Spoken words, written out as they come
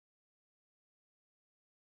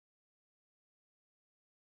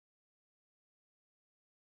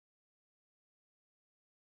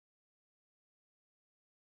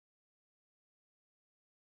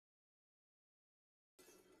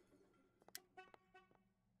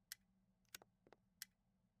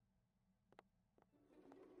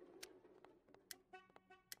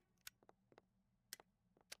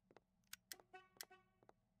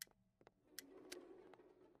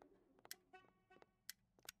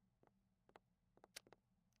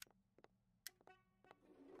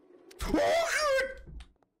Oh, good!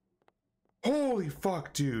 Holy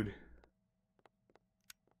fuck, dude.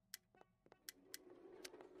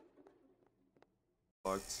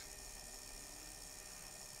 Fucked.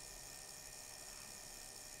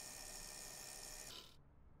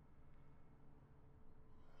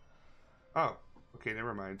 Oh, okay,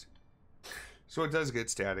 never mind. So it does get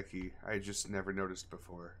staticky. I just never noticed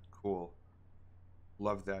before. Cool.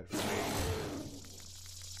 Love that for me.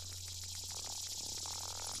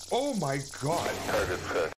 Oh my god!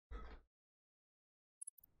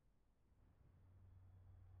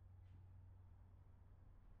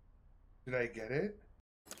 Did I get it?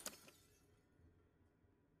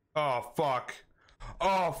 Oh fuck.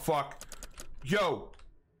 Oh fuck. Yo!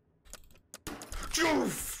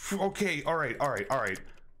 Okay, alright.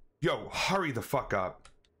 Yo, hurry the fuck up.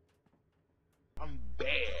 I'm bad.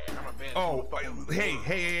 I'm a bad. Oh,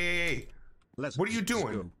 hey. What are you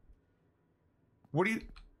doing? What are you...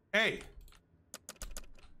 Hey.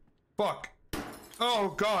 Fuck. Oh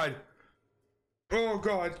god. Oh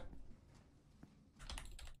god.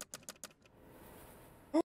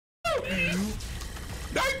 Oh.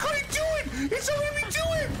 I couldn't do it! It's only me do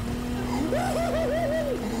it!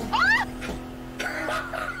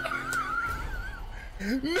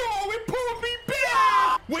 No, it pulled me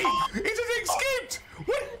back! Wait, it says I escaped!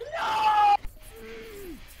 What? No!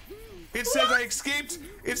 It says I escaped!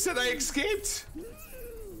 It said I escaped!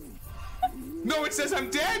 No, it says I'm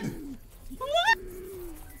dead!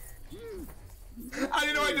 I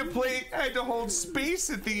didn't know I had to hold space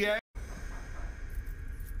at the end.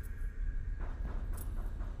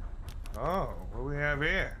 Oh, what do we have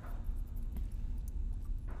here?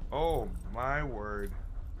 Oh, my word.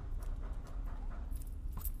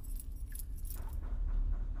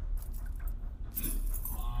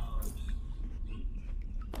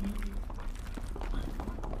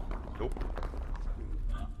 Nope.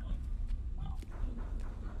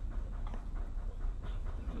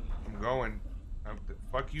 I'm going.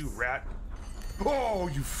 Fuck you, rat. Oh,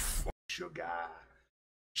 you sugar.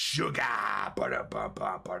 Sugar.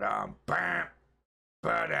 Ba-da-bum-bum-ba-dum. Bam.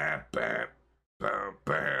 Ba-da-bam. Bam.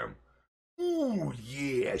 Bam. Ooh,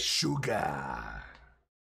 yeah, sugar.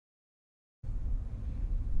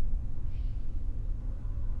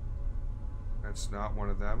 That's not one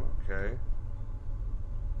of them. Okay.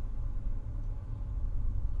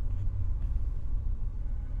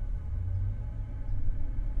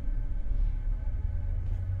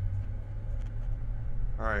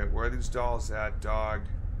 Alright, where are these dolls at, dog?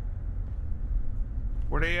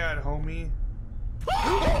 Where they at, homie?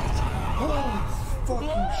 Holy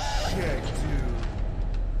fucking shit,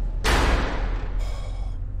 dude.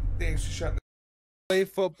 Thanks for shutting the... Play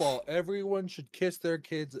football. Everyone should kiss their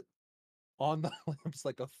kids on the lips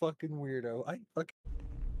like a fucking weirdo. I fucking...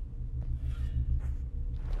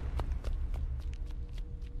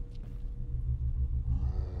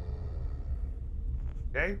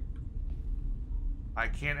 Okay. I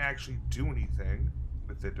can't actually do anything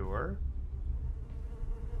with the door.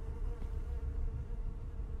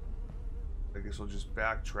 I guess we'll just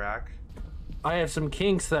backtrack. I have some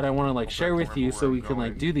kinks that I want to like share with you so we can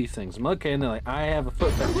like do these things. I'm okay, and they're like, I have a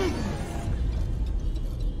foot fetish.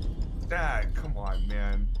 Dad, come on,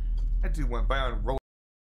 man. That dude went by on roll.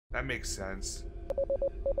 That makes sense.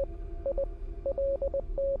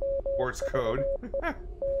 Morse code.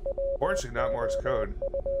 Fortunately, not Morse code.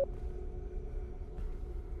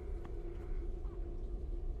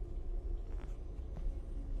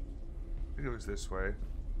 I think it was this way.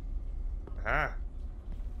 Ah.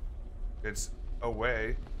 It's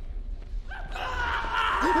away.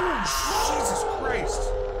 Oh, Jesus Christ!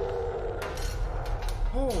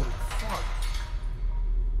 Holy fuck.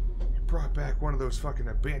 You brought back one of those fucking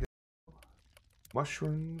abandoned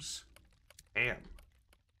mushrooms. Ham.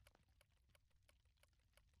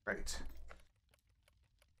 Right.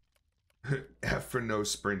 F for no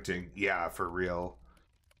sprinting. Yeah, for real.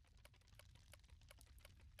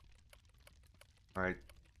 Alright.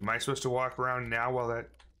 Am I supposed to walk around now while that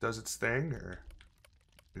does its thing? Or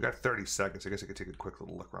we got 30 seconds. I guess I could take a quick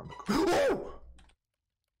little look around the oh!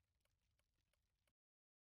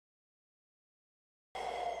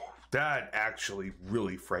 That actually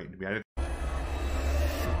really frightened me. I didn't...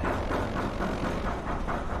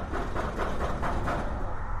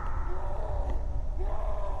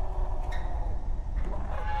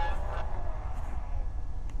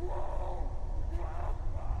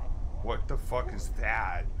 What the fuck is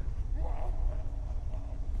that?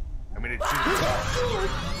 I mean, it didn't...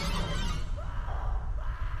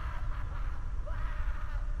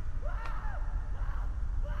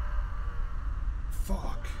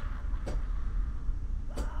 Fuck.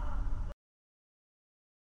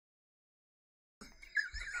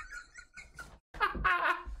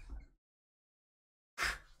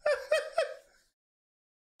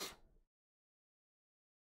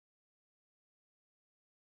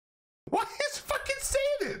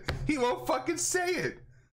 He won't fucking say it.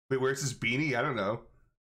 Wait, where's his beanie? I don't know.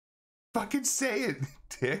 Fucking say it,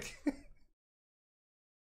 dick. You're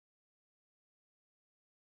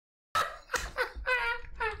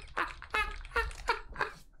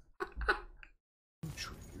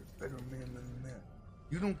a better man than that.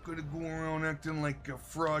 You don't gotta go around acting like a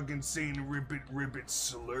frog and saying ribbit ribbit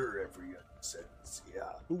slur every other sentence. Yeah.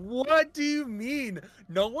 What do you mean?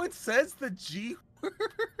 No one says the G word.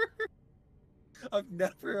 I've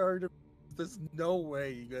never heard of. There's no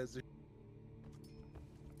way you guys are.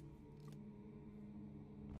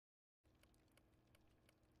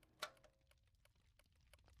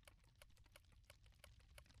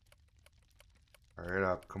 Hurry it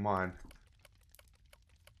up, come on.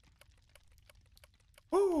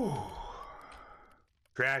 Ooh.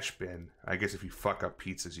 Trash bin. I guess if you fuck up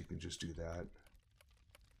pizzas, you can just do that.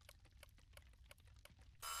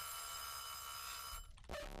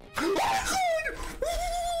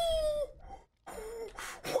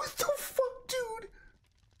 What the fuck, dude?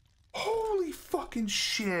 Holy fucking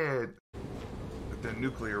shit. The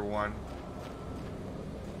nuclear one.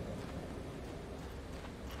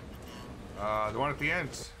 The one at the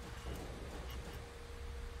end.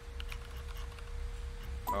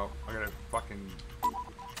 Oh, I gotta fucking...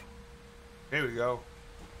 There we go.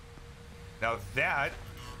 Now that,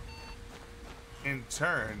 in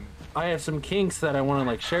turn... I have some kinks that I want to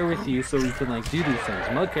like share with you so we can like do these things.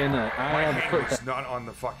 I'm looking at... My hanger's not on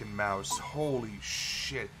the fucking mouse. Holy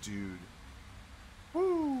shit, dude.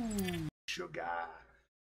 Woo! Sugar.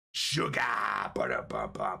 Sugar!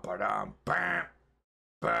 Ba-da-bum-bum-ba-dum. Bam!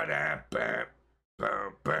 Ba-dum, bam!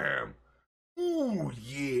 Bam, bam! Ooh,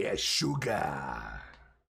 yeah, sugar!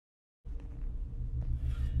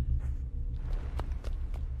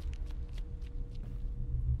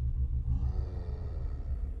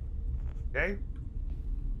 Okay.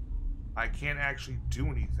 I can't actually do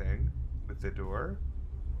anything with the door.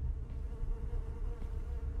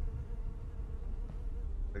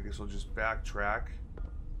 I guess we'll just backtrack.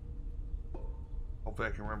 Hopefully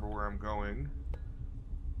I can remember where I'm going.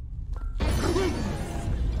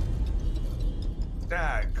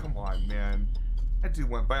 Dad, come on, man. That dude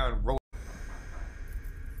went by on roll.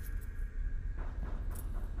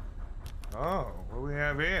 Oh, what do we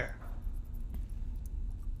have here?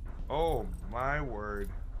 Oh, my word.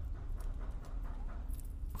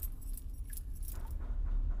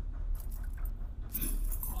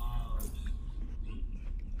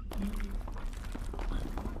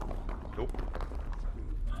 Nope.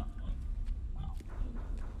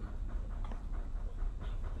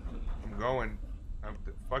 I'm going.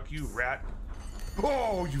 Fuck you, rat.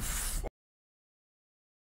 Oh, you f-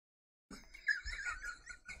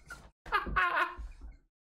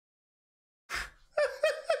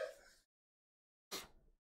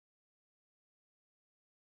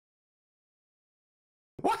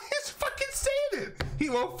 Why is fucking saying it?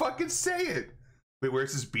 He won't fucking say it. Wait,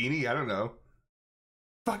 where's his beanie? I don't know.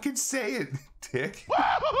 Fucking say it, dick.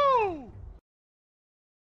 Woohoo!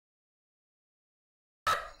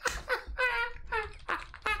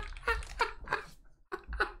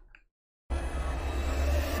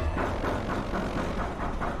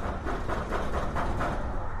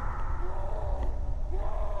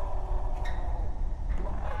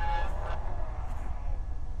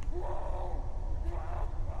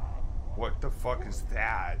 What the fuck is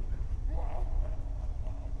that?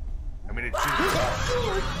 I mean, it just...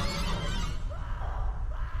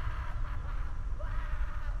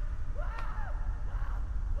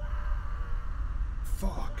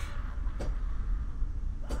 Fuck.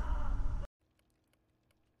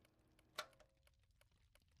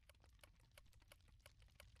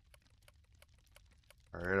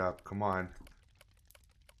 Hurry it up, come on.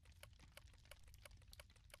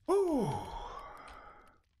 Ooh.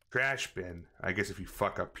 Trash bin. I guess if you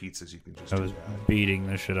fuck up pizzas, you can just. I was beating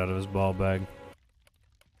the shit out of his ball bag.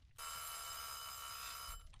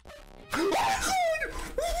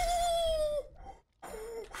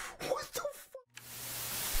 What the fuck?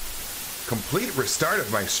 Complete restart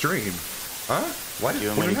of my stream. Huh? What? You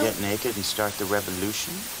want me to get naked and start the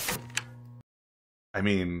revolution? I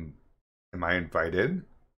mean, am I invited?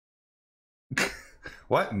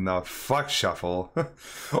 What in the fuck, Shuffle?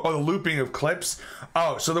 Oh, the looping of clips?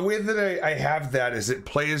 Oh, so the way that I have that is it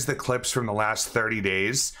plays the clips from the last 30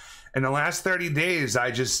 days. And the last 30 days,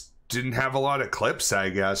 I just didn't have a lot of clips, I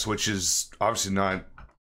guess, which is obviously not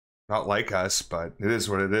like us, but it is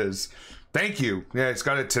what it is. Thank you. Yeah, it's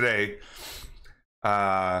got it today,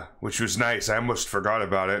 which was nice. I almost forgot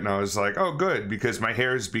about it, and I was like, oh, good, because my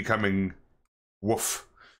hair is becoming woof.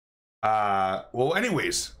 Well,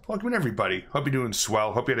 anyways, welcome everybody. Hope you're doing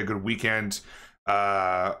swell. Hope you had a good weekend.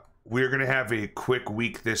 we're gonna have a quick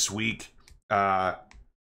week this week.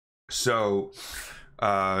 So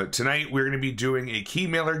tonight we're gonna be doing a key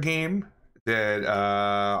mailer game that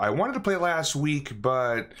I wanted to play last week,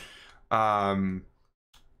 but I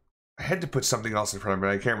had to put something else in front of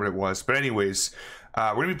it. I can't remember what it was. But anyways,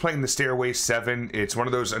 we're gonna be playing the Stairway 7. It's one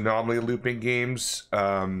of those anomaly looping games.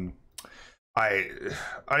 I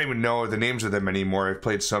don't even know the names of them anymore. I've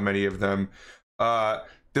played so many of them.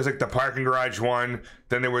 There's like the parking garage one.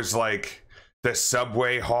 Then there was like the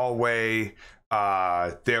subway hallway.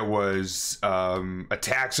 There was a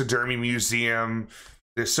taxidermy museum.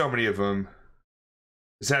 There's so many of them.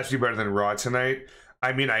 This has to be better than Raw tonight.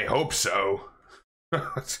 I mean, I hope so.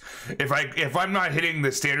 if I'm not hitting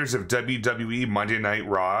the standards of WWE Monday Night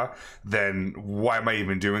Raw, then why am I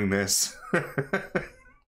even doing this?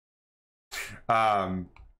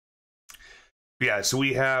 Yeah, so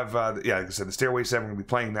we have like I said, the Stairway 7. We're gonna be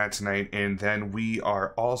playing that tonight, and then we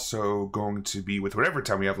are also going to be, with whatever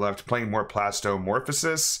time we have left, playing more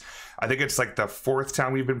Plastomorphosis. I think it's like the 4th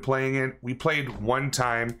time we've been playing it. We played one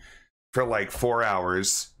time for like 4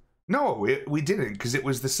 hours. No, we didn't, because it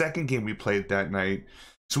was the second game we played that night.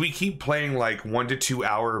 So we keep playing like 1 to 2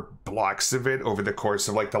 hour blocks of it over the course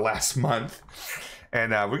of like the last month,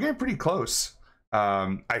 and we're getting pretty close.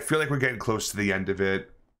 I feel like we're getting close to the end of it.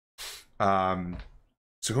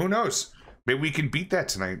 So who knows? Maybe we can beat that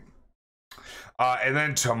tonight. And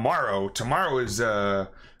then tomorrow is a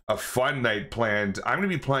fun night planned. I'm going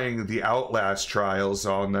to be playing the Outlast Trials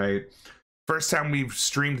all night. First time we've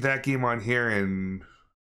streamed that game on here in...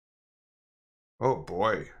 oh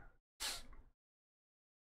boy.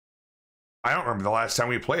 I don't remember the last time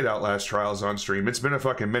we played Outlast Trials on stream. It's been a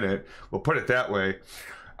fucking minute. We'll put it that way.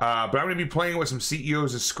 But I'm going to be playing with some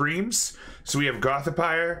CEOs of Screams. So we have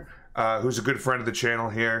Gothapire, who's a good friend of the channel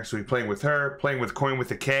here. So we're playing with her, playing with Coin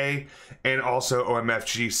with a K, and also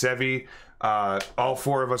OMFG Sevi. All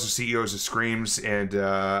 4 of us are CEOs of Screams, and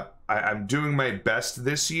I'm doing my best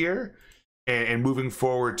this year and moving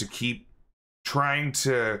forward to keep trying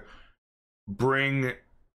to bring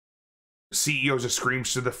CEOs of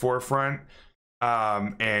Screams to the forefront.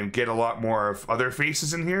 And get a lot more of other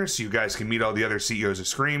faces in here, so you guys can meet all the other CEOs of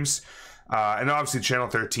Screams. And obviously Channel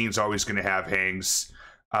 13 is always going to have hangs.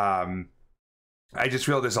 I just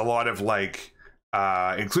feel there's a lot of like,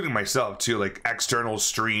 including myself too, like external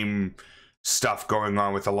stream stuff going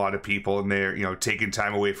on with a lot of people, and they're, you know, taking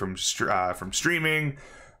time away from streaming,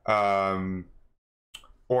 or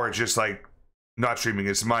just like not streaming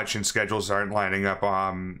as much, and schedules aren't lining up,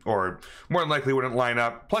 or more than likely wouldn't line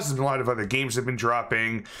up. Plus there's a lot of other games that have been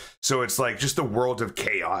dropping, so it's like just a world of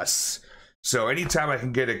chaos. So anytime I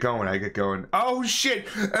can get it going, I get going. Oh shit,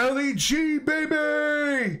 LEG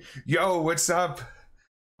baby! Yo, what's up?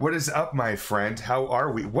 What is up, my friend? How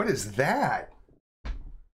are we? What is that?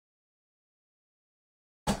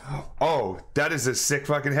 Oh, that is a sick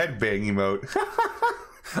fucking headbang emote.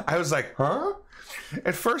 I was like, huh?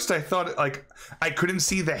 At first I thought, like, I couldn't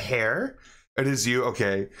see the hair. It is you,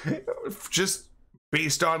 okay. Just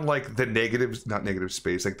based on like the negative, not negative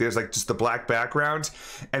space, like there's like just the black background,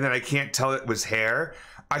 and then I can't tell it was hair.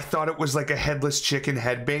 I thought it was like a headless chicken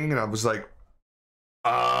headbang, and I was like,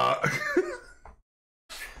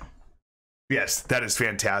 yes, that is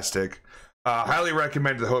fantastic. Highly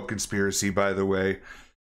recommend The Hope Conspiracy, by the way.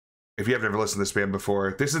 If you haven't ever listened to this band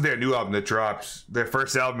before, this is their new album that dropped. Their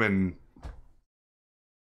first album in,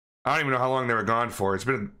 I don't even know how long they were gone for. It's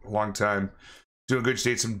been a long time. Doing good. Just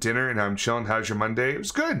ate some dinner and I'm chilling. How's your Monday? It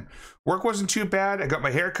was good. Work wasn't too bad. I got my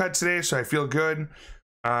hair cut today, so I feel good.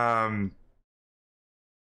 Oh,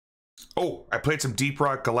 I played some Deep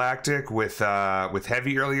Rock Galactic with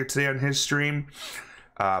Heavy earlier today on his stream.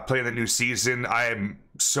 Playing the new season. I am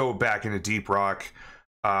so back into Deep Rock.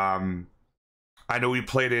 I know we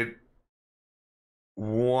played it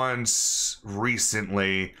once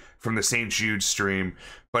recently from the St. Jude stream,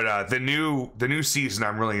 but the new season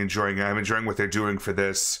I'm really enjoying. I'm enjoying what they're doing for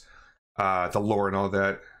this, the lore and all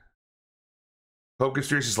that. Hope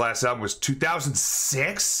Conspiracy's last album was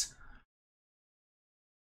 2006?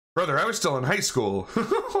 Brother, I was still in high school.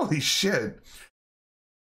 Holy shit.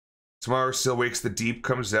 Tomorrow Still Wakes the Deep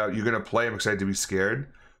comes out. You're gonna play? I'm excited to be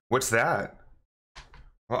scared. What's that?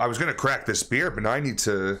 Well, I was gonna crack this beer, but now I need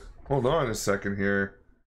to... Hold on a second here.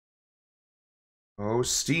 Oh,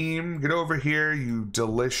 Steam, get over here, you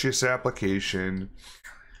delicious application.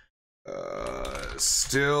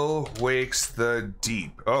 Still Wakes the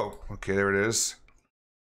Deep. Oh, okay, there it is.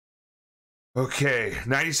 Okay,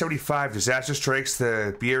 1975, disaster strikes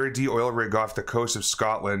the BRD oil rig off the coast of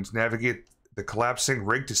Scotland. Navigate the collapsing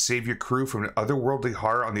rig to save your crew from an otherworldly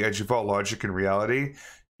horror on the edge of all logic and reality.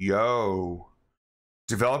 Yo.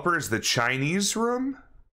 Developer is the Chinese Room.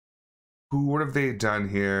 What have they done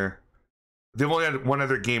here? They've only had one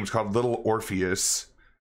other game. It's called Little Orpheus,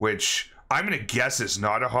 which I'm going to guess is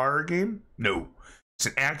not a horror game. No. It's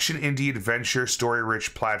an action indie adventure,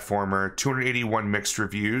 story-rich platformer. 281 mixed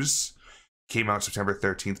reviews. Came out September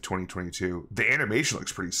 13th, 2022. The animation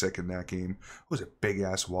looks pretty sick in that game. What was a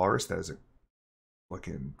big-ass walrus? That is a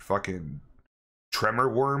looking fucking tremor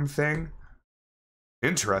worm thing.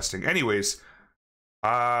 Interesting. Anyways,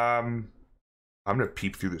 I'm gonna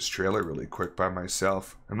peep through this trailer really quick by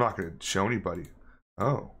myself. I'm not gonna show anybody.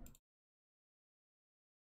 Oh.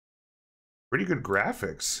 Pretty good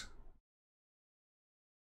graphics.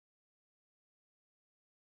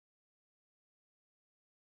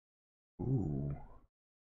 Ooh.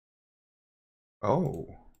 Oh.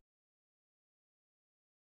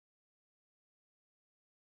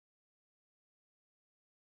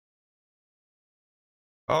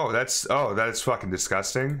 Oh, that's fucking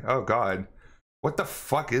disgusting. Oh god. What the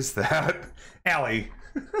fuck is that? Allie.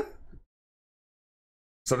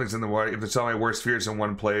 Something's in the water. If it's all my worst fears in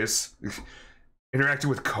one place. Interacting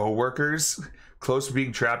with coworkers. Close to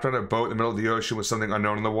being trapped on a boat in the middle of the ocean with something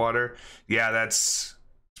unknown in the water. Yeah, that's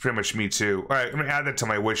pretty much me too. All right, I'm gonna add that to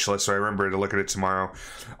my wish list so I remember to look at it tomorrow.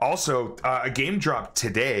 Also, a game dropped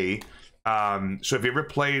today. So if you ever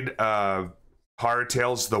played Horror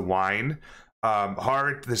Tales: The Wine,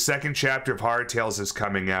 the second chapter of Horror Tales is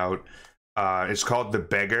coming out. It's called The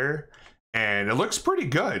Beggar, and it looks pretty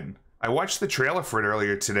good. I watched the trailer for it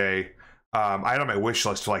earlier today. I had on my wish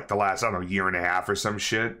list for like the last, I don't know, year and a half or some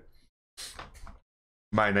shit.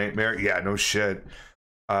 My Nightmare. Yeah, no shit.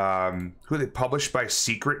 Who are they? Published by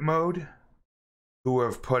Secret Mode, who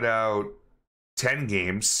have put out 10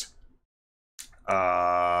 games.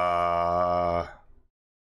 Oh,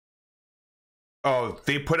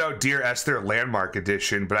 they put out Dear Esther Landmark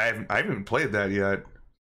Edition, but I haven't played that yet.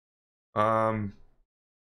 Yeah,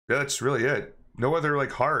 that's really it. No other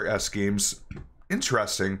like horror-esque games.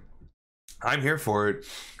 Interesting. I'm here for it.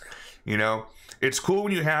 You know, it's cool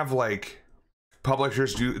when you have like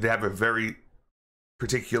publishers they have a very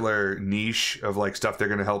particular niche of like stuff they're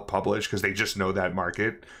gonna help publish because they just know that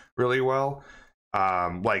market really well.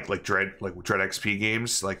 Like Dread XP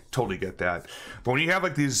games, like totally get that. But when you have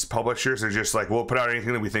like these publishers, they're just like, we'll put out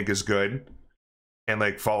anything that we think is good and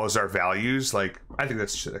like follows our values. Like, I think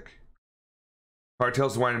that's sick. Hard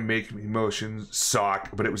Tales want to make emotions suck,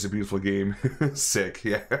 but it was a beautiful game. Sick,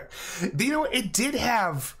 yeah. You know, it did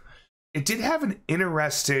have an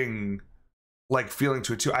interesting like feeling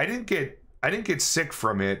to it too. I didn't get sick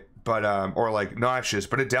from it, but or like nauseous,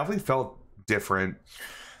 but it definitely felt different.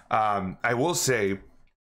 I will say,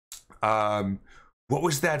 what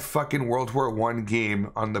was that fucking World War I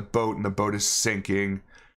game on the boat and the boat is sinking?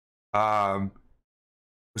 Was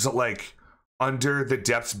it like Under the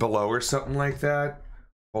Depths Below or something like that?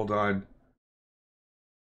 Hold on.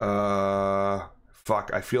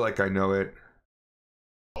 Fuck, I feel like I know it.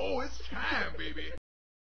 Oh, it's time, baby.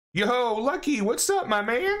 Yo, Lucky, what's up, my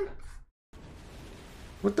man?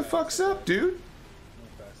 What the fuck's up, dude?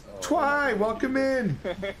 Twy, welcome in.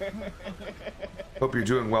 Hope you're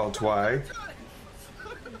doing well, Twy.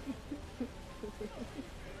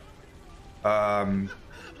 Look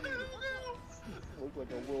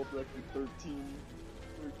like a world record 13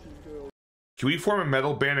 girls. Can we form a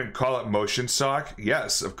metal band and call it Motion Sock?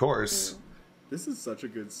 Yes, of course. This is such a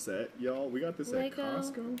good set, y'all. We got this at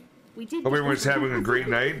Costco. We did. Hope everyone's having a great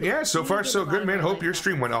night. Yeah, so far so good, man. Hope your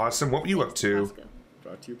stream went awesome. What were you up to?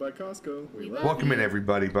 Brought to you by Costco. We love Welcome in,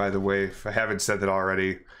 everybody, by the way, if I haven't said that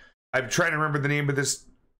already. I'm trying to remember the name of this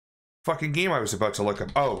fucking game I was about to look up.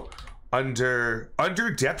 Oh, Under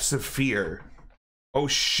Depths of Fear. Oh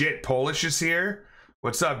shit, Polish is here.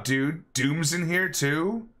 What's up, dude? Doom's in here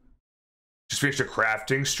too. Just finished a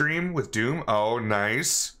crafting stream with Doom. Oh,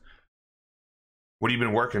 nice. What have you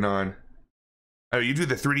been working on? Oh, you do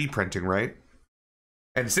the 3D printing, right?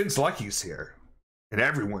 And since Lucky's here, and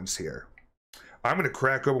everyone's here, I'm gonna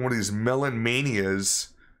crack open one of these Melon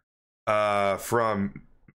Manias from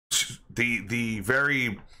the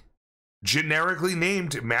very generically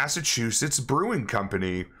named Massachusetts Brewing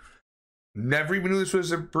Company. Never even knew this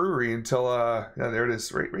was a brewery until yeah, there it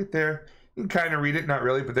is, right there. You can kind of read it, not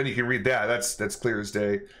really, but then you can read that. That's clear as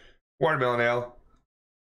day. Watermelon ale.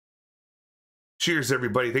 Cheers,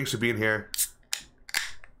 everybody. Thanks for being here.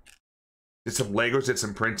 Did some Legos, did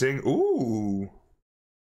some printing. Ooh.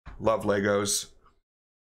 Love Legos.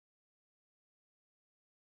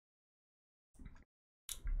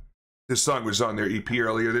 This song was on their EP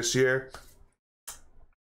earlier this year.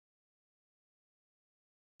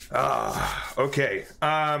 Okay.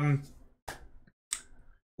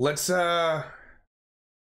 Let's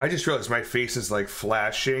I just realized my face is like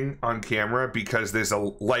flashing on camera because there's a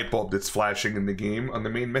light bulb that's flashing in the game on the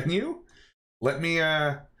main menu. Let me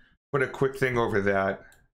put a quick thing over that.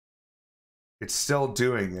 It's still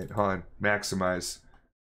doing it. Hold on, maximize.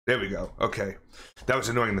 There we go. Okay, that was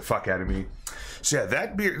annoying the fuck out of me. So yeah,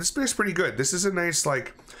 this beer's pretty good. This is a nice,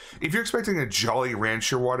 like, if you're expecting a Jolly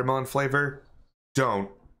Rancher watermelon flavor, don't.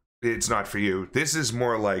 It's not for you. This is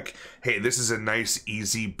more like, hey, this is a nice,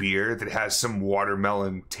 easy beer that has some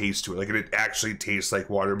watermelon taste to it. Like, it actually tastes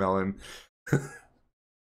like watermelon.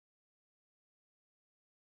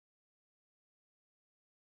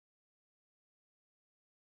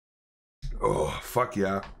 Oh, fuck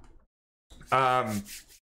yeah.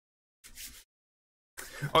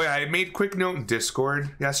 Oh yeah, I made quick note in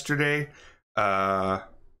Discord yesterday. Well,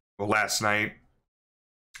 last night.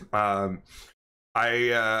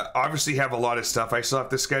 I obviously have a lot of stuff I still have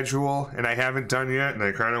to schedule, and I haven't done yet, and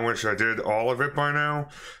I kind of wish I did all of it by now.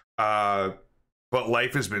 But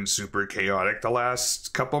life has been super chaotic the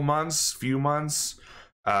last few months.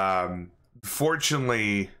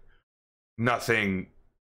 Fortunately, nothing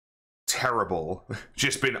terrible.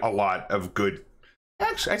 Just been a lot of good.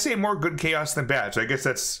 Actually, I'd say more good chaos than bad, so I guess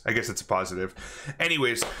that's a positive.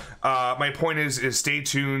 Anyways, my point is stay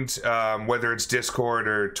tuned, whether it's Discord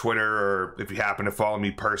or Twitter, or if you happen to follow me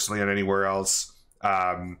personally on anywhere else.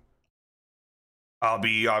 I'll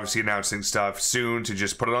be obviously announcing stuff soon to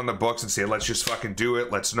just put it on the books and say, let's just fucking do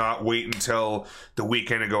it. Let's not wait until the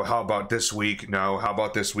weekend and go, how about this week? No, how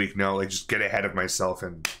about this week? No, like, just get ahead of myself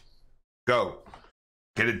and go.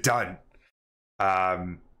 Get it done.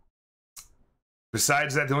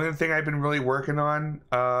 Besides that, the only thing I've been really working on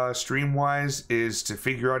stream-wise is to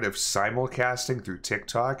figure out if simulcasting through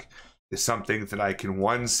TikTok is something that I can,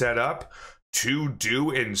 one, set up, two,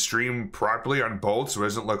 do and stream properly on both so it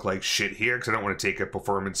doesn't look like shit here, because I don't want to take a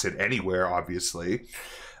performance hit anywhere, obviously.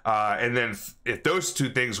 And then if those two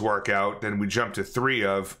things work out, then we jump to 3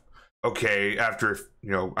 of, okay, after,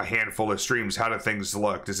 you know, a handful of streams, how do things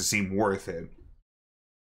look? Does it seem worth it?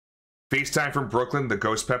 FaceTime from Brooklyn, the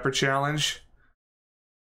Ghost Pepper Challenge.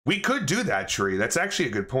 We could do that, Tree. That's actually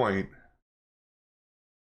a good point.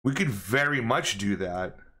 We could very much do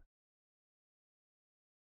that.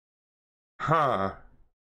 Huh.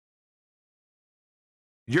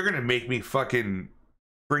 You're gonna make me fucking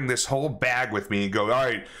bring this whole bag with me and go,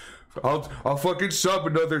 alright, I'll fucking sub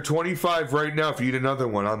another 25 right now if you eat another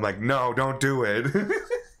one. I'm like, no, don't do it.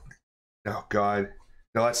 Oh, God.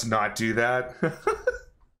 No, let's not do that.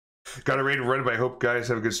 Got a raid to run, but I hope guys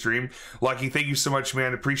have a good stream. Lucky, thank you so much,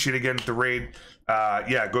 man. Appreciate it again the raid.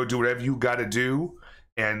 Yeah, go do whatever you gotta do.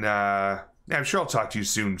 And yeah, I'm sure I'll talk to you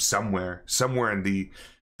soon somewhere in the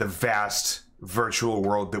vast virtual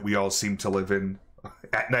world that we all seem to live in.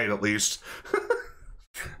 At night, at least.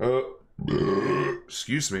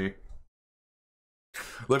 Excuse me.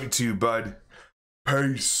 Love you too, bud.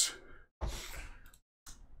 Peace.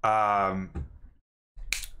 So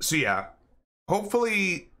yeah,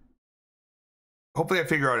 hopefully I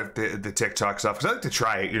figure out if the TikTok stuff, because I like to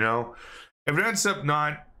try it, you know? If it ends up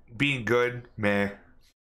not being good, meh.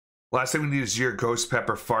 Last thing we need is your Ghost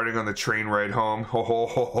Pepper farting on the train ride home. Ho ho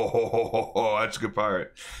ho ho ho ho ho ho. That's a good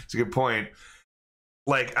part. It's a good point.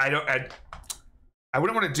 Like, I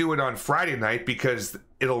wouldn't want to do it on Friday night because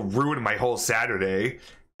it'll ruin my whole Saturday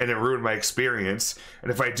and it ruined my experience.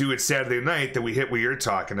 And if I do it Saturday night, then we hit what you're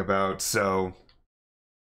talking about. So,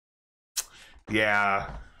 yeah.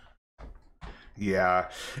 Yeah.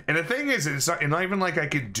 And the thing is, it's not even like I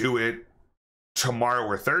could do it tomorrow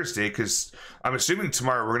or Thursday, because I'm assuming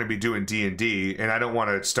tomorrow we're going to be doing D&D, and I don't want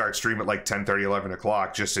to start stream at like 10:30, 11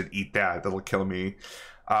 o'clock just to eat that. That'll kill me.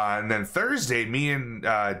 And then Thursday, me and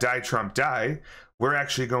Die Trump Die, we're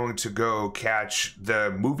actually going to go catch the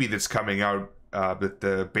movie that's coming out that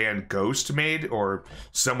the band Ghost made, or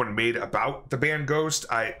someone made about the band Ghost.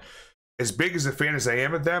 As big as a fan as I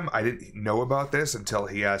am of them, I didn't know about this until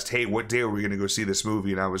he asked, hey, what day are we going to go see this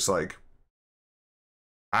movie? And I was like,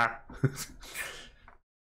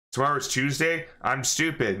 tomorrow's Tuesday? I'm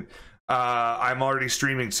stupid. I'm already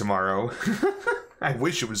streaming tomorrow. I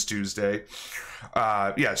wish it was Tuesday.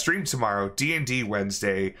 Yeah, stream tomorrow. D&D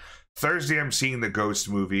Wednesday. Thursday, I'm seeing the Ghost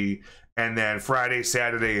movie. And then Friday,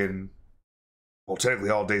 Saturday, and, well,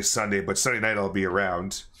 technically all day Sunday, but Sunday night I'll be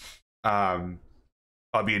around.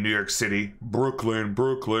 I'll be in New York City,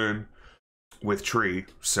 Brooklyn, with Tree.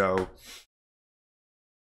 So,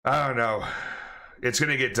 I don't know. It's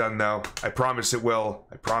gonna get done though. I promise it will.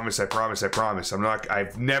 I promise.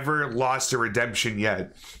 I've never lost a redemption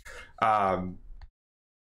yet. Yeah,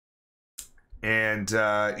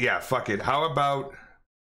 fuck it. How about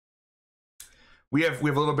we have a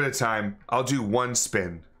little bit of time. I'll do one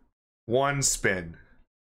spin. 1 spin.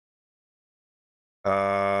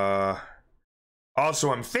 Also,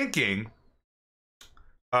 I'm thinking,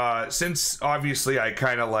 since obviously I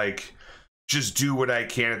kind of like just do what I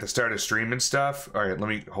can at the start of stream and stuff. All right, let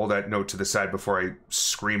me hold that note to the side before I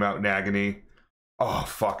scream out in agony. Oh,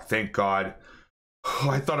 fuck, thank God. Oh,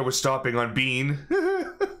 I thought it was stopping on Bean.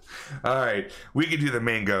 All right, we can do the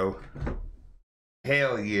mango.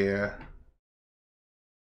 Hell yeah.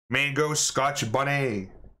 Mango Scotch bonnet.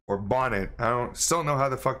 Or bonnet. I still don't know how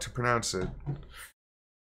the fuck to pronounce it.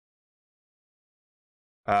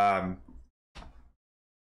 I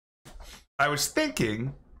was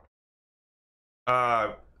thinking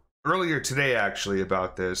earlier today actually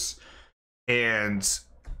about this, and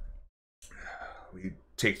we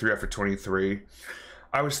take 3 out for 23.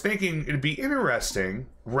 I was thinking it'd be interesting,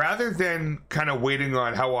 rather than kind of waiting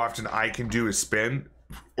on how often I can do a spin,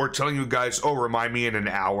 or telling you guys, oh, remind me in an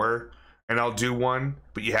hour and I'll do one,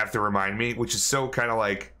 but you have to remind me, which is so kind of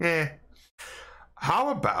like, how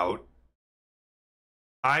about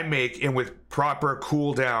I make, and with proper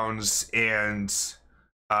cooldowns and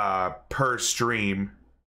per stream,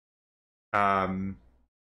 like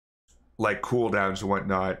cooldowns and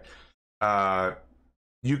whatnot,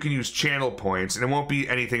 you can use channel points, and it won't be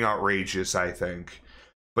anything outrageous, I think,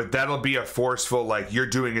 but that'll be a forceful, like, you're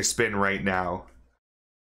doing a spin right now.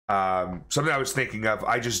 Something I was thinking of.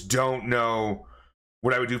 I just don't know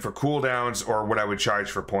what I would do for cooldowns or what I would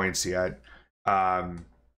charge for points yet.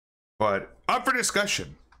 But up for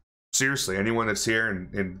discussion. Seriously, anyone that's here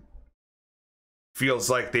and feels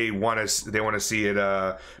like they want to see it,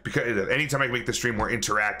 because anytime I can make the stream more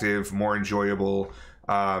interactive, more enjoyable,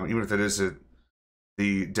 even if it is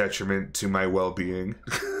the detriment to my well-being.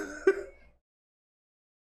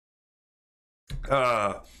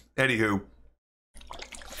 Anywho,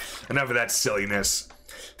 enough of that silliness.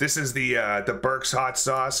 This is the Burke's hot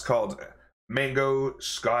sauce called Mango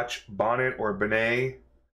Scotch Bonnet or Benet.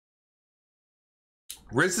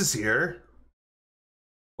 Riz is here.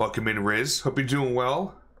 Welcome in, Riz. Hope you're doing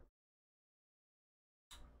well.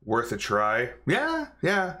 Worth a try.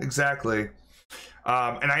 Yeah, exactly.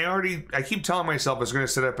 And I keep telling myself I was going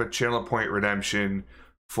to set up a channel point redemption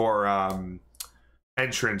for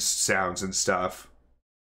entrance sounds and stuff.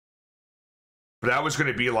 But that was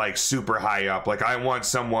going to be like super high up. Like, I want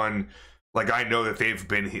someone, like, I know that they've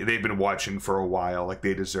been watching for a while. Like,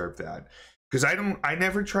 they deserve that. Because I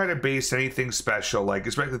never try to base anything special, like,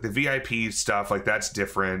 especially like the VIP stuff, like, that's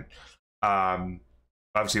different.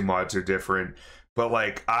 Obviously mods are different, but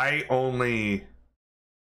like, I only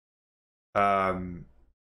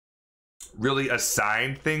really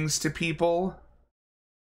assign things to people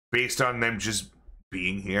based on them just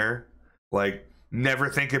being here. Like, never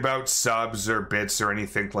think about subs or bits or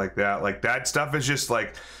anything like that. Like, that stuff is just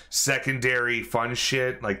like secondary fun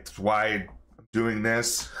shit. Like, that's why I'm doing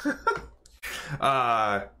this.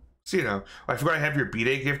 So, you know, I forgot I have your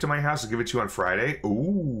B-Day gift to my house. I'll give it to you on Friday.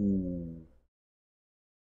 Ooh,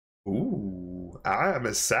 I'm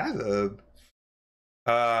excited.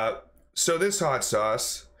 So this hot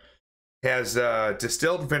sauce has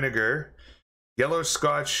distilled vinegar, yellow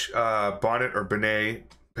Scotch bonnet or Benet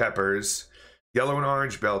peppers, yellow and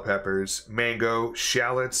orange bell peppers, mango,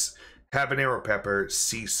 shallots, habanero pepper,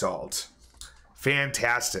 sea salt.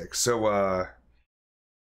 Fantastic. So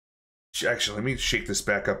actually, let me shake this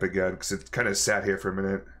back up again, because it kind of sat here for a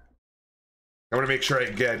minute. I want to make sure I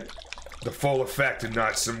get the full effect and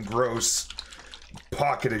not some gross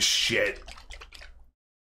pocket of shit.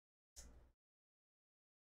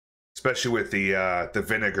 Especially with the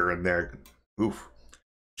vinegar in there. Oof.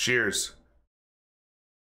 Cheers.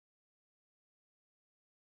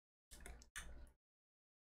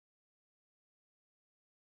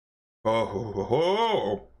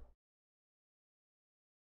 Oh.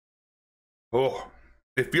 Oh,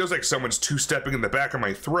 it feels like someone's two-stepping in the back of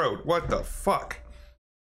my throat. What the fuck?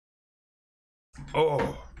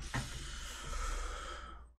 Oh.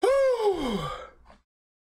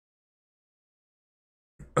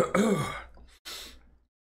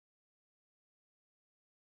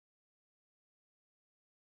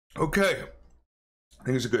 Okay.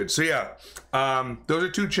 Things are good. So yeah, those are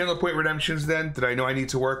 2 channel point redemptions then that I know I need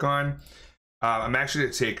to work on. I'm actually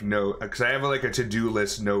going to take note, because I have like a to-do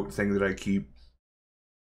list note thing that I keep.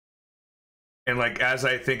 And like, as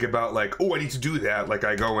I think about like, oh, I need to do that, like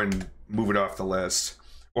I go and move it off the list.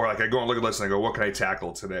 Or like I go and look at the list and I go, what can I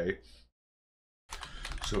tackle today?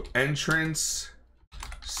 So entrance,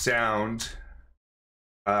 sound,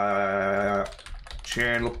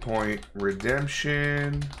 channel point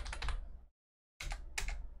redemption.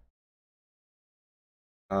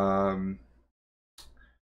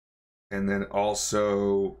 And then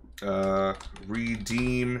also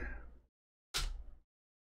redeem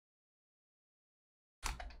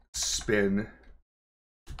spin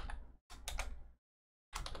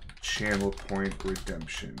channel point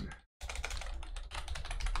redemption.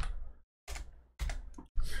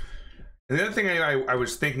 And the other thing I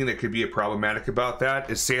was thinking that could be a problematic about that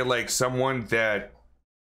is, say like someone that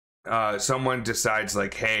someone decides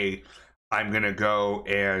like, hey, I'm gonna go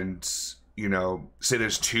and, you know, say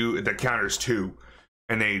there's two, the counter's 2,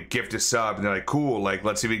 and they gift a sub, and they're like, cool, like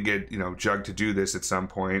let's see if we can get, you know, Jugg to do this at some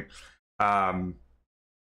point. And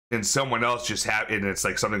someone else just and it's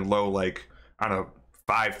like something low, like I don't know,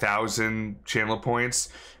 5,000 channel points,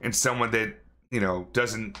 and someone that, you know,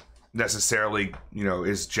 doesn't necessarily, you know,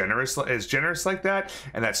 is generous like that.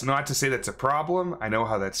 And that's not to say that's a problem. I know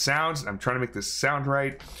how that sounds. I'm trying to make this sound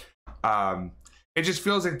right. It just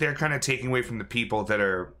feels like they're kind of taking away from the people that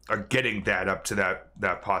are getting that up to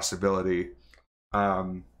that possibility.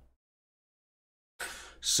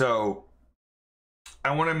 So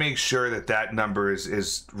I want to make sure that that number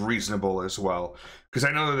is reasonable as well, because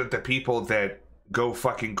I know that the people that go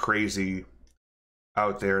fucking crazy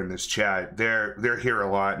out there in this chat, they're here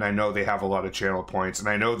a lot, and I know they have a lot of channel points, and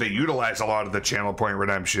I know they utilize a lot of the channel point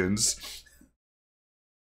redemptions.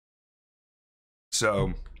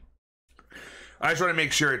 So I just want to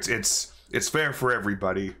make sure it's fair for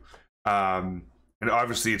everybody, and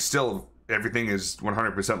obviously it's still, everything is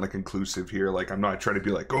 100% like inclusive here. Like, I'm not trying to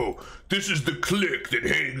be like, oh, this is the clique that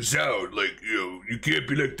hangs out, like, you know, you can't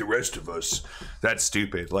be like the rest of us. That's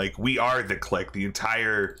stupid. Like, we are the clique, the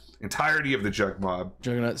entirety of the Jugg mob.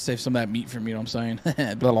 Juggernaut, save some of that meat from me, you know what I'm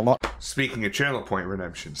saying? Blah, blah, blah. Speaking of channel point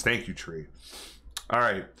redemptions, thank you, Tree. All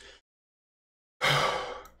right.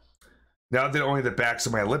 Now that only the backs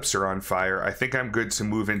of my lips are on fire, I think I'm good to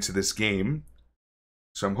move into this game.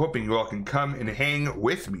 So I'm hoping you all can come and hang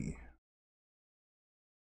with me.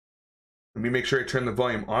 Let me make sure I turn the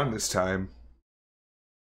volume on this time.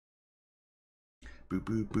 Boo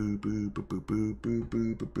boo boo boo boo boo boo boo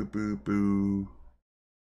boo boo boo boo boo.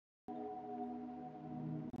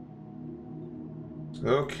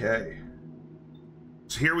 Okay.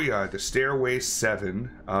 So here we are, the Stairway 7.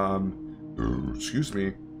 Excuse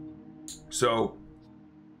me. So,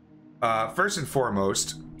 first and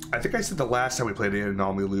foremost, I think I said the last time we played an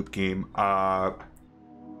Anomaly Loop game,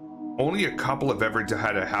 only a couple have ever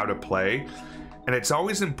had a how to play, and it's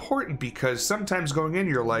always important because sometimes going in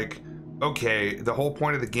you're like, okay, the whole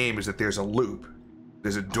point of the game is that there's a loop.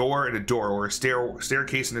 There's a door and a door, or a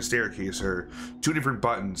staircase and a staircase, or 2 different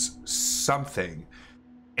buttons, something.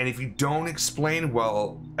 And if you don't explain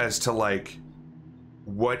well as to like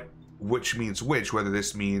which means which, whether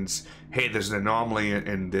this means, hey, there's an anomaly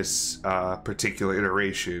in this particular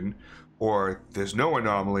iteration, or there's no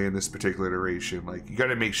anomaly in this particular iteration, like, you got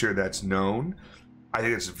to make sure that's known. I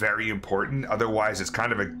think it's very important. Otherwise, it's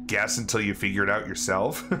kind of a guess until you figure it out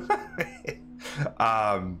yourself.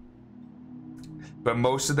 But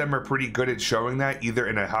most of them are pretty good at showing that, either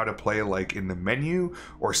in a how to play, like in the menu,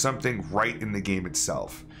 or something right in the game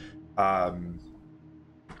itself.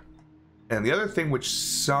 And the other thing, which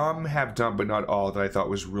some have done but not all, that I thought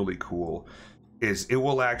was really cool, is it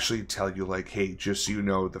will actually tell you, like, hey, just so you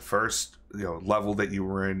know, the first, you know, level that you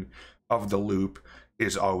were in of the loop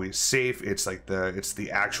is always safe. It's like it's the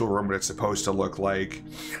actual room that it's supposed to look like.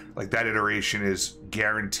 Like, that iteration is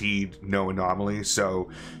guaranteed no anomaly, so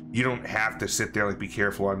you don't have to sit there, like, be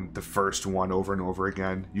careful on the first one over and over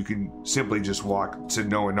again. You can simply just walk to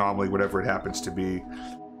no anomaly, whatever it happens to be.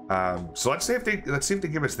 So let's see if they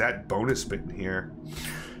give us that bonus bit in here.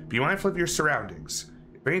 Be mindful of your surroundings.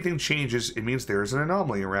 If anything changes, it means there is an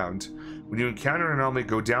anomaly around. When you encounter an anomaly,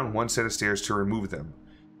 go down 1 set of stairs to remove them.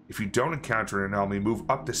 If you don't encounter an anomaly, move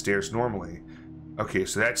up the stairs normally. Okay,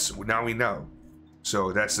 so that's, now we know.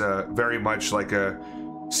 So that's very much like a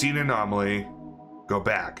see an anomaly, go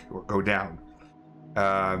back or go down.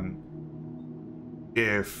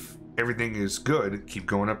 If everything is good, keep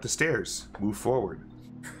going up the stairs, move forward.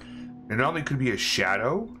 An anomaly could be a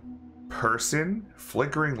shadow, person,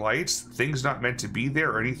 flickering lights, things not meant to be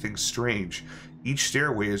there, or anything strange. Each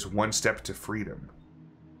stairway is 1 step to freedom.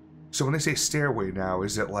 So when they say stairway now,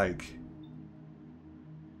 is it like,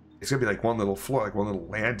 it's gonna be like one little floor, like one little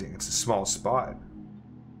landing? It's a small spot.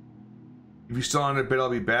 If you're still on a bit, I'll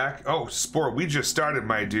be back. Oh, Sport, we just started,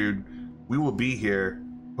 my dude. We will be here.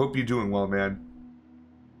 Hope you're doing well, man.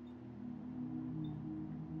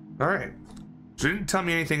 All right. So it didn't tell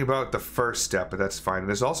me anything about the first step, but that's fine.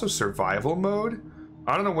 There's also survival mode.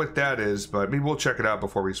 I don't know what that is, but maybe we'll check it out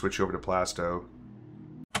before we switch over to Plasto.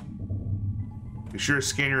 Be sure to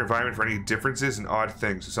scan your environment for any differences and odd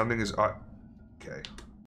things. If something is odd... Okay.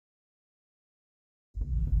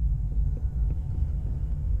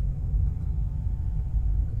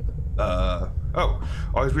 Oh,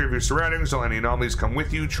 always be aware of your surroundings. Don't let any anomalies come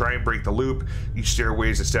with you. Try and break the loop. Each stairway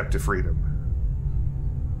is a step to freedom.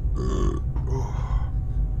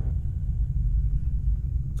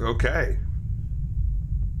 Okay.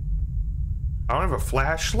 I don't have a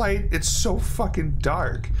flashlight. It's so fucking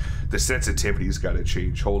dark. The sensitivity's gotta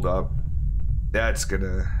change. Hold up. That's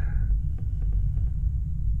gonna...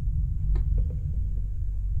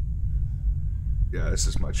 Yeah, this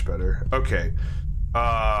is much better. Okay.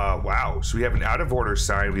 Wow. So we have an out of order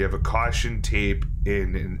sign. We have a caution tape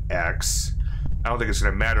in an X. I don't think it's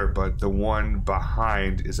gonna matter, but the one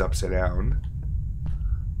behind is upside down.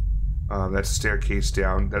 That's a staircase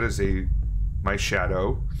down. That is my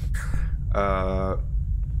shadow.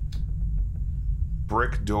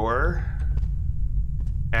 Brick door.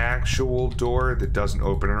 Actual door that doesn't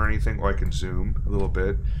open or anything. Oh, I can zoom a little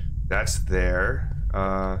bit. That's there.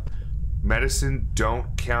 Medicine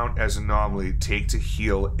don't count as anomaly. Take to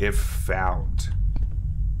heal if found.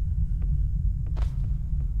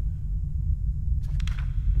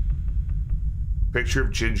 Picture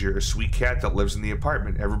of Ginger, a sweet cat that lives in the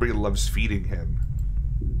apartment. Everybody loves feeding him.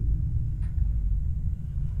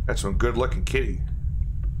 That's one good-looking kitty.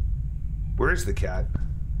 Where is the cat?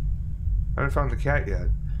 I haven't found the cat yet.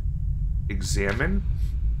 Examine.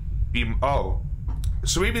 Beam. Oh.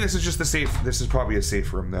 So maybe this is just the safe. This is probably a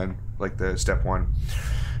safe room then, like the step one.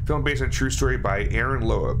 Film based on a true story by Aaron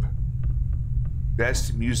Loeb.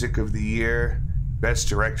 Best music of the year. Best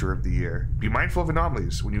director of the year. Be mindful of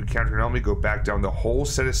anomalies. When you encounter an anomaly, go back down the whole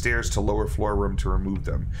set of stairs to lower floor room to remove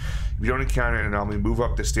them. If you don't encounter an anomaly, move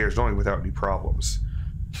up the stairs only without any problems.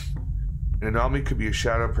 An anomaly could be a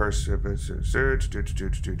shadow person.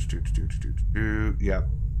 Yep.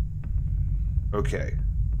 Okay.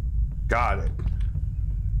 Got it.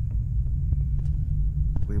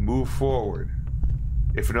 We move forward.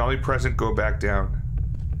 If an anomaly present, go back down.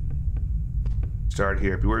 Start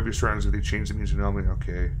here. Beware of your surroundings if they change the means of anomaly.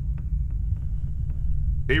 Okay.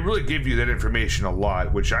 They really give you that information a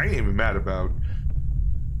lot, which I ain't even mad about.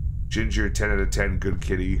 Ginger, 10 out of 10, good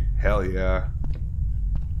kitty. Hell yeah.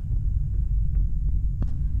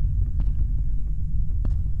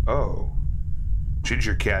 Oh.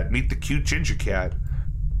 Ginger cat. Meet the cute ginger cat.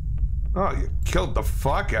 Oh, you killed the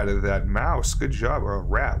fuck out of that mouse. Good job. Or a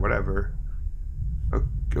rat, whatever.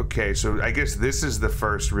 Okay, so I guess this is the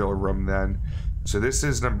first real room then. So this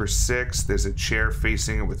is number 6. There's a chair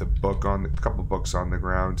facing it with a book on, a couple books on the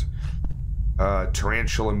ground.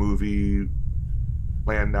 Tarantula movie.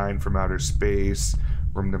 Plan 9 from outer space.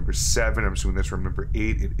 Room number 7. I'm assuming that's room number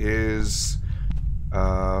 8. It is.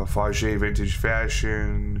 Faget vintage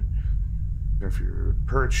fashion. If you're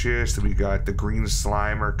purchased, then we got the green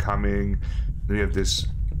slimer coming. Then we have this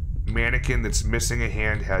mannequin that's missing a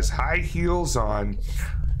hand, has high heels on,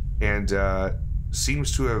 and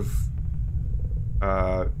seems to have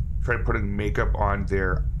tried putting makeup on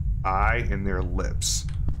their eye and their lips.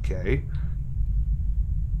 Okay.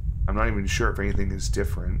 I'm not even sure if anything is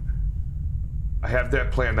different. I have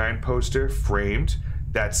that Plan 9 poster framed.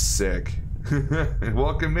 That's sick.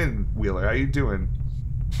 Welcome in, Wheeler. How you doing?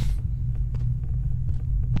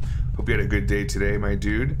 Hope you had a good day today, my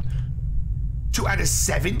dude. 2 out of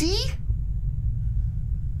 70?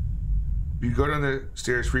 You go down the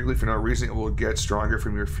stairs frequently for no reason, it will get stronger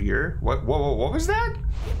from your fear. What? Whoa, what was that?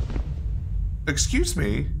 Excuse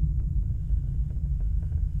me.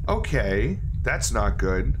 Okay, that's not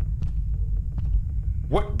good.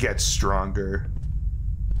 What gets stronger?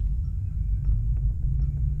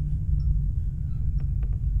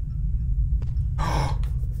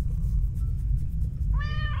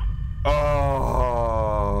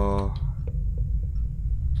 Oh.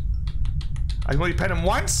 I can only pet him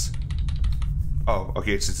once? Oh,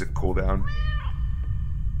 okay, it's just a cooldown.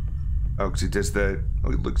 Oh, because he does the... Oh,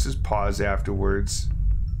 he licks his paws afterwards.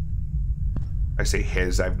 I say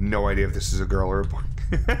his, I have no idea if this is a girl or a boy.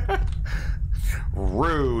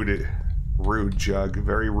 Rude. Rude, Jugg.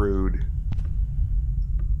 Very rude.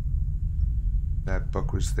 That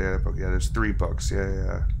book was there. That book, yeah, there's 3 books.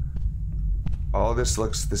 Yeah. All this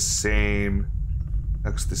looks the same.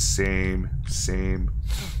 Looks the same.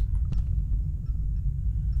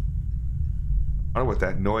 I don't know what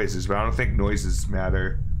that noise is, but I don't think noises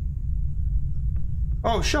matter.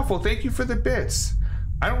 Oh, Shuffle, thank you for the bits.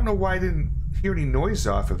 I don't know why I didn't hear any noise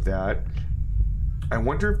off of that. I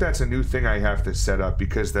wonder if that's a new thing I have to set up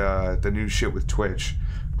because the new shit with Twitch.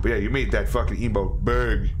 But yeah, you made that fucking emote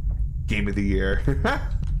big. Game of the year.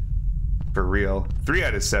 For real. 3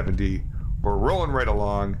 out of 70. We're rolling right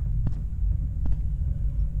along.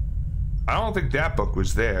 I don't think that book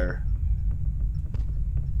was there.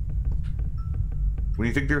 When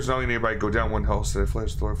you think there's nothing nearby, go down one hill. So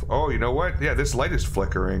flash the oh, you know what? Yeah, this light is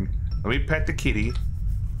flickering. Let me pet the kitty.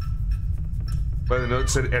 But the note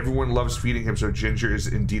said everyone loves feeding him, so Ginger is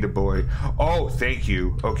indeed a boy. Oh, thank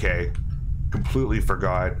you. Okay. Completely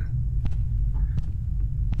forgot.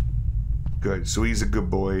 Good. So he's a good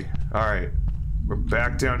boy. Alright. We're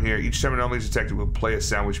back down here. Each time an anomaly is detected, we'll play a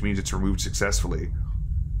sound, which means it's removed successfully.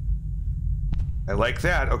 I like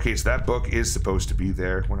that. Okay, so that book is supposed to be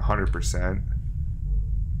there. 100%.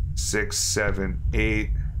 6, 7, 8.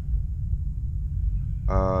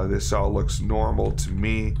 This all looks normal to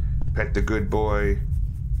me. Pet the good boy.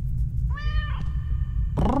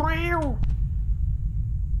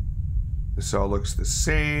 This all looks the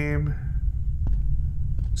same.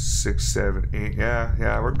 6, 7, 8.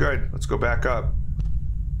 Yeah, we're good. Let's go back up.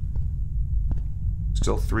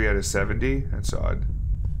 Still 3 out of 70. That's odd.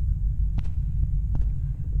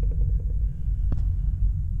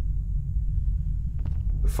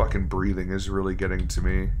 The fucking breathing is really getting to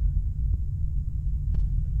me.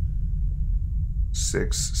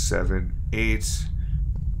 6, 7, 8.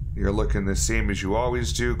 You're looking the same as you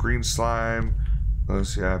always do. Green slime.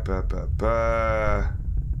 Yeah,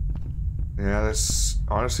 this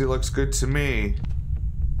honestly looks good to me.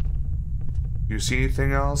 You see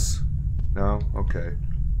anything else? No? Okay.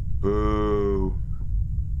 Boo.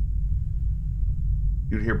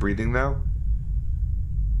 You can hear breathing though?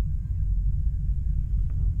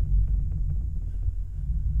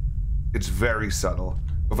 It's very subtle.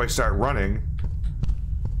 If I start running...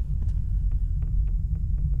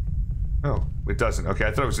 Oh, it doesn't. Okay,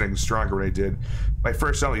 I thought it was getting stronger when I did. My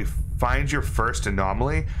first anomaly. Find your first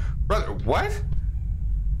anomaly? Brother, what?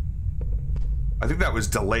 I think that was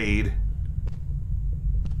delayed.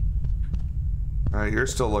 You're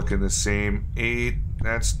still looking the same. 8,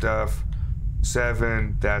 that stuff.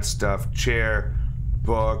 7, that stuff. Chair.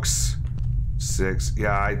 Books. 6.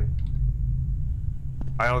 Yeah,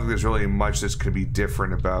 I don't think there's really much that's could be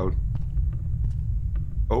different about...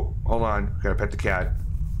 Oh, hold on. Gotta pet the cat.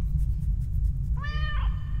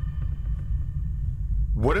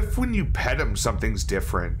 What if when you pet him, something's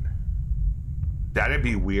different? That'd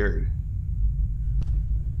be weird.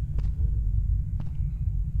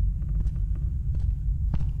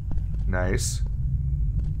 Nice.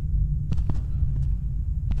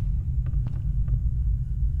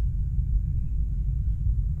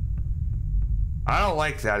 I don't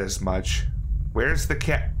like that as much. Where's the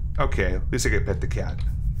cat? Okay, at least I can pet the cat.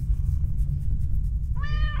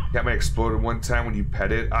 Cat might explode one time when you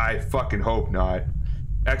pet it. I fucking hope not.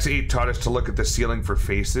 X8 taught us to look at the ceiling for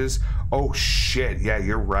faces. Oh shit, yeah,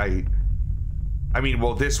 you're right. I mean,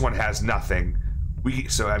 well, this one has nothing.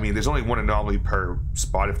 So I mean, there's only one anomaly per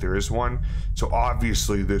spot if there is one. So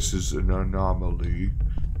obviously this is an anomaly.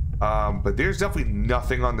 But there's definitely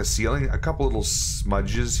nothing on the ceiling. A couple little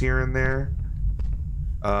smudges here and there.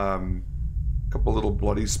 A couple little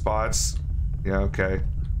bloody spots. Yeah, okay.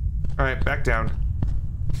 Alright, back down.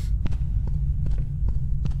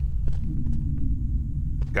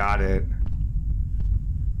 Got it.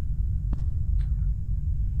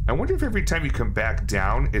 I wonder if every time you come back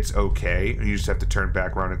down, it's okay. You just have to turn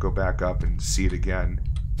back around and go back up and see it again.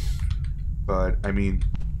 But, I mean,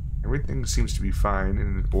 everything seems to be fine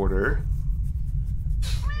in order.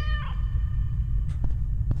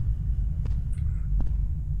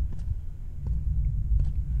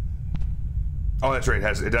 Oh, that's right.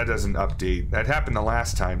 That doesn't update. That happened the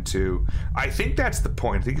last time, too. I think that's the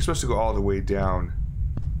point. I think you're supposed to go all the way down.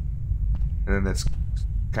 And then that's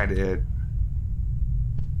kind of it.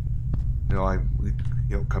 You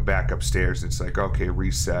know, come back upstairs and it's like, okay,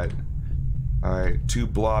 reset. Alright, 2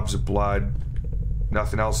 blobs of blood.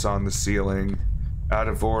 Nothing else on the ceiling. Out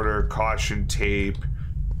of order, caution tape.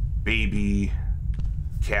 Baby.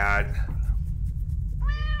 Cat.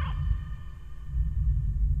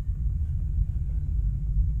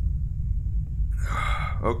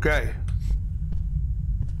 Okay.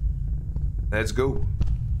 Let's go.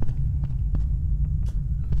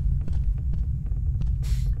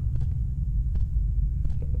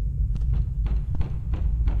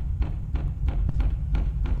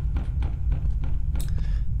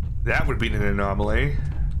 That would be an anomaly.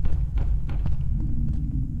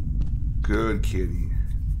 Good kitty.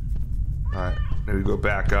 Alright, now we go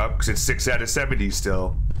back up, because it's 6 out of 70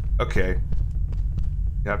 still. Okay.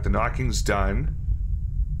 Yep, the knocking's done.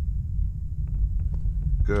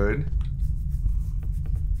 Good.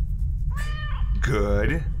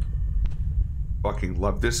 Good. Fucking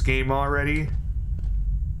love this game already.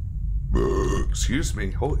 Excuse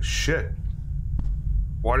me. Holy shit.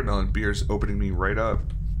 Watermelon beer's opening me right up.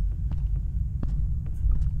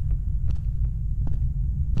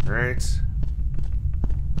 Alright.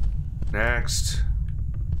 Next.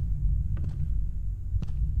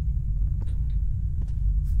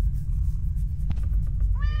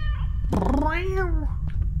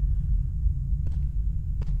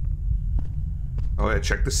 Oh yeah,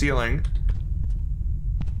 check the ceiling.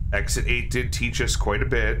 Exit 8 did teach us quite a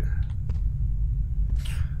bit.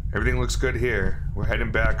 Everything looks good here. We're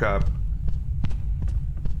heading back up.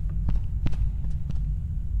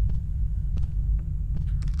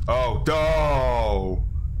 Oh, no!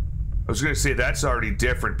 I was gonna say that's already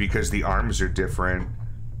different because the arms are different.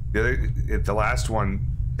 The last one,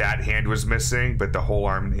 that hand was missing, but the whole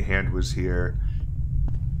arm and hand was here.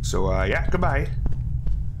 So, yeah, goodbye.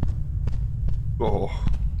 Oh.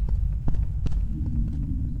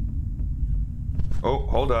 Oh,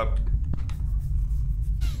 hold up.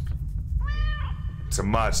 It's a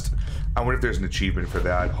must. I wonder if there's an achievement for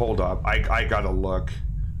that. Hold up. I gotta look.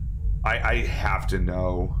 I have to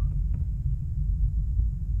know.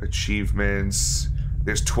 Achievements.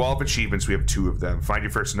 There's 12 achievements. We have 2 of them. Find your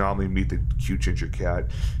first anomaly. Meet the cute ginger cat.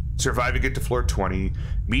 Survive and get to floor 20.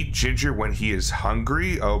 Meet Ginger when he is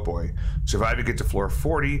hungry. Oh boy. Survive and get to floor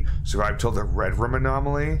 40. Survive till the red room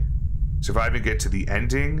anomaly. Survive and get to the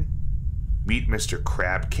ending. Meet Mr.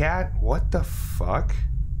 Crabcat. What the fuck?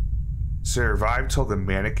 Survive till the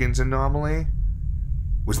mannequins anomaly.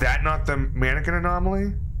 Was that not the mannequin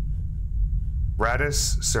anomaly?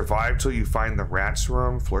 Ratus, survive till you find the rats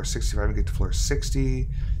room. Floor 65 and get to floor 60.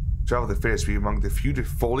 Travel the fittest, be among the few to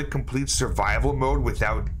fully complete survival mode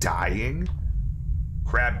without dying.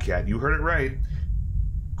 Crabcat, you heard it right.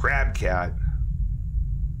 Crabcat.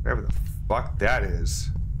 Whatever the fuck that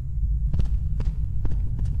is.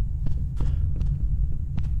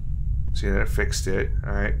 See, that fixed it.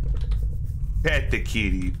 Alright. Pet the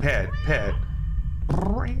kitty. Pet.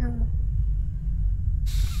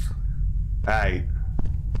 Alright.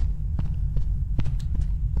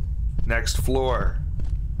 Next floor.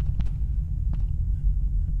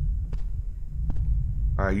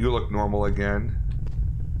 Alright, you look normal again.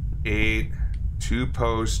 8. 2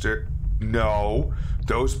 poster. No.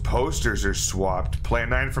 Those posters are swapped. Plan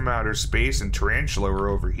 9 from outer space and Tarantula are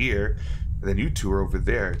over here. And then you 2 are over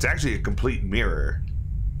there. It's actually a complete mirror.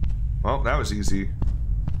 Well, that was easy.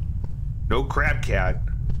 No Crabcat.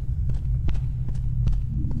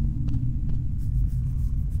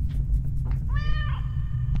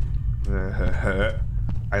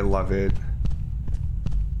 I love it.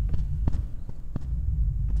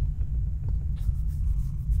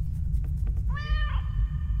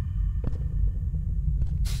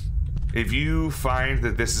 If you find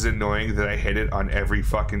that this is annoying that I hit it on every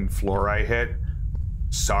fucking floor I hit,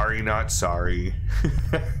 sorry, not sorry.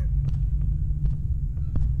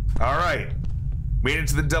 Alright. Made it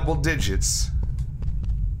to the double digits.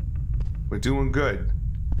 We're doing good.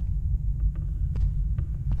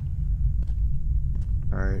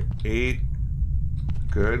 Alright, 8.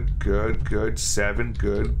 Good. 7,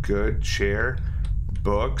 good. Chair.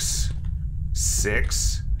 Books.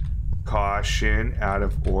 6. Caution, out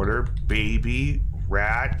of order. Baby,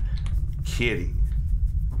 rat, kitty.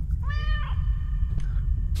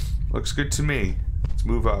 Looks good to me. Let's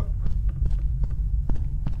move up.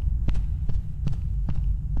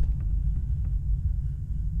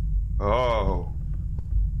 Oh.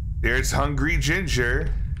 There's Hungry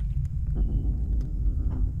Ginger.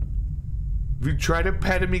 If you try to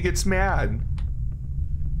pet him, he gets mad.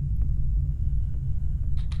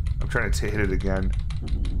 I'm trying to hit it again.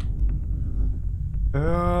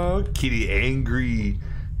 Oh, kitty angry.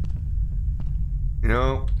 You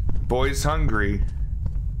know, boy's hungry.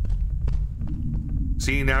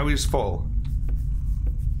 See, now he's full.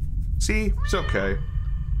 See, it's okay.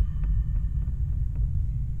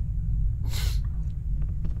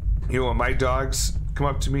 You know, when my dogs come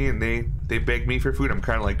up to me and they beg me for food, I'm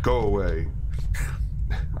kind of like, go away.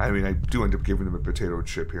 I mean, I do end up giving them a potato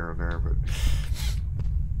chip here and there, but...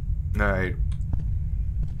 Alright.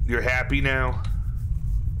 You're happy now?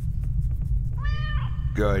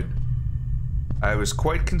 Good. I was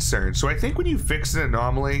quite concerned. So I think when you fix an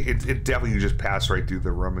anomaly, it definitely, you just pass right through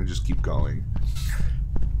the room and just keep going.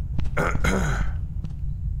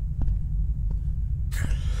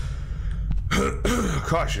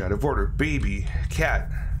 Caution, out of order. Baby,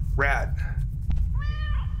 cat, rat.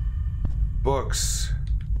 Books.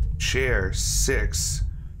 Chair, 6.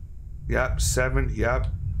 Yep, 7, yep.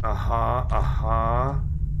 I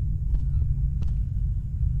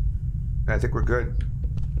think we're good.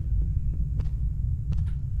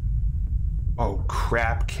 Oh,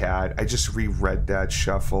 crap, cat. I just reread that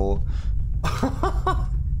shuffle.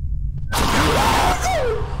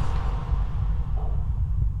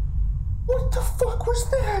 What the fuck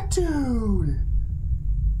was that, dude?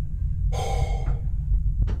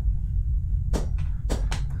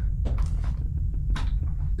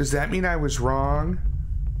 Does that mean I was wrong?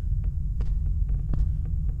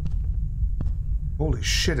 Holy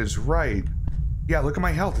shit, is right. Yeah, look at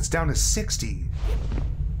my health. It's down to 60.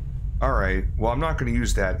 Alright, well, I'm not going to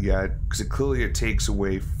use that yet, because it takes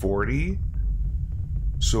away 40.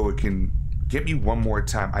 So it can get me one more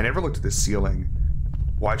time. I never looked at the ceiling.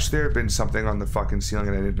 Watch, there have been something on the fucking ceiling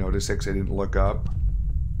and I didn't notice it because I didn't look up.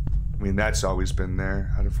 I mean, that's always been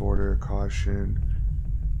there. Out of order, caution.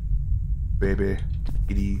 Baby.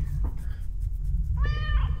 Kitty.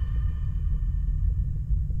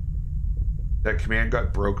 That command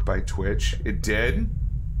got broke by Twitch. It did?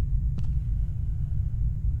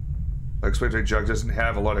 I explained why Jugg doesn't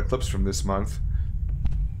have a lot of clips from this month.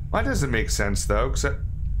 Well, that doesn't make sense, though, because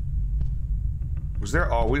was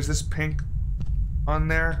there always this pink on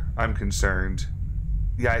there? I'm concerned.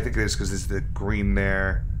 Yeah, I think it is because there's the green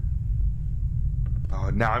there. Oh,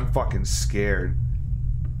 now I'm fucking scared.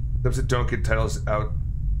 Those that don't get titles out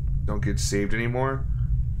don't get saved anymore.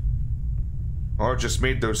 Or just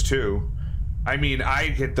made those two. I mean, I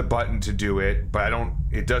hit the button to do it, but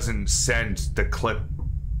it doesn't send the clip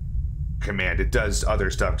command. It does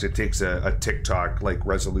other stuff because it takes a TikTok like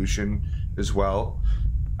resolution as well.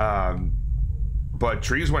 But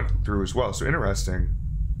trees went through as well, so interesting.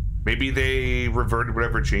 Maybe they reverted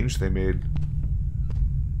whatever change they made.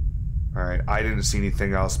 Alright, I didn't see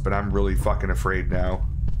anything else, but I'm really fucking afraid now.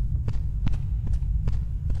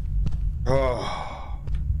 Oh.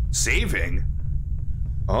 Saving?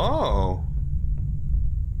 Oh.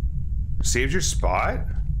 Saved your spot?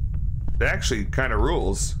 That actually kind of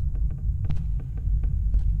rules.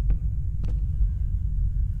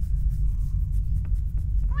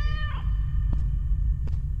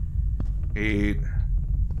 Eight,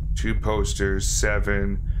 2 posters,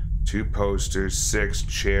 7, 2 posters, 6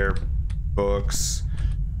 chair, books,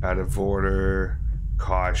 out of order,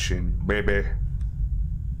 caution, baby.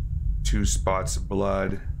 2 spots of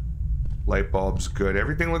blood, light bulbs good.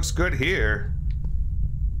 Everything looks good here.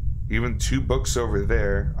 Even 2 books over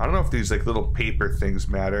there. I don't know if these like little paper things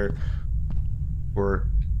matter. Or,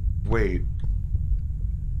 wait.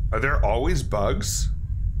 Are there always bugs?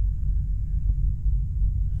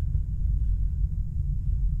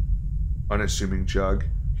 Unassuming Jugg.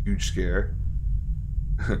 Huge scare.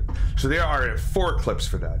 So there are 4 clips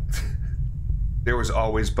for that. There was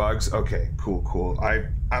always bugs. Okay, cool.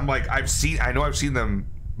 I'm like, I know I've seen them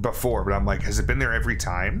before, but I'm like, has it been there every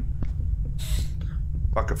time?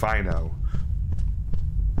 Fuck if I know.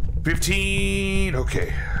 15.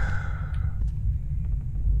 Okay.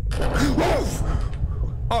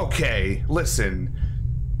 Okay, listen.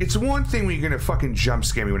 It's one thing when you're gonna fucking jump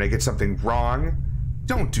scare me when I get something wrong.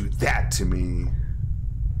 Don't do that to me.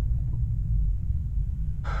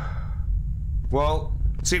 Well,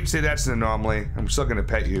 safe to say that's an anomaly. I'm still gonna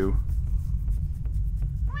pet you.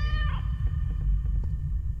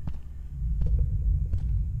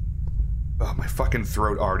 Oh, my fucking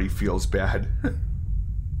throat already feels bad.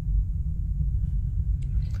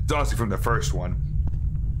 It's honestly from the first one.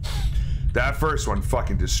 That first one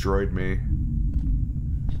fucking destroyed me.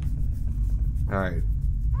 Alright.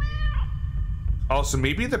 Also,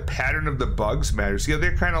 maybe the pattern of the bugs matters. Yeah,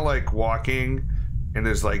 they're kind of like walking, and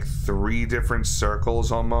there's like 3 different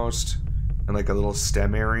circles almost, and like a little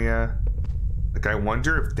stem area. Like, I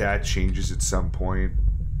wonder if that changes at some point.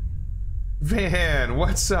 Van,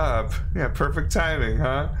 what's up? Yeah, perfect timing,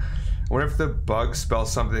 huh? I wonder if the bug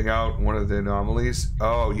spells something out, one of the anomalies.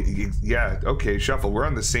 Oh, yeah, okay, Shuffle, we're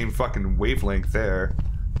on the same fucking wavelength there.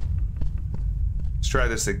 Let's try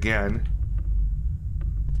this again.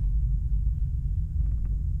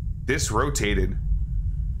 This rotated.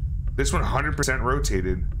 This one 100%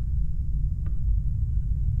 rotated.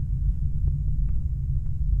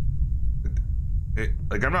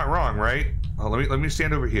 Like, I'm not wrong, right? Oh, let me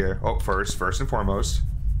stand over here. Oh, first and foremost.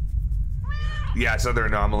 Yeah, it's another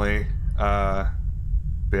anomaly.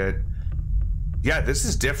 Bit. Yeah, this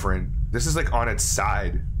is different. This is like on its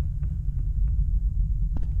side.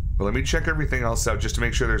 But let me check everything else out just to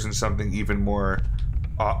make sure there isn't something even more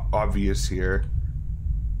obvious here.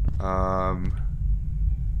 No,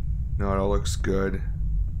 it all looks good.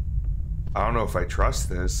 I don't know if I trust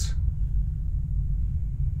this.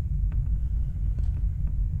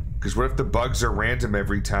 Because what if the bugs are random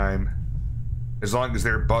every time? As long as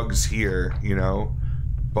there are bugs here, you know?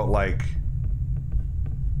 But like,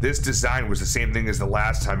 this design was the same thing as the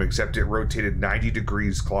last time, except it rotated 90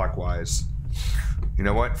 degrees clockwise. You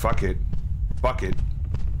know what? Fuck it. Fuck it.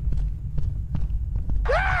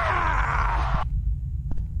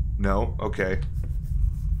 No? Okay.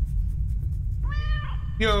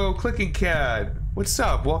 Yo, Clicking Cat. What's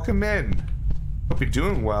up? Welcome in. Hope you're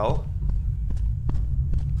doing well.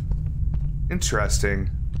 Interesting.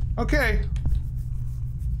 Okay.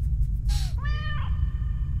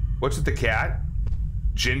 What's with the cat?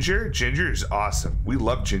 Ginger? Ginger is awesome. We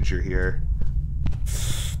love Ginger here.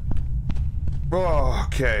 Oh,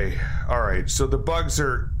 okay. Alright, so the bugs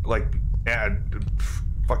are like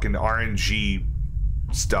fucking RNG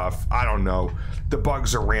stuff. I don't know. The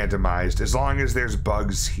bugs are randomized as long as there's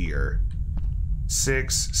bugs here.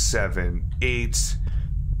 6, 7, 8.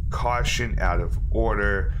 Caution, out of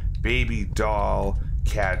order. Baby doll,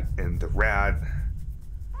 cat and the rat.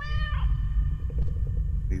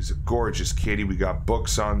 He's a gorgeous kitty. We got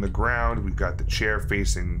books on the ground. We got the chair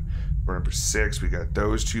facing for number 6. We got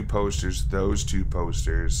those 2 posters, those 2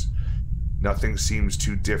 posters. Nothing seems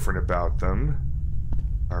too different about them.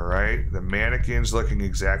 All right, the mannequin's looking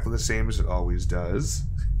exactly the same as it always does.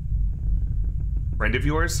 Friend of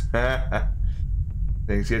yours?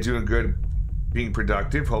 Thanks, yeah, doing good. Being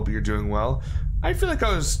productive. Hope you're doing well. I feel like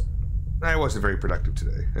I wasn't very productive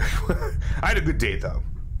today. I had a good day though,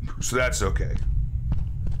 so that's okay.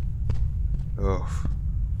 Oh.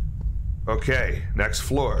 Okay, next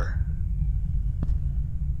floor.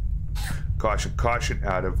 Caution, caution,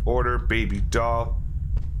 out of order. Baby doll.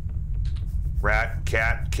 Rat,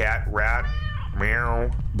 cat, cat, rat.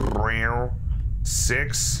 Meow, meow.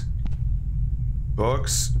 6.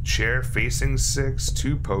 Books, chair facing 6,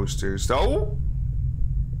 2 posters. Oh!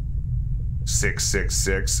 6, 6,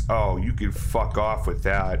 6. Oh, you can fuck off with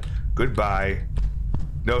that. Goodbye.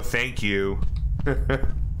 No, thank you.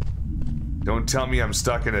 Don't tell me I'm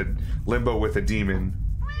stuck in a limbo with a demon.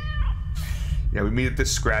 Yeah, we meet at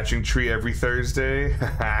this scratching tree every Thursday.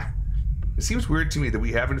 It seems weird to me that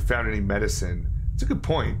we haven't found any medicine. It's a good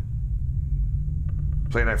point.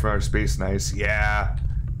 Play Night from Outer Space, nice. Yeah.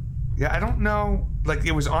 Yeah, I don't know. Like,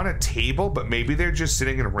 it was on a table, but maybe they're just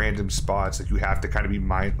sitting in random spots. Like, you have to kind of be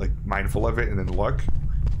mindful of it and then look.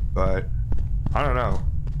 But I don't know.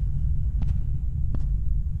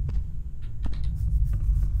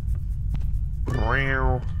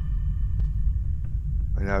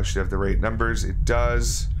 I now should have the right numbers. It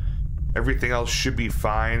does. Everything else should be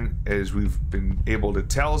fine, as we've been able to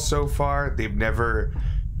tell so far. They've never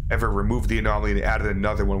ever removed the anomaly and added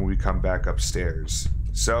another one when we come back upstairs.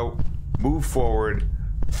 So, move forward.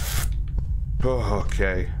 Oh,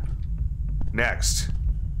 okay. Next.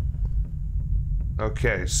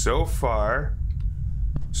 Okay, so far,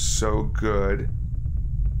 so good.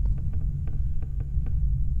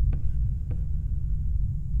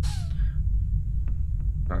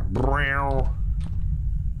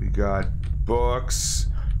 We got books.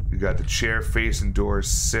 We got the chair facing door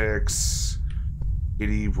 6.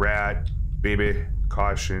 Kitty, rat, baby,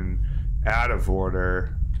 caution, out of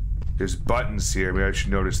order. There's buttons here. Maybe I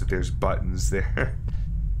should notice that there's buttons there.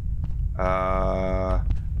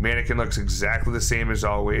 Mannequin looks exactly the same as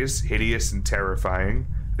always. Hideous and terrifying.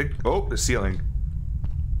 I think, oh, the ceiling.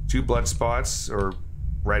 2 blood spots or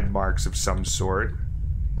red marks of some sort.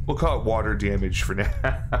 We'll call it water damage for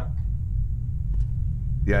now.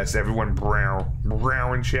 Yes, everyone brow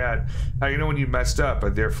in chat. How you know when you messed up? Are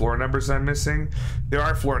there floor numbers I'm missing? There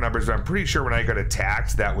are floor numbers, but I'm pretty sure when I got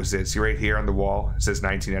attacked, that was it. See right here on the wall? It says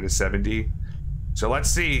 19 out of 70. So let's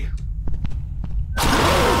see.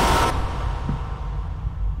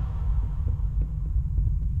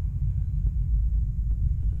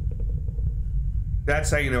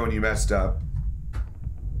 That's how you know when you messed up.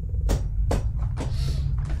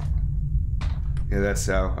 Yeah, that's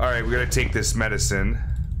how. Alright, we're gonna take this medicine.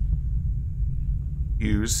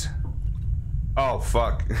 Use. Oh,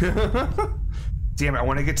 fuck. Damn it, I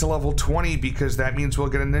want to get to level 20 because that means we'll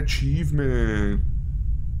get an achievement.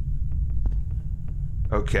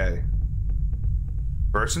 Okay.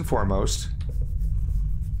 First and foremost.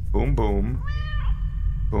 Boom, boom.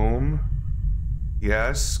 Boom.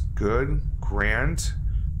 Yes, good. Grand.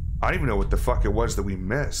 I don't even know what the fuck it was that we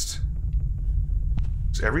missed.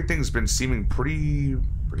 Everything's been seeming pretty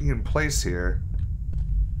in place here.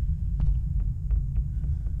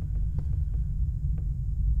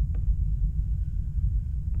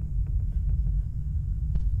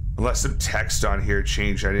 Unless some text on here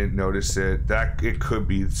changed, I didn't notice it. It could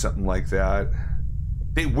be something like that.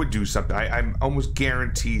 They would do something. I'm almost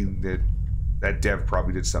guaranteed that that dev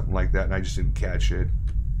probably did something like that and I just didn't catch it.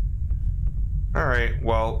 Alright,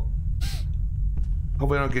 well,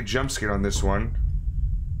 hopefully I don't get jump scared on this one.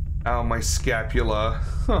 Ow, my scapula.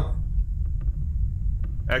 Huh.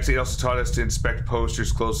 Actually, it also taught us to inspect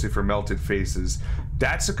posters closely for melted faces.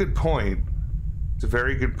 That's a good point. It's a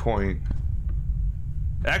very good point.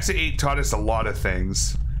 Actually, 8 taught us a lot of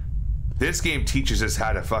things. This game teaches us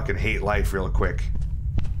how to fucking hate life real quick.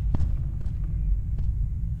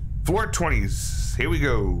 Floor 20s. Here we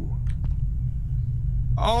go.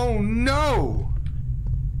 Oh no!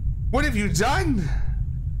 What have you done?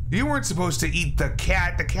 You weren't supposed to eat the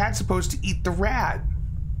cat. The cat's supposed to eat the rat.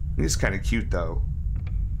 He's kind of cute though.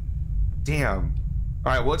 Damn.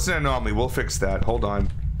 All right, well, it's an anomaly. We'll fix that. Hold on.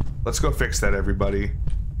 Let's go fix that, everybody.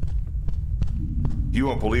 You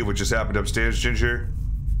won't believe what just happened upstairs, Ginger.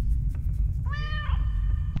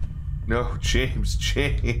 No, James.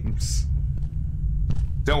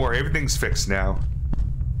 Don't worry, everything's fixed now.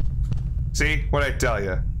 See? What'd I tell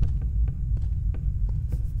you?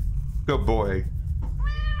 Good boy.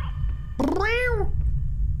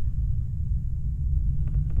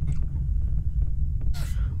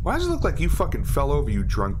 Why does it look like you fucking fell over, you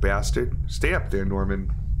drunk bastard? Stay up there,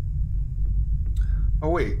 Norman. Oh,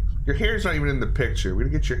 wait. Your hair's not even in the picture. We're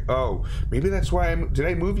gonna get your... Oh, maybe that's why did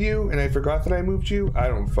I move you and I forgot that I moved you? I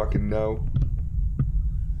don't fucking know.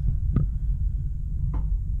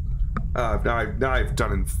 Now I've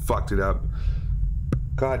done and fucked it up.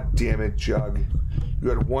 God damn it, Jugg. You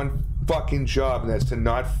had one fucking job, and that's to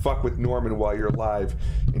not fuck with Norman while you're alive.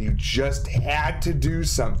 And you just had to do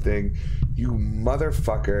something. You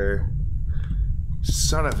motherfucker.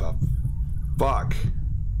 Son of a fuck.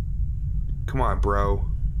 Come on, bro.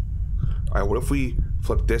 Alright, what if we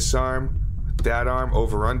flip this arm, that arm,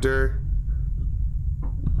 over under?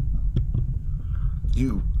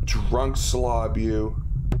 You drunk slob, you.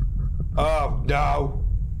 Oh, no.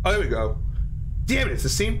 Oh, there we go. Damn it, it's the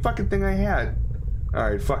same fucking thing I had.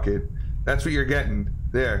 Alright, fuck it. That's what you're getting.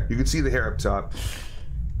 There, you can see the hair up top.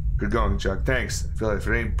 Good going, Jugg. Thanks. I feel like if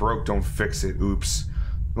it ain't broke, don't fix it. Oops.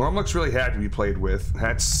 Norm looks really hard to be played with.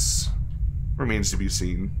 That's... remains to be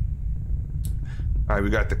seen. Alright, we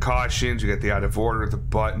got the cautions, we got the out of order, the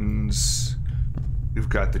buttons. We've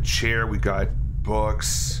got the chair, we got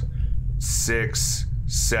books. 6,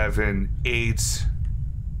 7, 8.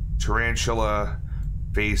 Tarantula.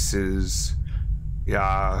 Faces.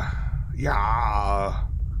 Yeah.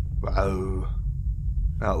 Wow.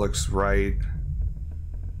 That looks right.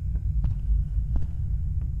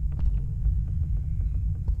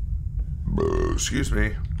 Excuse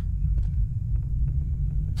me.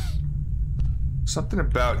 Something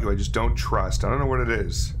about you I just don't trust. I don't know what it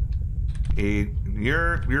is.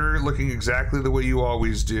 You're looking exactly the way you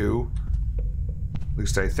always do. At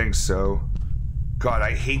least I think so. God,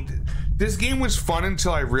 I hate this game. Was fun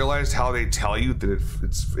until I realized how they tell you that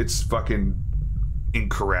it's fucking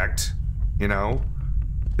incorrect. You know?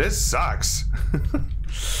 This sucks.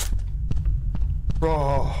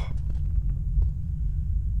 Oh.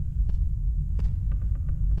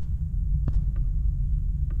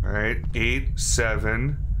 Alright, 8,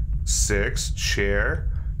 7, 6, chair,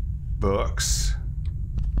 books.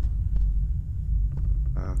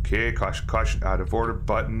 Okay, caution, out of order,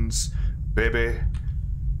 buttons, baby,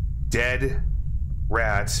 dead,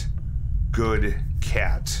 rat, good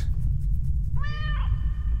cat.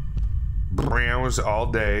 Browse all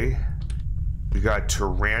day. We got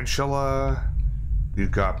tarantula.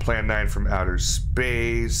 We've got Plan 9 from outer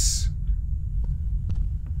space.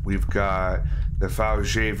 We've got the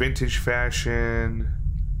Fabergé vintage fashion.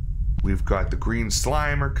 We've got the green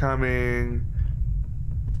Slimer coming.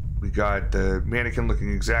 We got the mannequin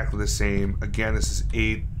looking exactly the same. Again, this is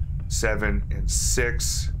 8, 7, and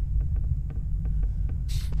 6.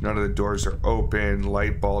 None of the doors are open.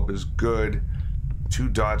 Light bulb is good. 2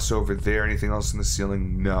 dots over there. Anything else in the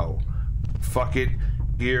ceiling? No. Fuck it.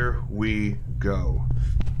 Here we go.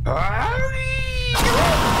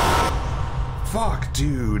 Fuck,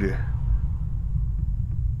 dude.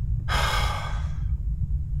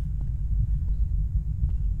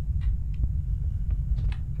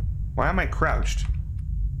 Why am I crouched?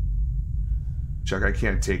 Jugg, I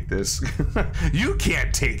can't take this. You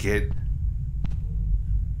can't take it.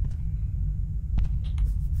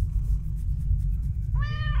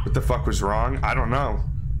 What the fuck was wrong? I don't know.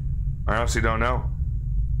 I honestly don't know.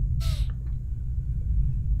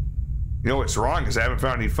 You know what's wrong is I haven't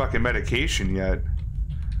found any fucking medication yet.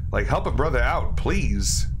 Like, help a brother out,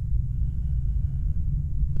 please.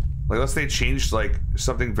 Like, unless they changed, like,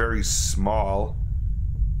 something very small.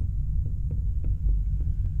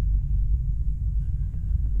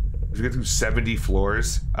 Did you get through 70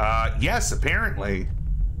 floors? Yes, apparently.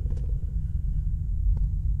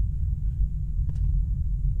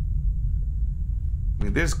 I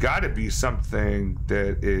mean, there's gotta be something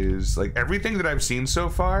that is, like, everything that I've seen so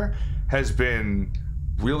far has been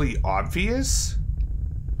really obvious.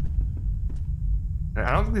 And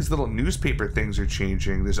I don't think these little newspaper things are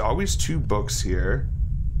changing. There's always 2 books here.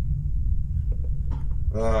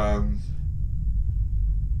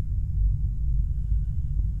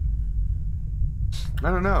 I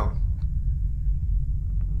don't know.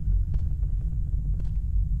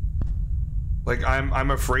 Like,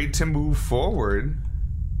 I'm afraid to move forward.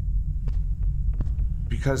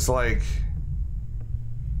 Because, like...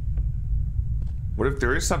 What if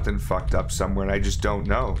there is something fucked up somewhere and I just don't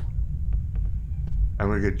know? I'm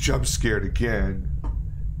gonna get jump scared again.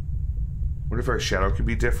 What if our shadow could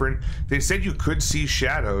be different? They said you could see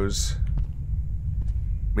shadows.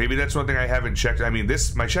 Maybe that's one thing I haven't checked. I mean,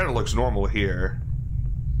 my shadow looks normal here.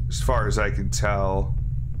 As far as I can tell.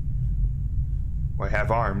 Well, I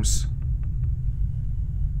have arms.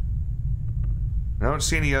 I don't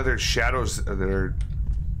see any other shadows that are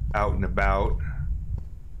out and about.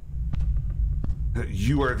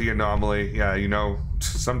 You are the anomaly. Yeah, you know,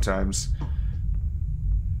 sometimes.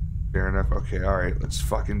 Fair enough. Okay, alright, let's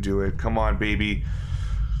fucking do it. Come on, baby.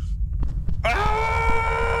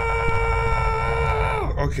 Ah!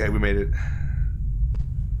 Okay, we made it.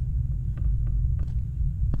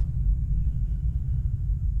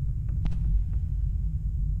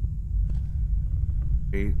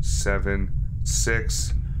 8, 7,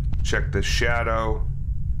 6. Check the shadow.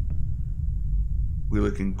 We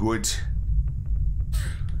looking good.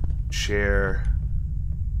 Chair.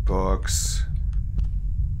 Books.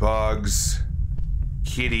 Bugs.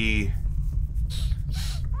 Kitty.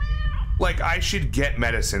 Like, I should get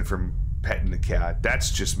medicine from petting the cat.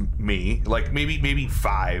 That's just me. Like, maybe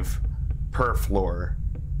 5 per floor.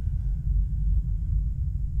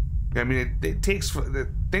 I mean, it takes, the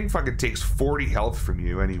thing fucking takes 40 health from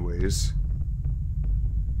you anyways.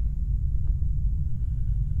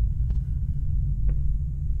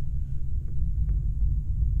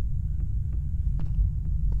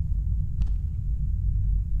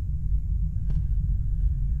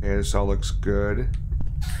 Okay, this all looks good.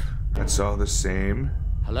 That's all the same.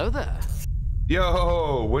 Hello there.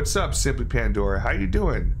 Yo, what's up, Simply Pandora? How you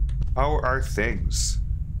doing? How are things?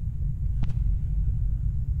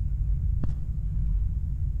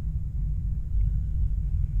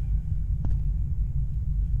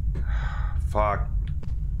 Fuck.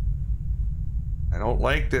 I don't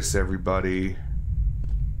like this, everybody.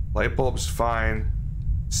 Light bulb's fine.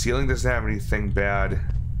 Ceiling doesn't have anything bad.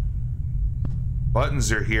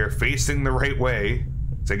 Buttons are here, facing the right way.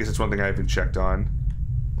 So I guess it's one thing I haven't checked on.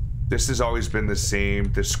 This has always been the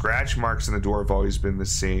same. The scratch marks in the door have always been the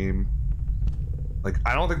same. Like,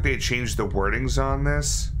 I don't think they changed the wordings on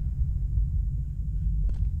this.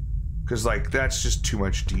 Because, like, that's just too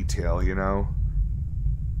much detail, you know?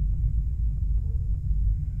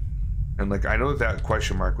 And, like, I know that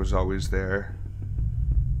question mark was always there.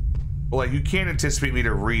 But, like, you can't anticipate me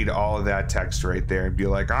to read all of that text right there and be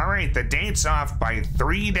like, alright, the date's off by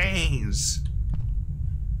 3 days.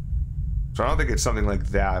 So I don't think it's something like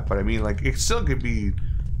that, but I mean, like, it still could be, you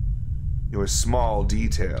know, a small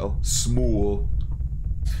detail. Small.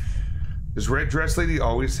 Does Red Dress Lady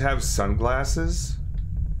always have sunglasses?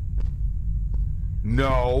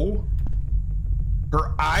 No.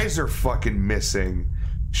 Her eyes are fucking missing.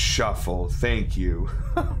 Shuffle, thank you.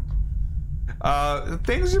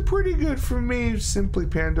 Things are pretty good for me, Simply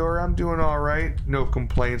Pandora. I'm doing alright. No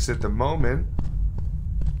complaints at the moment.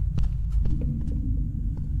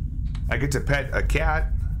 I get to pet a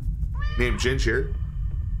cat named Ginger.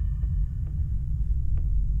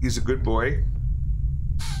 He's a good boy.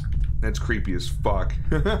 That's creepy as fuck.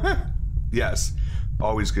 Yes,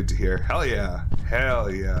 always good to hear. Hell yeah.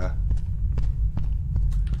 Hell yeah.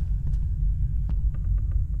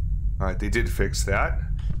 Alright, they did fix that.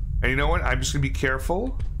 And you know what? I'm just gonna be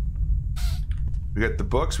careful. We got the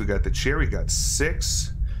books, we got the chair, we got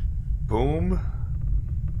 6. Boom.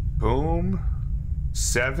 Boom.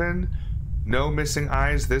 7. No missing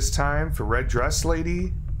eyes this time for Red Dress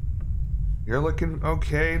Lady. You're looking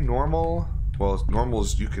okay, normal. Well, as normal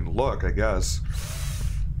as you can look, I guess.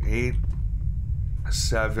 8.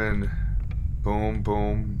 7. Boom,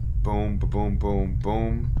 boom, boom, boom, boom,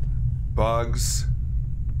 boom. Bugs.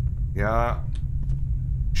 Yeah.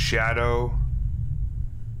 Shadow.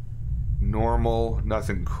 Normal.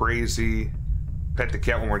 Nothing crazy. Pet the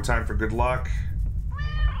cat one more time for good luck.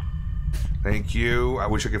 Thank you. I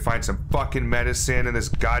wish I could find some fucking medicine in this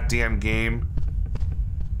goddamn game.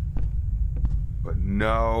 But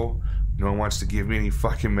no. No one wants to give me any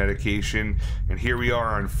fucking medication. And here we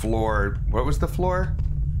are on floor... What was the floor?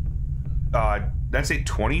 That's a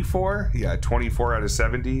 24? Yeah, 24 out of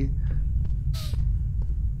 70.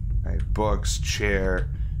 Alright, books, chair,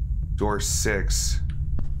 door 6,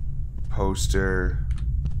 poster,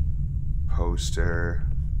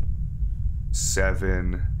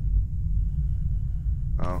 7.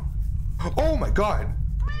 Oh. Oh my god!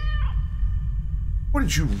 What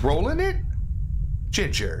did you roll in it?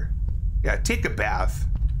 Ginger. Yeah, take a bath.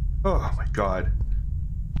 Oh my god.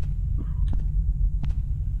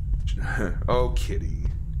 Oh, kitty.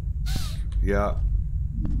 Yeah.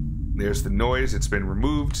 There's the noise. It's been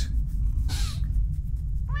removed.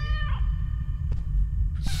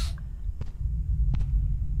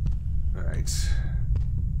 All right.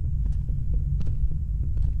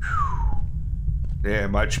 Yeah,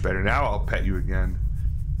 much better. Now I'll pet you again.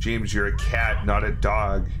 James, you're a cat, not a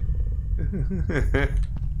dog.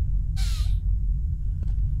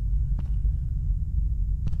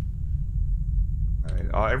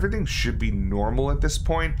 Alright, everything should be normal at this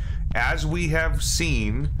point. As we have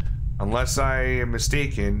seen, unless I am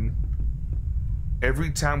mistaken,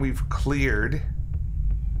 every time we've cleared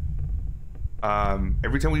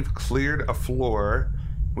a floor,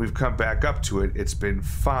 we've come back up to it, it's been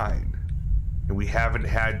fine. And we haven't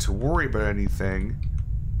had to worry about anything.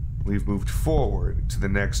 We've moved forward to the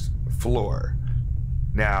next floor.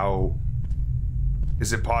 Now,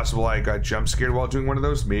 is it possible I got jump scared while doing one of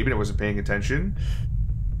those? Maybe I wasn't paying attention.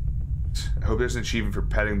 I hope there's an achievement for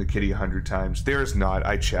petting the kitty 100 times. There is not.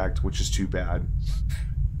 I checked, which is too bad.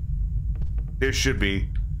 There should be,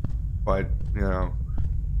 but, you know.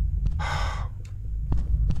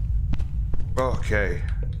 Okay.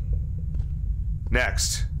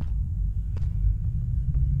 Next.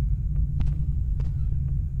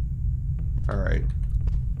 Alright.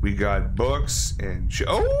 We got books and...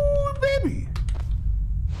 Oh, baby!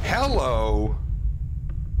 Hello!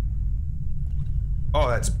 Oh,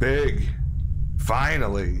 that's big.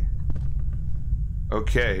 Finally.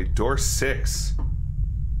 Okay, door 6.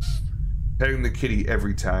 Petting the kitty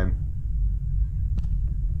every time.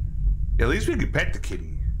 At least we could pet the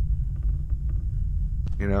kitty.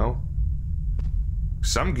 You know?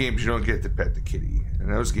 Some games you don't get to pet the kitty,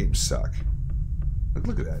 and those games suck.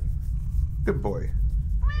 Look at that. Good boy.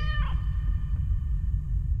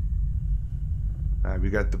 Alright, we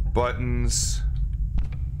got the buttons.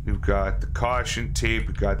 We've got the caution tape.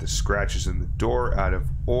 We got the scratches in the door out of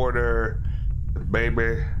order. The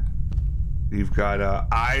baby. We've got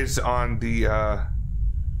eyes on the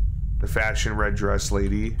fashion red dress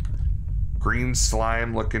lady. Green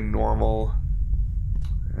slime looking normal.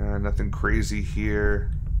 Nothing crazy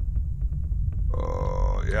here.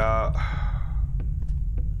 Oh, yeah.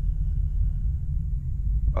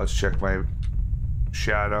 Let's check my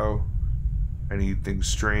shadow. Anything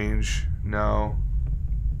strange? No.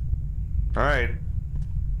 Alright.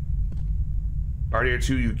 RDR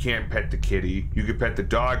 2, you can't pet the kitty. You can pet the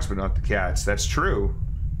dogs, but not the cats. That's true.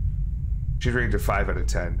 She's rated to 5 out of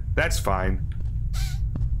 10. That's fine.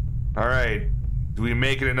 Alright. Do we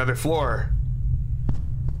make it another floor?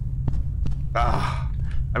 Ah.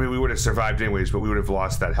 I mean, we would have survived anyways, but we would have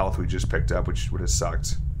lost that health we just picked up, which would have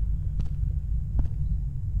sucked.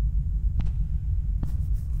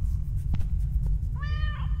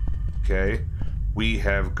 Okay. We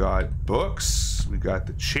have got books. We got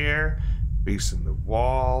the chair facing the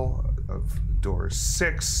wall of door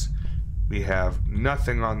 6. We have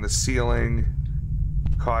nothing on the ceiling.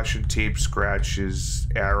 Caution tape, scratches,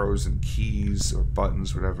 arrows and keys or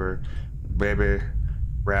buttons, whatever. Baby,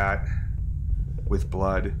 rat with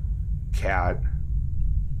blood, cat,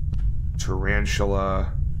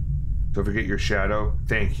 tarantula. Don't forget your shadow.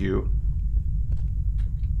 Thank you.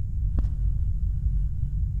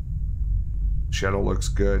 Shadow looks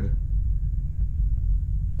good.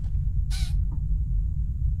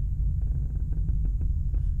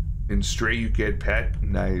 In Stray you get pet?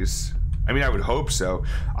 Nice. I mean, I would hope so.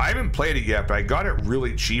 I haven't played it yet, but I got it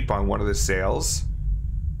really cheap on one of the sales.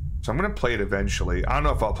 So I'm gonna play it eventually. I don't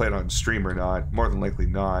know if I'll play it on stream or not. More than likely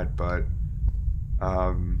not, but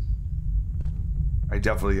I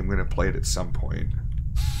definitely am gonna play it at some point.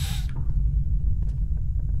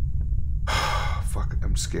 Fuck,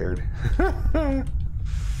 I'm scared.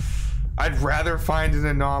 I'd rather find an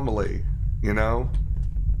anomaly, you know?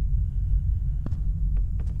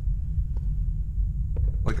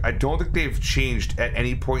 Like, I don't think they've changed at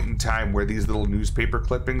any point in time where these little newspaper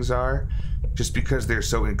clippings are, just because they're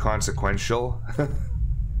so inconsequential.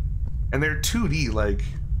 And they're 2D, like,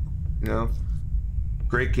 you know?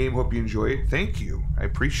 Great game, hope you enjoy it. Thank you, I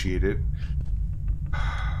appreciate it.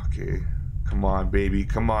 Okay. Come on, baby.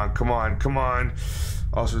 Come on, come on, come on.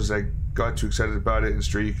 Also, as I got too excited about it, and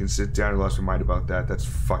Stray, you can sit down and lost my mind about that. That's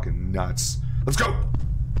fucking nuts. Let's go!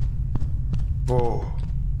 Oh.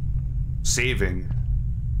 Saving.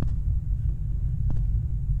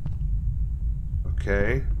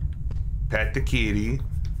 Okay. Pet the kitty.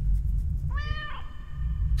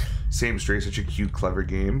 Same Stray, such a cute, clever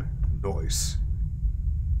game. Noise.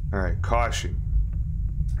 Alright, caution.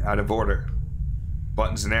 Out of order.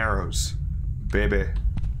 Buttons and arrows. Baby.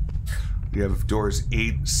 We have doors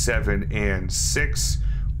 8, 7, and 6.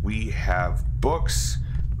 We have books.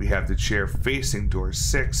 We have the chair facing door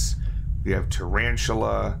 6. We have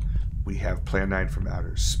Tarantula. We have Plan 9 from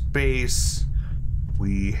Outer Space.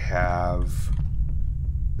 We have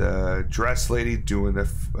the dress lady doing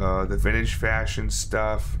the vintage fashion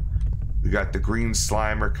stuff. We got the green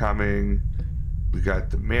Slimer coming. We got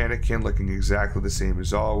the mannequin looking exactly the same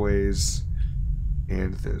as always.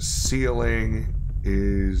 And the ceiling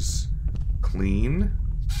is clean.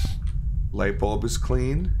 Light bulb is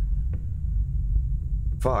clean.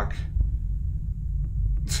 Fuck.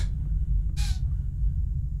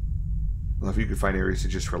 Well, if you could find areas to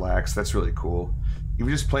just relax, that's really cool.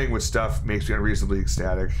 Even just playing with stuff makes me unreasonably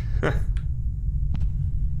ecstatic.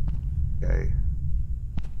 Okay.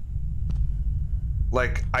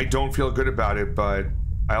 Like, I don't feel good about it, but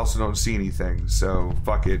I also don't see anything, so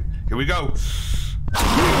fuck it. Here we go!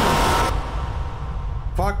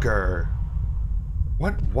 Fucker.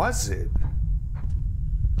 What was it?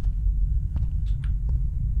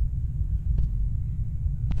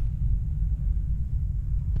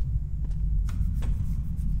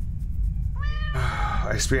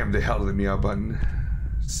 I spammed the hell to the meow button.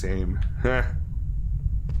 Same.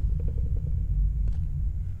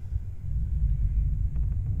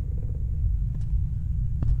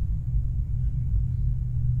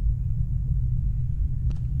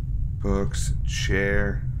 Books,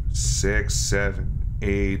 chair, 6, 7,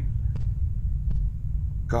 8.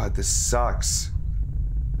 God, this sucks.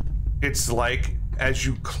 It's like as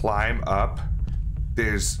you climb up,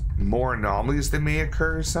 there's more anomalies that may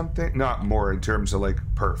occur or something. Not more in terms of like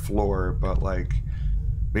per floor, but like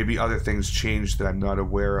maybe other things change that I'm not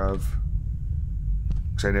aware of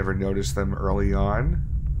because I never noticed them early on.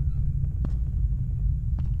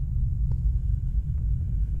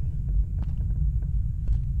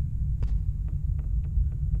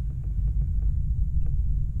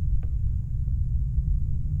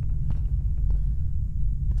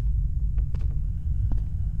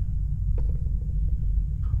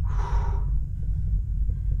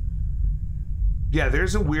 Yeah,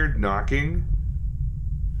 there's a weird knocking.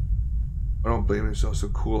 I don't blame it. It's also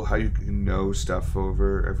cool how you can know stuff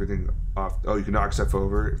over everything off. Oh, you can knock stuff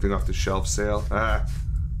over, everything off the shelf sale. Ah.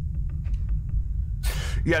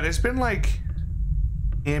 Yeah, there's been like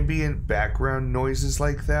ambient background noises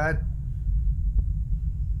like that.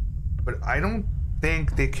 But I don't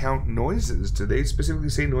think they count noises. Do they specifically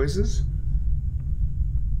say noises?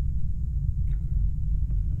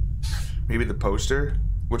 Maybe the poster?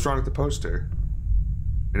 What's wrong with the poster?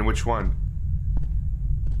 And which one?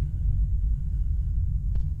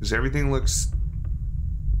 Because everything looks...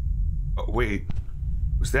 Oh, wait.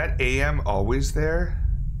 Was that AM always there?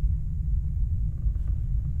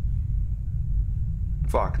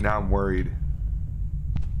 Fuck, now I'm worried.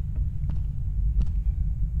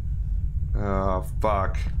 Oh,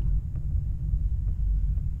 fuck.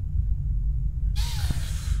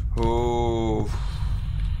 Oh.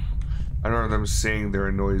 I don't know them saying there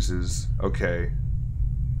are noises. Okay.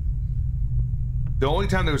 The only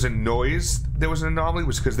time there was a noise, there was an anomaly,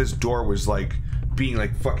 was because this door was like being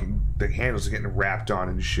like fucking, the handles are getting wrapped on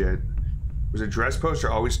and shit. Was a dress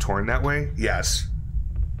poster always torn that way? Yes.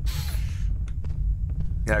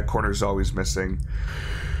 Yeah, that corner's always missing.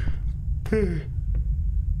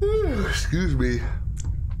 Excuse me.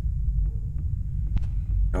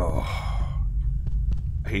 Oh.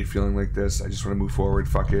 I hate feeling like this. I just want to move forward.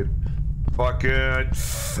 Fuck it. Fuck it.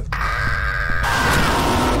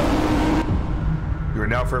 You are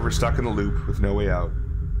now forever stuck in the loop with no way out.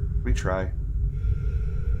 Retry.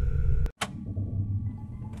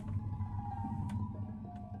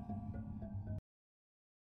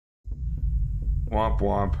 Womp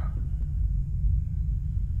womp.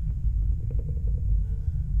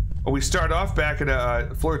 Oh, we start off back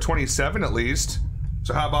at floor 27 at least.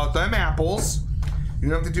 So how about them apples? You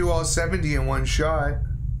don't have to do all 70 in one shot.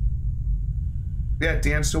 Yeah,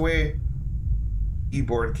 danced away.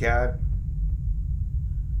 Keyboard cat.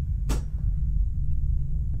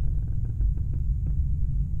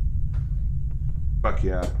 Fuck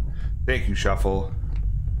yeah. Thank you, Shuffle.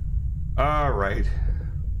 Alright.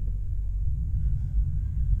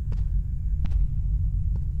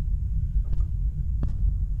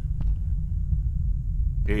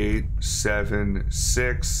 Eight, 7,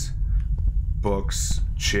 6. Books,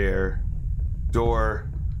 chair,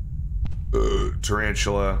 door,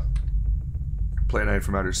 tarantula, Plan 9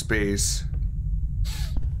 from Outer Space.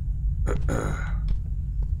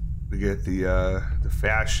 We get the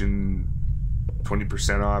fashion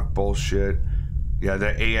 20% off bullshit. Yeah,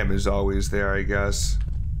 the AM is always there, I guess.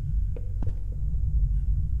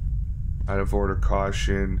 Out of order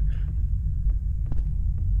caution.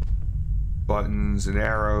 Buttons and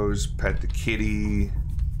arrows, pet the kitty.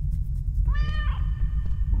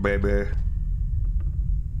 baby.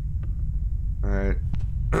 Alright.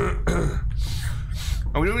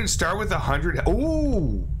 Oh, we don't even start with 100.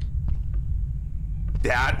 Ooh!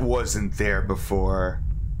 That wasn't there before.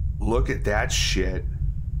 Look at that shit.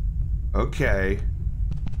 Okay.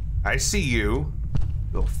 I see you,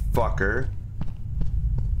 little fucker.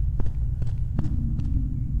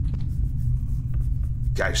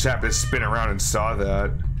 I just happened to spin around and saw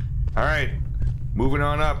that. Alright. Moving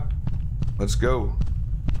on up. Let's go.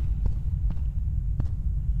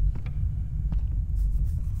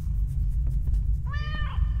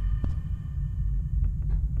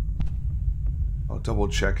 I'll double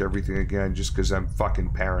check everything again just because I'm fucking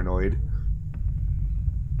paranoid.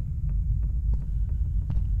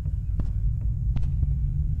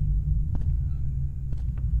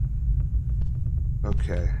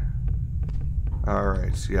 Okay.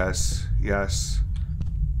 Alright, yes, yes.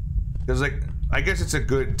 Because, like, I guess it's a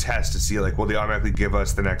good test to see, like, will they automatically give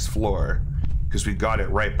us the next floor? Because we got it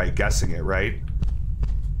right by guessing it, right?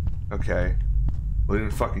 Okay. Well, they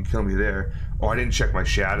didn't fucking kill me there. Oh, I didn't check my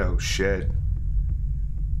shadow. Shit.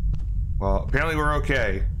 Well, apparently we're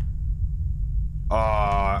okay.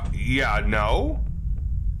 Yeah, no?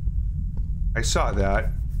 I saw that.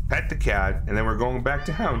 Pet the cat, and then we're going back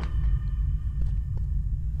to Hound.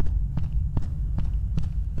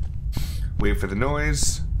 Wait for the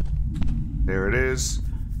noise. There it is.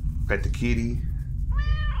 Pet the kitty.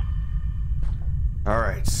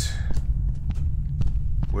 Alright.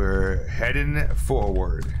 We're heading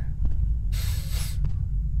forward.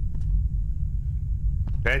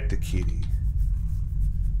 Pet the kitty.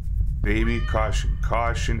 Baby, caution,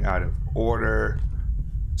 caution, out of order.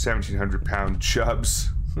 1,700-pound chubs.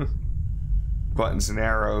 Buttons and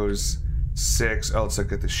arrows. 6. Oh, let's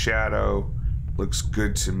look at the shadow. Looks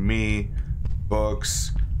good to me.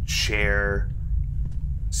 Books. Chair.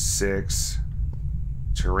 6.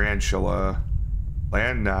 Tarantula.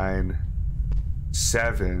 Land 9.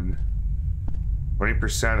 7.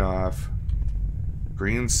 20% off.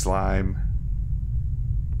 Green slime.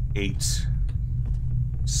 8.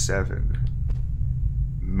 7.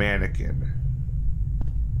 Mannequin.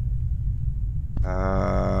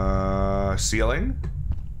 Ceiling?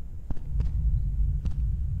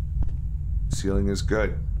 Ceiling is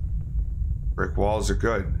good. Brick walls are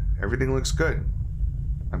good. Everything looks good.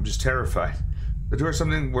 I'm just terrified. The door is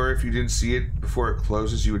something where if you didn't see it before it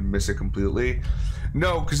closes, you would miss it completely.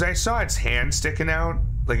 No, because I saw its hand sticking out.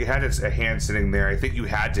 Like, it had a hand sitting there. I think you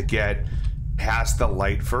had to get past the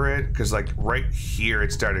light for it, because, like, right here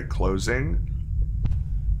it started closing.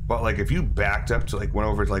 But, like, if you backed up to, like, went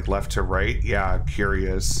over to, like, left to right, yeah, I'm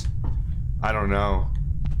curious. I don't know.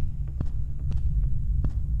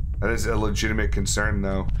 That is a legitimate concern,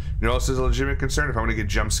 though. You know what else is a legitimate concern? If I'm gonna get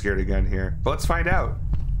jump scared again here. But let's find out.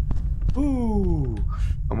 Ooh,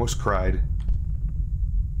 almost cried.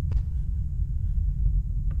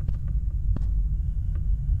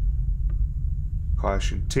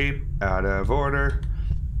 Caution tape, out of order.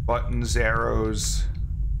 Buttons, arrows.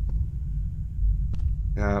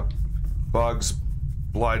 Yeah. Bugs,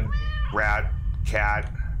 blood, rat,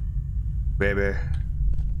 cat, baby.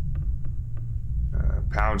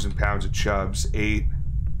 Pounds and pounds of chubs. 8.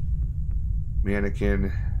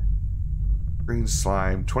 Mannequin. Green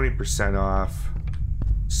slime. 20% off.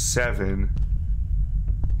 7.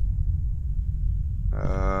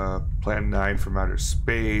 Plan 9 from outer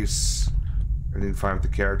space. Everything fine with the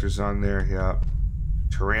characters on there. Yep.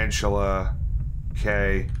 Tarantula.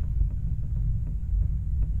 Okay.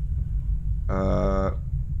 Oh,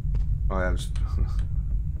 that was...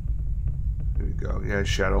 There we go. Yeah,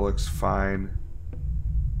 shadow looks fine.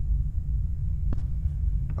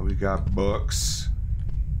 We got books.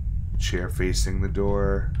 Chair facing the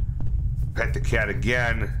door. Pet the cat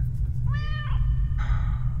again.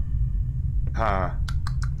 Huh.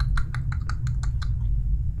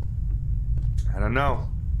 I don't know.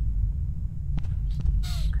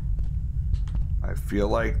 I feel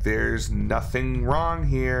like there's nothing wrong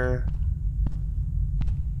here.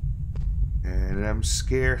 And I'm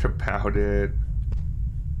scared about it.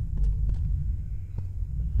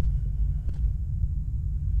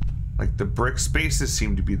 Like, the brick spaces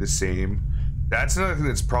seem to be the same. That's another thing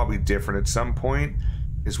that's probably different at some point,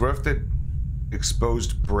 is what if the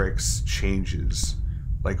exposed bricks changes?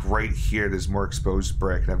 Like, right here, there's more exposed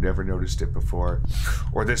brick, and I've never noticed it before.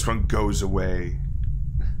 Or this one goes away.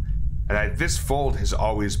 And this fold has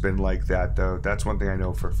always been like that, though. That's one thing I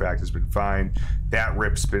know for a fact has been fine. That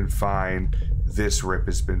rip's been fine. This rip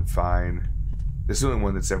has been fine. This is the only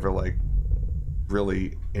one that's ever, like,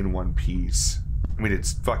 really in one piece. I mean,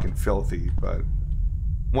 it's fucking filthy, but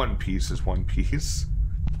one piece is one piece.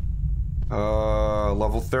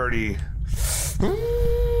 Level 30.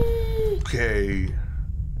 Okay.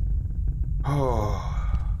 Oh.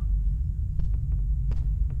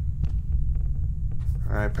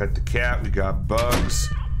 Alright, pet the cat. We got bugs.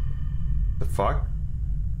 The fuck?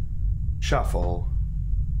 Shuffle.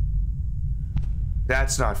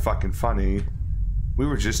 That's not fucking funny. We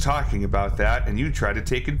were just talking about that, and you tried to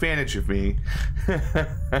take advantage of me.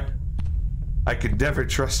 I could never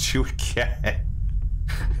trust you again.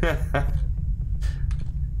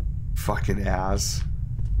 Fucking ass.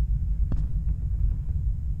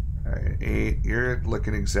 Alright, 8. You're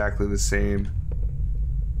looking exactly the same.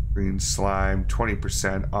 Green slime,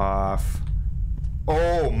 20% off.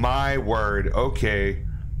 Oh my word. Okay.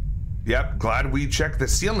 Yep, glad we checked the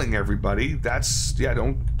ceiling, everybody. That's, yeah,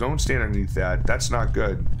 don't stand underneath that. That's not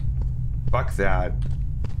good. Fuck that.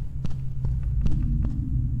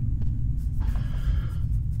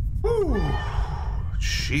 Whew.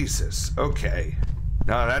 Jesus. Okay.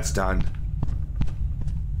 No, that's done.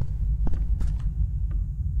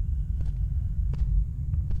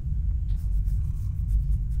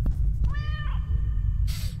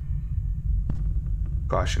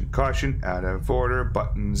 Caution, caution, out of order,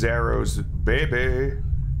 buttons, arrows, baby.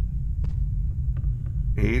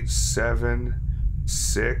 8, 7,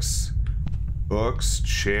 6, books,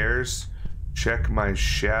 chairs, check my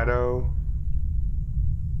shadow.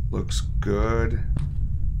 Looks good.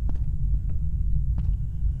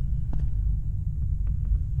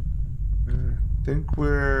 I think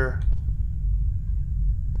we're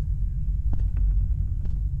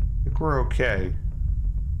okay.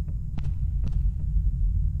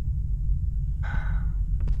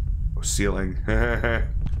 Oh, ceiling. Yeah,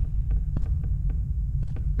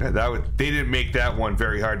 they didn't make that one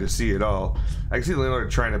very hard to see at all. I can see the landlord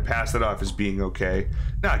trying to pass it off as being okay.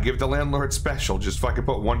 Nah, give the landlord special. Just fucking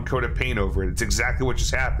put one coat of paint over it. It's exactly what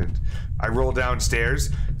just happened. I rolled downstairs.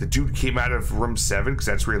 The dude came out of room 7, because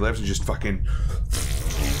that's where he lives, and just fucking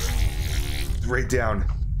right down,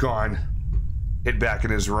 gone. Hid back in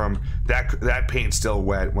his room. That paint's still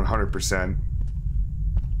wet, 100%.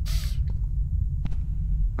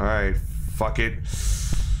 All right, fuck it.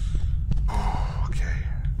 Okay.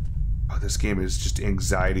 Oh, this game is just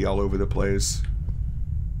anxiety all over the place.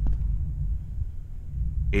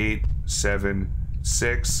 8, 7,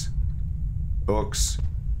 6. Books.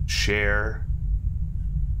 Chair.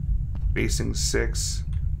 Facing 6.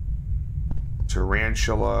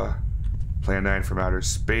 Tarantula. Plan 9 from outer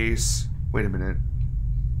space. Wait a minute.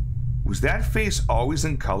 Was that face always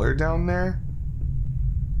in color down there?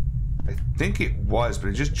 I think it was, but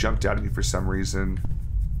it just jumped out at me for some reason.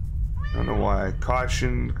 I don't know why.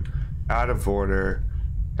 Caution, out of order.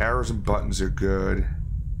 Arrows and buttons are good.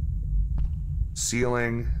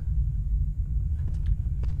 Ceiling.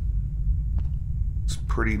 It's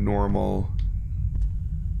pretty normal.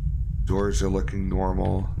 Doors are looking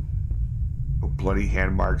normal. No bloody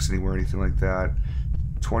hand marks anywhere, anything like that.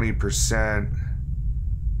 20%.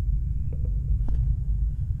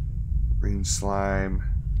 Green slime.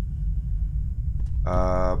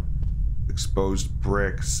 Exposed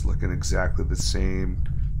bricks looking exactly the same.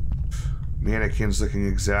 Mannequins looking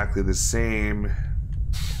exactly the same.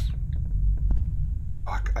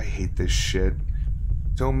 Fuck, I hate this shit.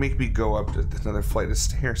 Don't make me go up another flight of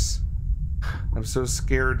stairs. I'm so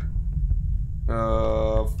scared.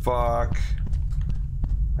 Oh, fuck.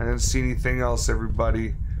 I didn't see anything else,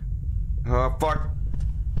 everybody. Oh, fuck.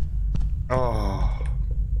 Oh.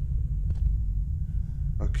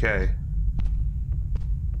 Okay.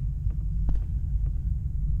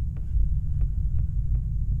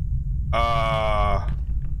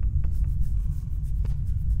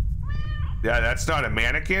 Yeah, that's not a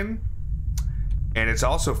mannequin. And it's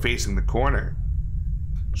also facing the corner.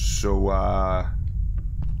 So,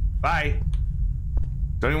 bye.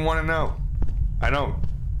 Don't even want to know. I don't.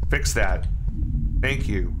 Fix that. Thank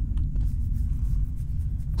you.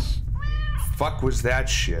 Fuck was that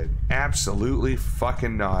shit? Absolutely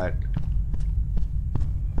fucking not.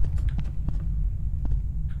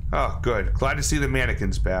 Oh, good. Glad to see the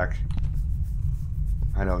mannequins back.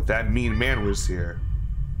 I know, that mean man was here.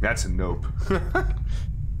 That's a nope.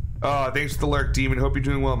 Oh, thanks for the lurk, Demon. Hope you're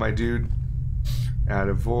doing well, my dude. Out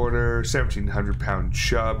of order. 1,700 pound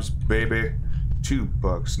chubs, baby. 2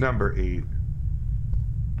 books. Number 8.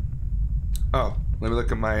 Oh, let me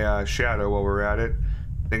look at my shadow while we're at it.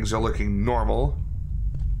 Things are looking normal.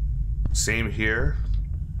 Same here.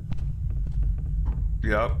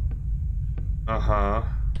 Yup. Uh-huh.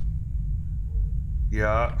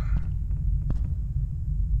 Yeah.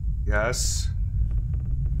 Yes.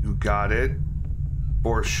 You got it.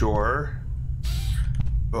 For sure.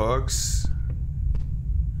 Books.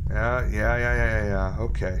 Yeah.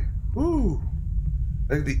 Okay. Ooh.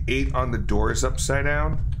 I think the 8 on the door is upside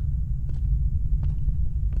down.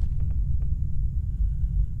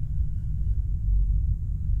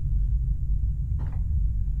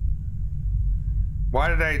 Why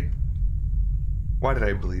did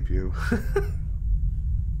I believe you?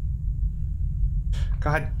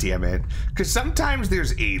 God damn it. Because sometimes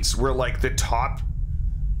there's 8s where like the top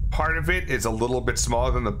part of it is a little bit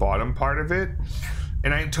smaller than the bottom part of it.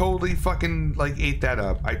 And I totally fucking like ate that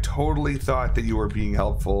up. I totally thought that you were being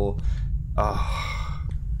helpful.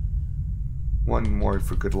 One more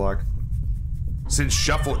for good luck. Since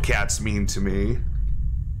Shuffle Cat's mean to me.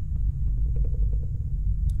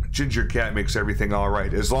 Ginger Cat makes everything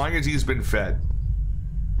alright, as long as he's been fed.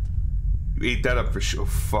 You ate that up for sure.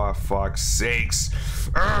 For fuck's sakes.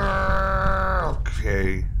 Okay.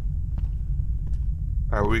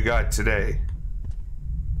 Alright, what we got today?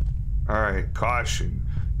 Alright, caution.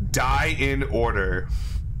 Die in order.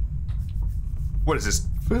 What is this?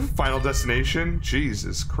 Final destination?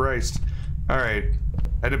 Jesus Christ. Alright,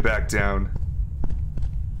 headed back down.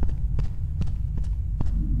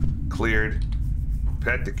 Cleared.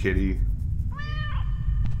 Pet the kitty.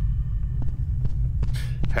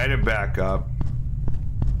 Heading back up.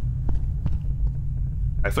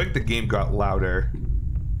 I think the game got louder.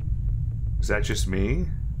 Is that just me?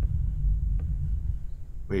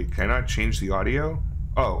 Wait, can I not change the audio?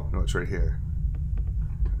 Oh, no, it's right here.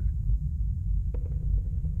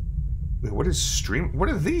 Wait, what is stream? What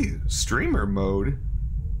are these? Streamer mode?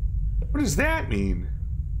 What does that mean?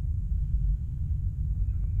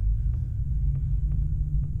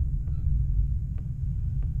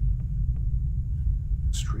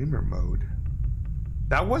 Streamer mode.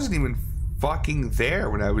 That wasn't even fucking there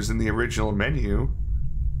when I was in the original menu.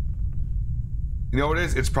 You know what it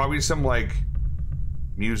is? It's probably some like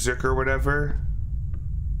music or whatever.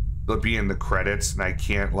 They'll be in the credits and I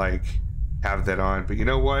can't like have that on. But you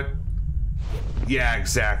know what? Yeah,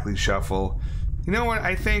 exactly, Shuffle. You know what?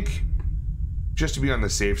 I think just to be on the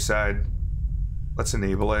safe side, let's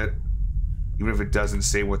enable it. Even if it doesn't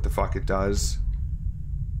say what the fuck it does.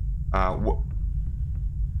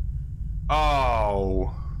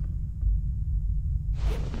 Oh.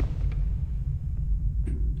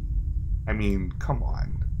 I mean, come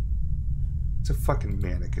on. It's a fucking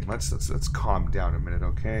mannequin. Let's calm down a minute,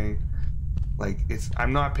 okay? Like,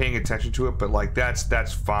 I'm not paying attention to it, but like that's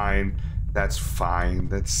fine. That's fine.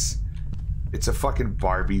 It's a fucking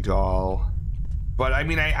Barbie doll. But I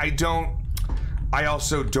mean, I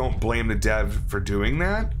also don't blame the dev for doing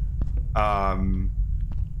that.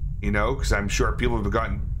 You know, because I'm sure people have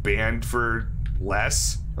gotten banned for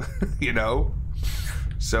less, you know?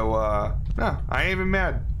 So, no, I ain't even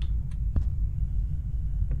mad.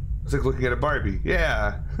 It's like looking at a Barbie.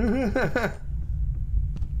 Yeah.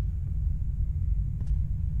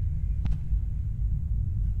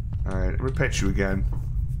 Alright, I'm gonna pet you again.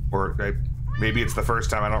 Or maybe it's the first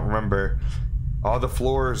time, I don't remember. All the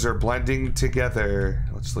floors are blending together.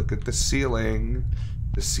 Let's look at the ceiling.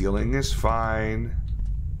 The ceiling is fine.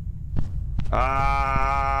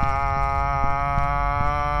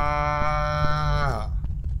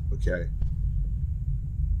 Okay.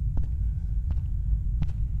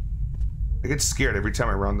 I get scared every time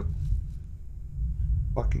I round the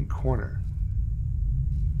fucking corner.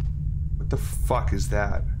 What the fuck is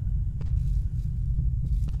that?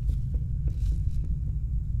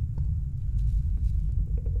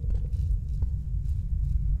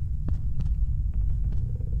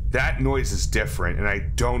 That noise is different, and I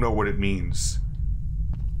don't know what it means.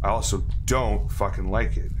 I also don't fucking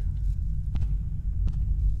like it.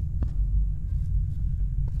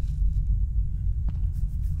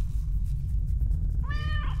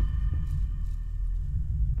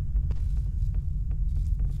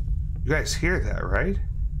 You guys hear that, right?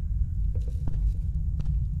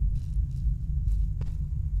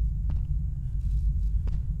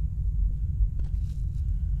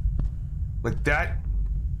 Like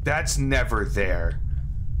that's never there.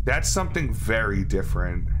 That's something very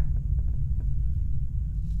different.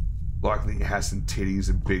 Locking has some titties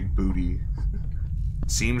and big booty.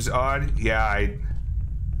 Seems odd. Yeah,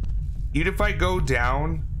 even if I go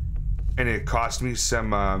down and it cost me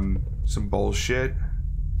some bullshit,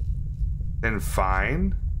 then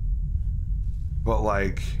fine. But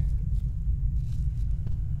like,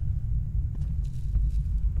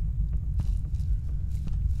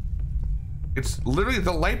 it's literally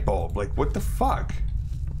the light bulb. Like, what the fuck?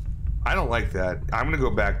 I don't like that. I'm gonna go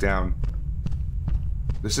back down.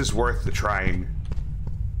 This is worth the trying.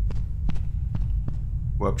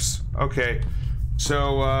 Whoops. Okay.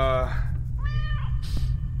 So,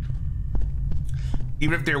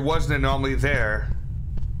 Even if there was an anomaly there.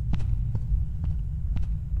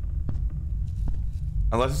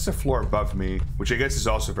 Unless it's a floor above me, which I guess is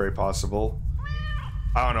also very possible.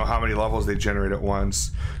 I don't know how many levels they generate at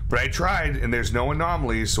once. But I tried, and there's no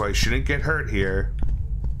anomalies, so I shouldn't get hurt here.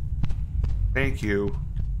 Thank you.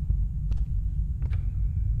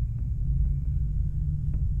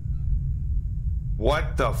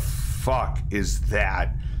 What the fuck is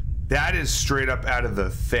that? That is straight up out of the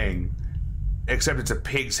thing. Except it's a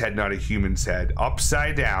pig's head, not a human's head.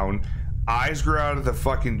 Upside down. Eyes grow out of the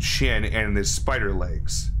fucking chin, and there's spider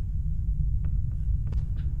legs.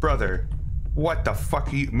 Brother, what the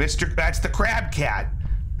fuck are you... Mr. That's the crab cat.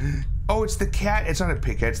 Oh, it's the cat. It's not a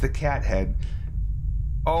pig head, it's the cat head.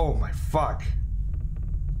 Oh my fuck.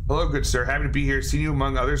 Hello, good sir. Happy to be here. Seeing you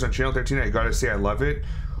among others on Channel 13. I gotta say, I love it.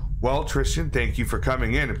 Well, Tristan, thank you for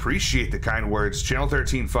coming in. Appreciate the kind words. Channel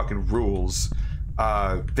 13 fucking rules.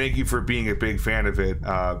 Thank you for being a big fan of it.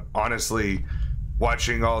 Honestly,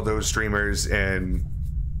 watching all those streamers and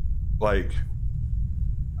like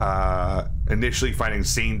initially finding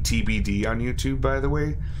Sane TBD on YouTube, by the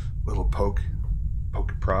way, little poke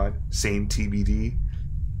and prod, Sane TBD,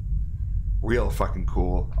 real fucking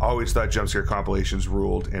cool. Always thought jump scare compilations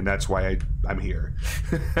ruled, and that's why I'm here.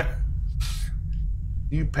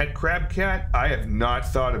 You pet crab cat? I have not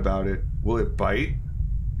thought about it. Will it bite?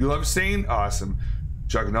 You love Sane? Awesome.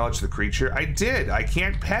 Jugg acknowledge the creature. I did. I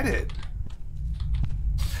can't pet it.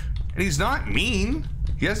 And he's not mean.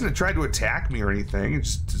 He hasn't tried to attack me or anything.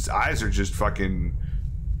 It's just, his eyes are just fucking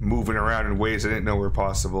moving around in ways I didn't know were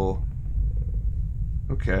possible.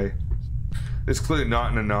 Okay. It's clearly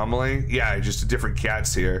not an anomaly. Yeah, just a different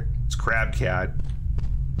cat's here. It's crab cat.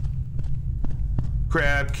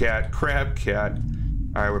 Crab cat, crab cat.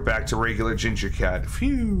 All right, we're back to regular ginger cat.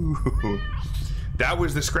 Phew. That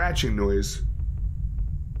was the scratching noise.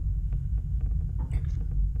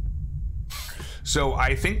 So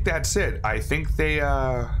I think that's it. I think they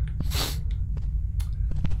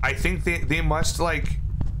must like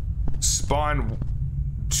spawn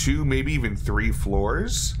 2, maybe even 3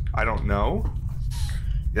 floors. I don't know.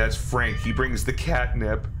 That's Frank. He brings the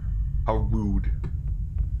catnip. How rude.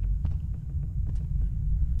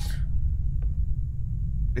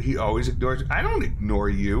 He always ignores. I don't ignore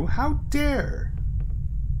you. How dare?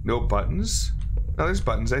 No buttons. No, there's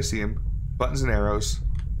buttons. I see him. Buttons and arrows.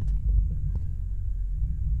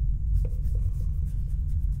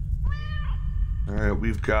 Alright,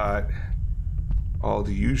 we've got all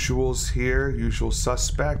the usuals here. Usual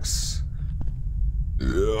suspects.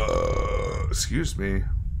 Excuse me.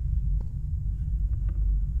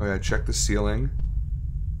 Oh yeah, check the ceiling.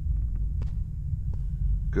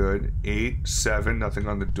 Good. 8, 7, nothing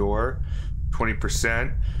on the door.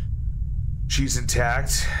 20%. She's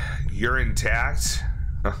intact. You're intact.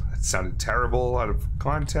 Oh, that sounded terrible out of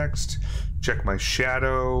context. Check my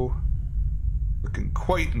shadow. Looking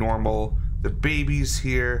quite normal. The baby's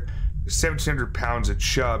here. 1,700 pounds of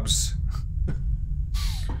chubs.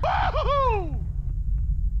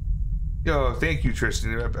 Yo, thank you,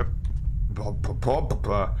 Tristan.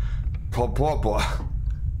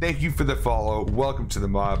 Thank you for the follow. Welcome to the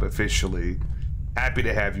mob officially. Happy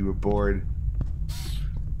to have you aboard.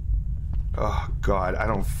 Oh god, I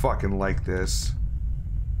don't fucking like this.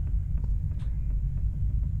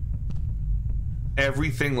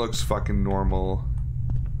 Everything looks fucking normal.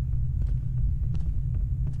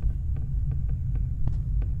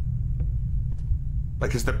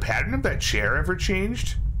 Like, has the pattern of that chair ever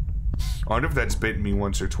changed? I wonder if that's bitten me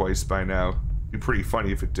once or twice by now. It'd be pretty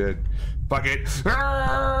funny if it did. Fuck it.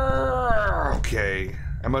 Okay.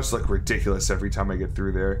 I must look ridiculous every time I get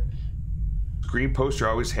through there. Green poster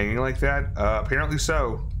always hanging like that? Apparently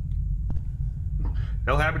so.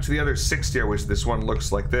 That'll happen to the other 6 stairways. This one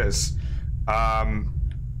looks like this.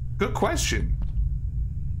 Good question.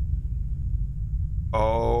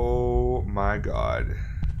 Oh my god.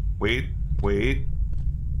 Wait.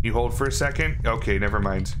 You hold for a second? Okay, never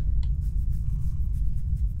mind.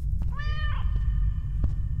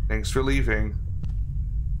 Thanks for leaving.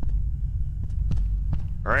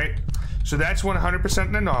 Alright. So that's 100%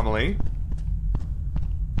 an anomaly.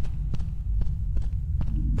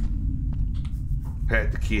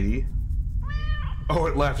 Pet the kitty. Oh,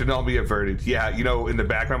 it left and I'll be averted. Yeah, you know, in the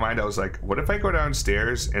back of my mind, I was like, what if I go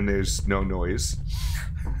downstairs and there's no noise?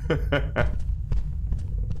 That'd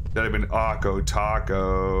have been Akko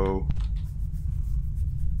Taco.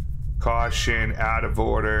 Caution, out of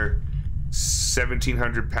order.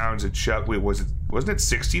 1,700 pounds of chub. Wait, wasn't it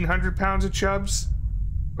 1,600 pounds of chubs?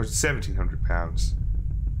 Or 1,700 pounds?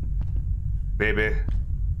 Baby.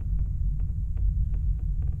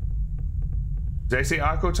 Did I say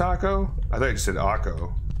Akko Taco? I thought you said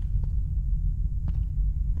Akko.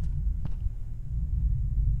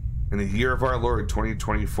 In the year of our Lord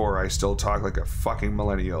 2024, I still talk like a fucking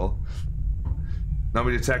millennial.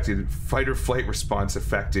 Anomaly detected. Fight or flight response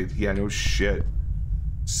affected. Yeah, no shit.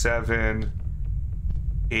 7,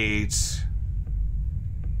 8.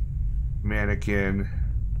 Mannequin.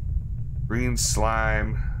 Green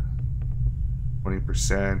slime.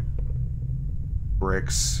 20%.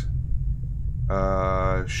 Bricks.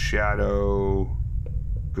 Shadow.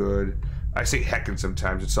 Good. I say heckin'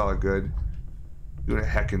 sometimes. It's all good. Doing a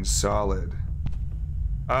heckin' solid.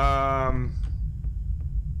 I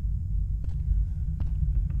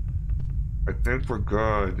think we're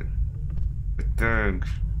good. I think.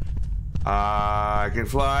 I can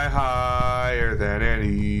fly higher than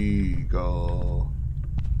an eagle.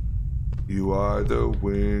 You are the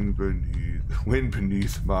wind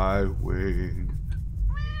beneath my wing.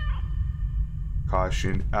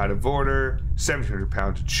 Caution, out of order. 1,700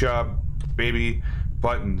 pounds of chub. Baby.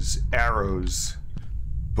 Buttons. Arrows.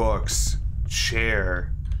 Books.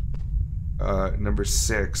 Chair. Number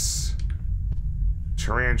 6.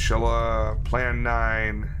 Tarantula. Plan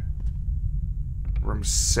 9. Room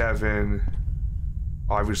 7.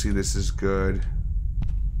 Obviously this is good.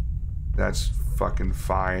 That's fucking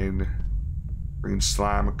fine. Green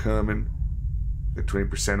slime coming. Get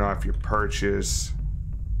 20% off your purchase.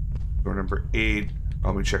 Door number 8.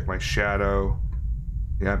 Let me check my shadow.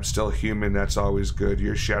 Yeah, I'm still human. That's always good.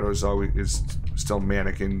 Your shadow is still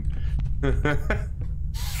mannequin.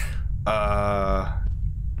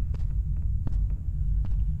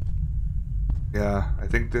 Yeah, I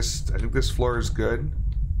think this floor is good.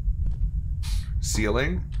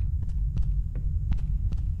 Ceiling.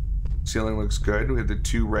 Ceiling looks good. We have the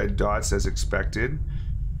 2 red dots as expected.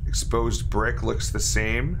 Exposed brick looks the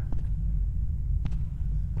same.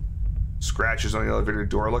 Scratches on the elevator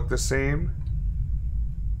door look the same.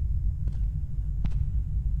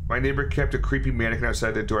 My neighbor kept a creepy mannequin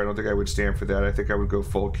outside the door. I don't think I would stand for that. I think I would go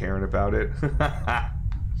full Karen about it.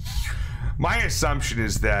 My assumption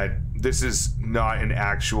is that this is not an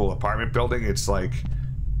actual apartment building. It's like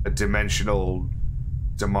a dimensional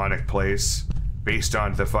demonic place based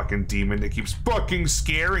on the fucking demon that keeps fucking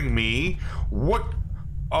scaring me. What?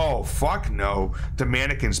 Oh, fuck no. The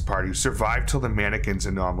mannequins party. Survived till the mannequins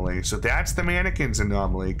anomaly. So that's the mannequins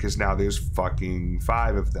anomaly, because now there's fucking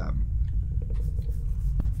 5 of them.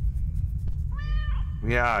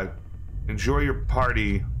 Yeah. Enjoy your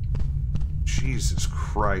party. Jesus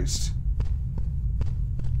Christ.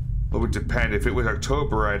 It would depend. If it was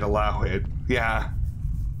October, I'd allow it. Yeah.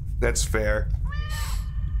 That's fair.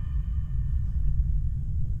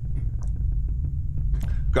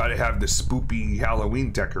 Gotta have the spoopy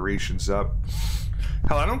Halloween decorations up.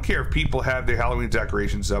 Hell, I don't care if people have their Halloween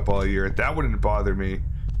decorations up all year. That wouldn't bother me.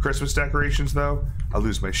 Christmas decorations, though, I'll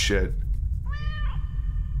lose my shit.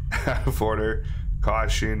 Out of order.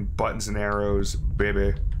 Caution. Buttons and arrows.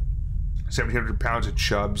 Baby. 1,700 pounds of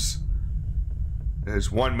chubs.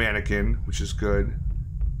 There's 1 mannequin, which is good.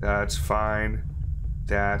 That's fine.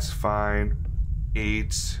 That's fine.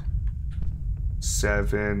 8.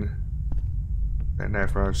 7. And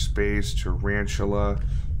knife around space. Tarantula.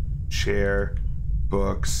 Chair.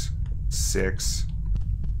 Books. 6.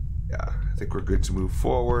 Yeah, I think we're good to move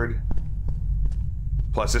forward.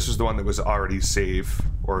 Plus, this was the one that was already safe.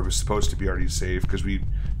 Or it was supposed to be already safe, because we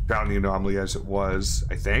found the anomaly as it was,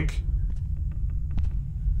 I think.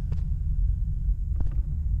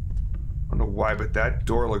 I don't know why, but that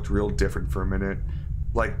door looked real different for a minute.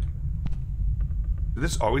 Like, did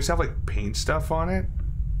this always have, like, paint stuff on it?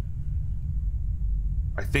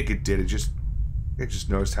 I think it did. I just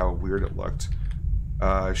noticed how weird it looked.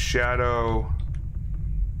 Shadow.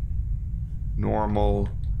 Normal.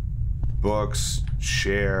 Books.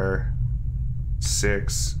 Chair.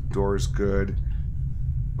 6. Door's good.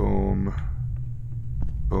 Boom.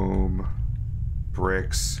 Boom.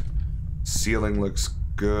 Bricks. Ceiling looks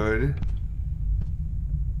good.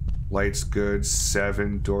 Light's good.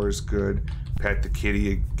 7. Door's good. Pet the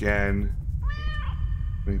kitty again.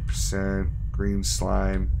 20%. Green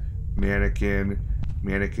slime. Mannequin.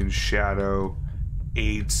 Mannequin shadow.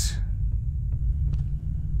 8.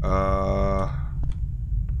 I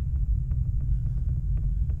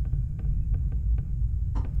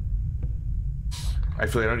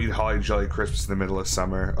feel like I don't need Holly Jolly Christmas in the middle of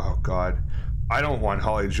summer. Oh god. I don't want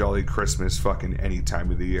Holly Jolly Christmas fucking any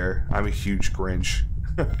time of the year. I'm a huge Grinch.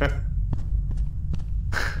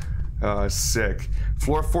 Sick.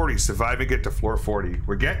 Floor 40. Survive and get to floor 40.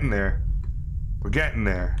 We're getting there. We're getting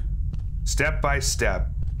there. Step by step.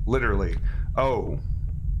 Literally. Oh.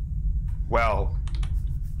 Well.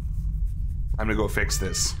 I'm gonna go fix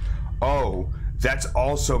this. Oh, that's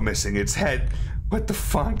also missing its head. What the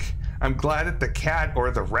fuck? I'm glad that the cat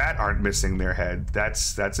or the rat aren't missing their head.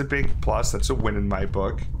 That's a big plus. That's a win in my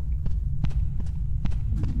book.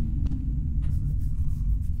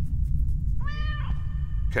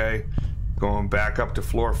 Okay, going back up to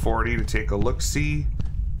floor 40 to take a look-see.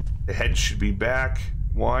 The head should be back.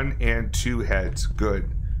 1 and 2 heads.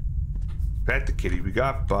 Good. Pet the kitty. We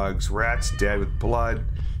got bugs. Rats dead with blood.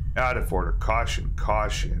 Out of order. Caution.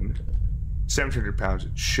 Caution. 700 pounds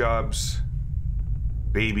of chubs.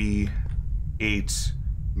 Baby. 8.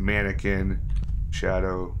 Mannequin.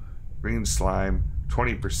 Shadow. Green slime.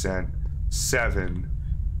 20%. 7.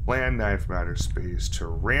 Land 9 from outer space.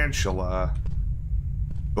 Tarantula.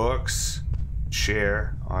 Books.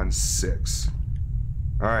 Chair on 6.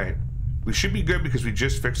 Alright. We should be good because we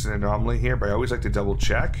just fixed an anomaly here, but I always like to double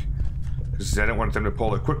check. Because I don't want them to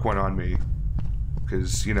pull a quick one on me.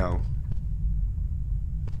 Because, you know,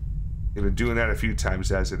 they've been doing that a few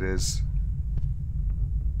times as it is.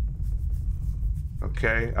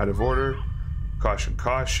 Okay, out of order. Caution,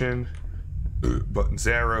 caution. Buttons,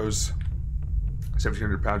 arrows.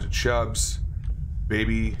 1,700 pounds of chubs.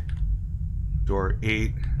 Baby. Door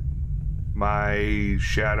 8. My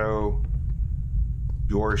shadow.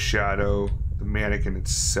 Your shadow. The mannequin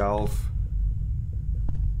itself.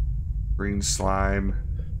 Green slime.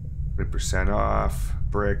 20% off.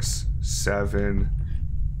 Bricks. 7.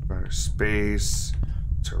 Outer space.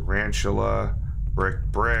 Tarantula.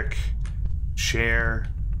 Brick. Chair.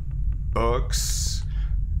 Books.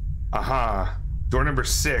 Aha. Door number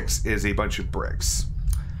 6 is a bunch of bricks.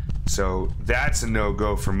 So that's a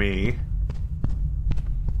no-go for me.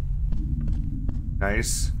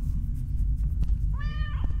 Nice.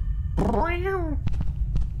 We're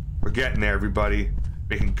getting there, everybody.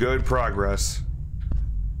 Making good progress.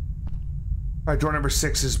 Alright, door number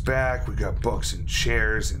 6 is back. We got books and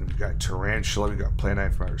chairs, and we got tarantula. We got Plan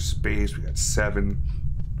 9 from outer space. We got 7.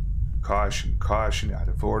 Caution, caution, out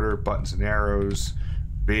of order. Buttons and arrows.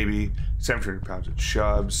 Baby. 700 pounds of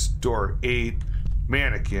chubs. Door 8.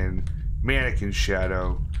 Mannequin. Mannequin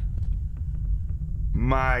shadow.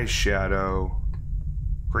 My shadow.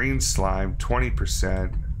 Green slime.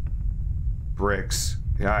 20%. Bricks.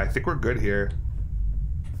 Yeah, I think we're good here.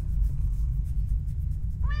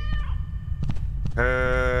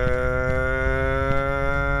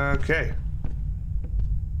 Okay.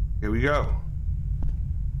 Here we go.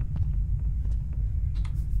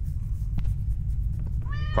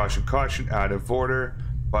 Caution, caution, out of order.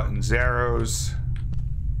 Buttons, arrows.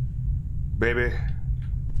 Baby.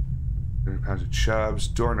 100 pounds of chubs.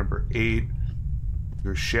 Door number 8.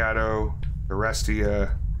 Your shadow. The rest of you.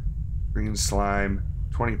 Green slime.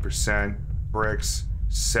 20%. Bricks.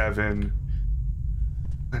 7.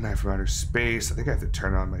 A knife from outer space. I think I have to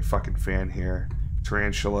turn on my fucking fan here.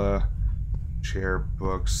 Tarantula. Chair.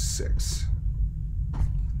 Books. 6.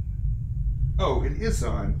 Oh, it is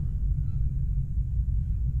on.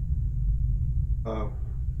 Oh.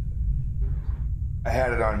 I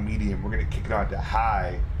had it on medium. We're gonna kick it on to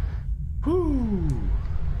high. Whoo!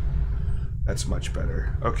 That's much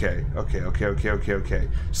better. Okay.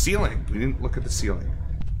 Ceiling. We didn't look at the ceiling.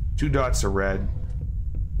 2 dots are red.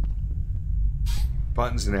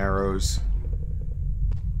 Buttons and arrows.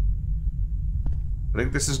 I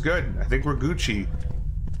think this is good. I think we're Gucci.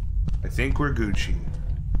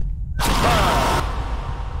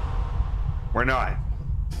 We're not.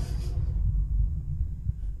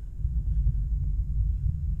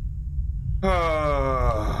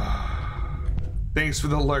 Thanks for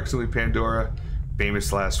the lurks, Louis Pandora.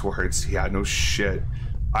 Famous last words. Yeah, no shit.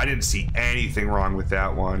 I didn't see anything wrong with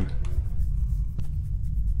that one.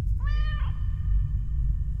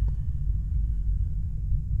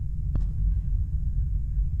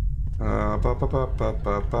 You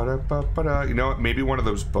know what? Maybe one of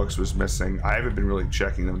those books was missing. I haven't been really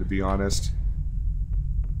checking them, to be honest.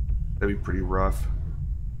 That'd be pretty rough.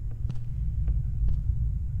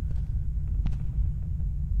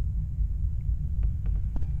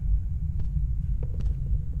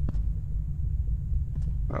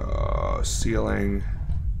 Ceiling.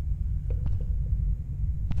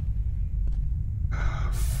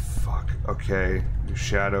 Fuck. Okay. Your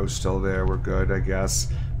shadow's still there. We're good, I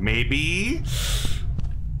guess. Maybe?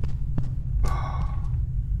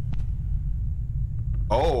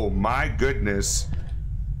 Oh my goodness.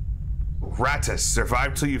 Ratus.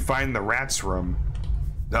 Survive till you find the rat's room.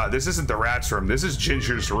 This isn't the rat's room. This is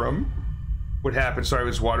Ginger's room. What happened? So I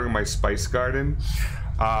was watering my spice garden.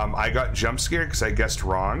 I got jump scared because I guessed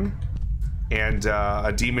wrong. And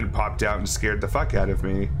a demon popped out and scared the fuck out of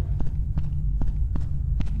me.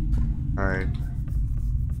 Alright.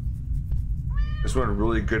 This one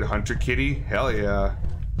really good hunter kitty. Hell yeah.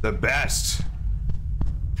 The best.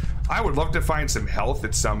 I would love to find some health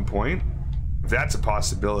at some point. If that's a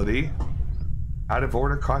possibility. Out of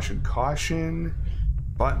order, caution, caution.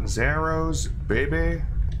 Buttons, arrows, baby.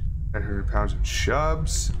 900 pounds of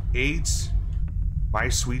chubs. 8. My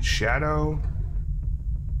sweet shadow.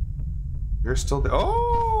 You're still there.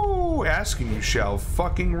 Oh, asking you shall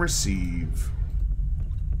fucking receive.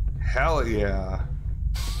 Hell yeah.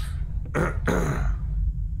 Yep.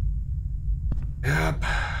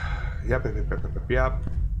 Yep.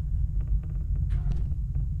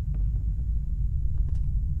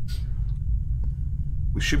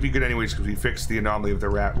 We should be good anyways because we fixed the anomaly of the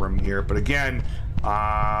rat room here. But again,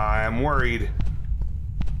 I'm worried.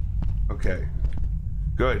 Okay.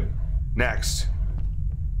 Good. Next.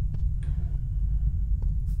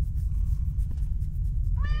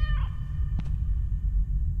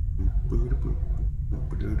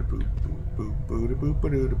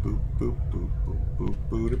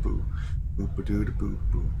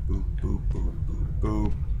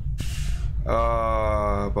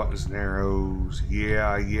 Buttons and arrows.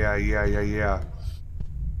 Yeah.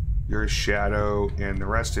 Your shadow and the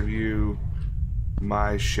rest of you.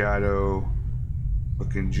 My shadow.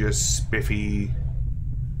 Looking just spiffy.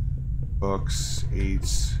 Books. 8,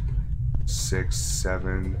 6,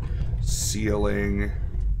 7. Ceiling.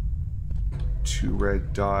 2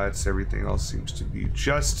 red dots. Everything else seems to be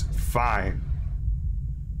just fine.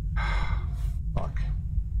 Fuck.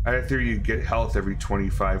 I thought you get health every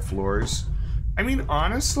 25 floors. I mean,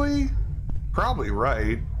 honestly, probably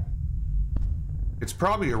right. It's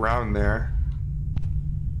probably around there.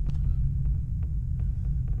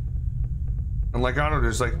 And like, I don't know,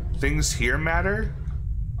 there's like things here matter.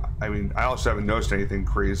 I mean, I also haven't noticed anything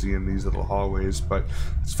crazy in these little hallways, but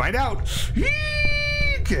let's find out.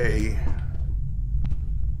 Okay.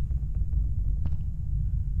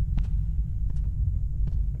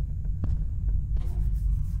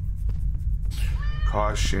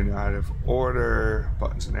 Caution, out of order.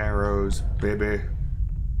 Buttons and arrows, baby.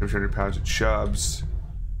 700 pounds of chubs.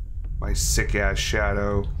 My sick ass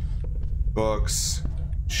shadow. Books.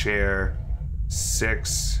 Chair.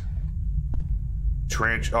 6.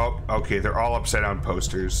 Trench. Oh, okay. They're all upside down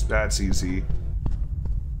posters. That's easy.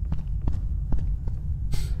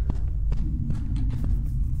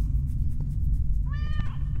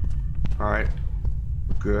 Alright.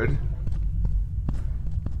 Good.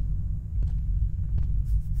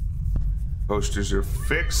 Posters are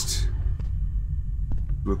fixed.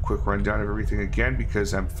 Do a quick rundown of everything again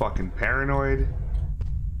because I'm fucking paranoid.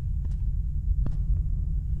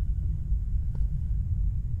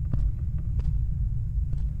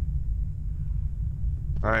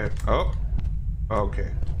 Alright. Oh.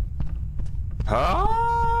 Okay.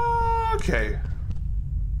 Okay.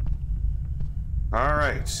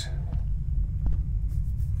 Alright.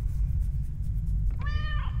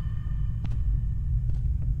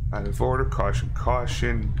 Out of order, caution,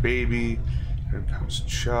 caution, baby. And comes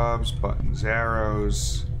chubs, buttons,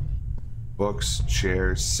 arrows, books,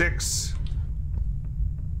 chairs. 6.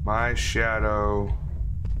 My shadow.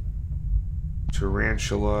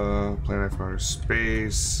 Tarantula, planet from outer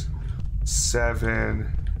space.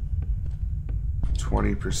 7.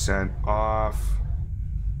 20% off.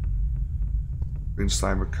 Green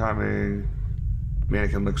Slimer coming.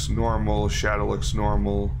 Mannequin looks normal. Shadow looks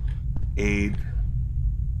normal. 8.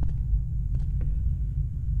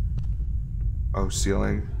 Oh,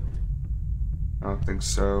 ceiling. I don't think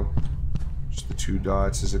so. Just the 2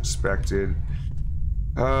 dots as expected.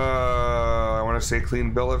 I want to say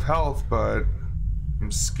clean bill of health, but I'm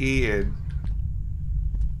scared.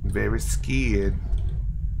 I'm very scared.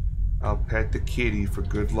 I'll pet the kitty for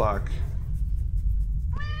good luck.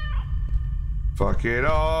 Fuck it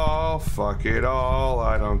all. Fuck it all.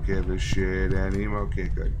 I don't give a shit anymore. Okay,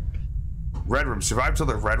 good. Red room. Survived till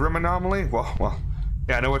the red room anomaly? Well.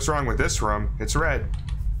 Yeah, I know what's wrong with this room. It's red.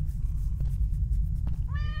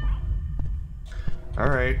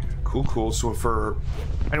 Alright, cool. So for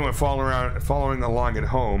anyone following along at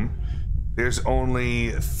home, there's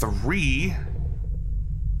only 3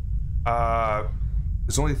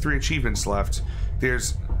 achievements left.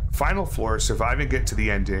 There's final floor, survive and get to the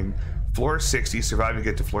ending. Floor 60, survive and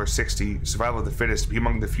get to floor 60. Survival of the fittest, be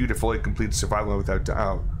among the few to fully complete survival without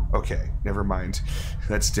oh, okay, never mind.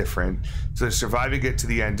 That's different. So there's survive and get to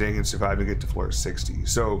the ending and survive and get to floor 60.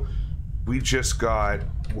 So we just got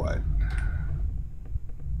what?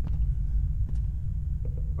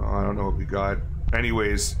 Oh, I don't know what we got.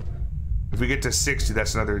 Anyways, if we get to 60,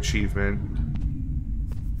 that's another achievement.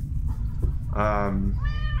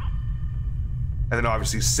 And then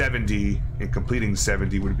obviously 70, and completing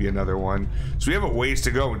 70 would be another one. So we have a ways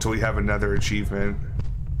to go until we have another achievement.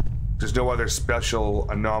 There's no other special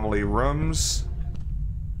anomaly rooms.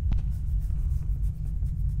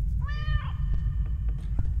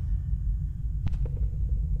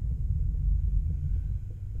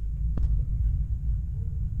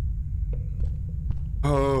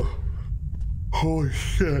 Oh, holy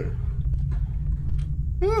shit.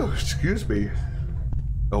 Oh, excuse me.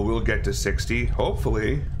 Oh, we'll get to 60,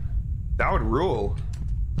 hopefully. That would rule.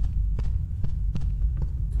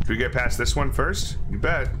 Can we get past this one first? You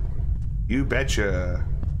bet. You betcha.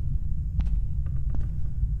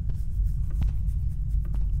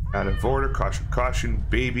 Out of order, caution, caution,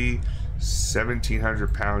 baby.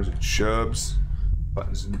 1,700 pounds of chubs.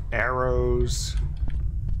 Buttons and arrows.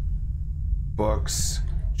 Books.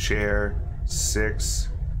 Chair. 6.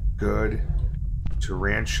 Good.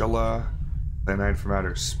 Tarantula. Planite from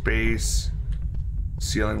outer space.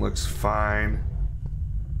 Ceiling looks fine.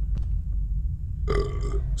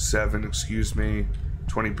 7, excuse me.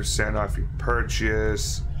 20% off your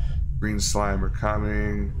purchase. Green slime are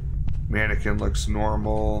coming. Mannequin looks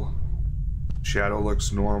normal. Shadow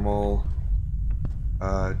looks normal.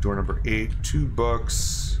 Door number 8, 2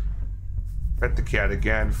 books. Pet the cat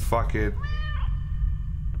again. Fuck it.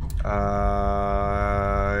 Yeah,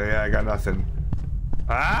 I got nothing.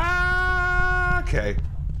 Okay.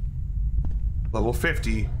 Level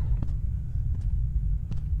 50.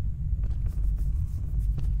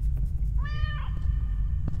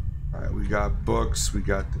 Alright, we got books, we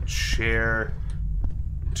got the chair,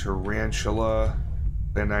 tarantula,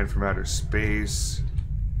 Planite from outer space,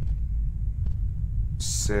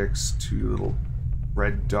 6, 2 little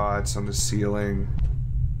red dots on the ceiling.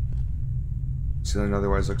 Ceiling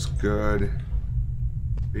otherwise looks good.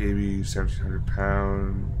 Baby, 1,700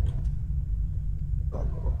 pound. Blah,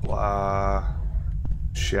 blah, blah, blah.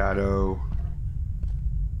 Shadow.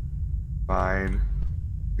 Fine.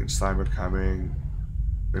 Green slime are coming.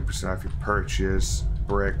 20% off your purchase.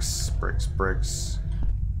 Bricks, bricks, bricks.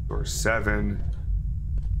 Door 7.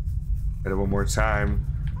 Hit it one more time.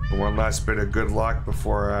 One last bit of good luck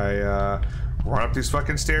before I run up these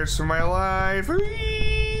fucking stairs for my life.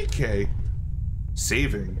 Okay.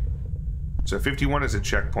 Saving. So 51 is a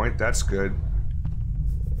checkpoint. That's good.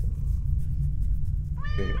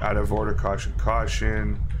 Okay, out of order, caution,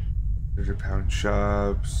 caution. 100 pound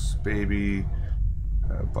chubs, baby.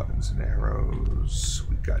 Buttons and arrows.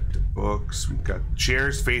 We got the books. We got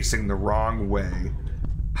chairs facing the wrong way.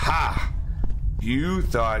 Ha! You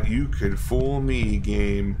thought you could fool me,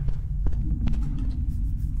 game.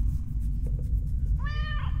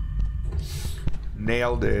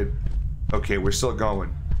 Nailed it. Okay, we're still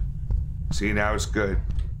going. See, now it's good.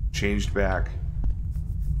 Changed back.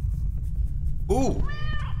 Ooh.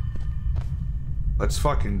 Let's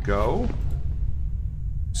fucking go.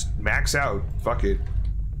 Just max out. Fuck it.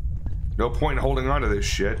 No point in holding on to this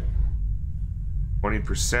shit.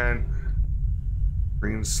 20%.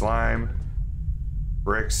 Green slime.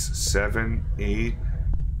 Bricks. 7, 8.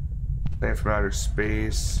 Plant from outer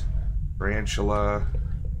space. Tarantula.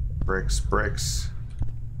 Bricks, bricks.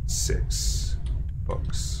 6.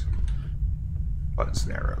 Books. Buttons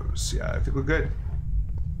and arrows. Yeah, I think we're good.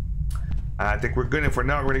 I think we're good. If we're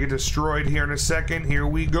not, we're gonna get destroyed here in a second. Here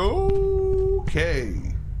we go. Okay.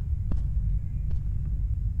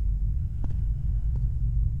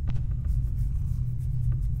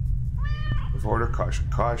 With order, caution,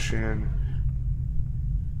 caution.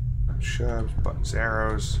 Shoves, buttons,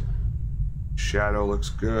 arrows. Shadow looks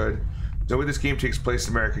good. The way this game takes place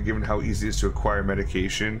in America, given how easy it is to acquire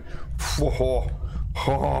medication.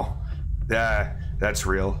 That's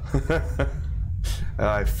real.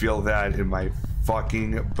 I feel that in my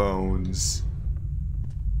fucking bones.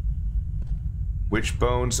 Which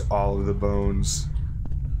bones? All of the bones.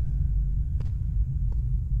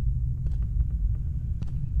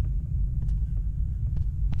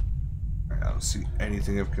 I don't see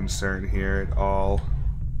anything of concern here at all.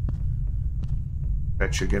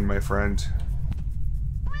 Bet you again, my friend.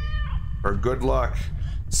 Or good luck.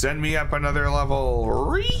 Send me up another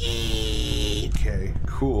level. Okay,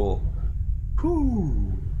 cool.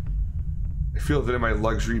 Whew. I feel that in my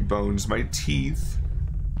luxury bones, my teeth.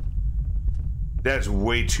 That's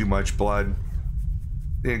way too much blood.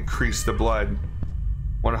 They increase the blood.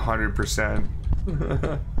 100%.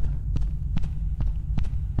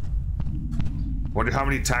 Wonder how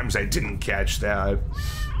many times I didn't catch that.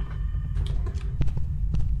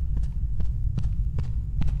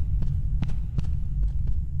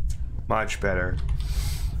 Much better.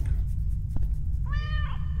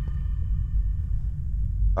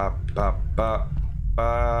 Up, up, up.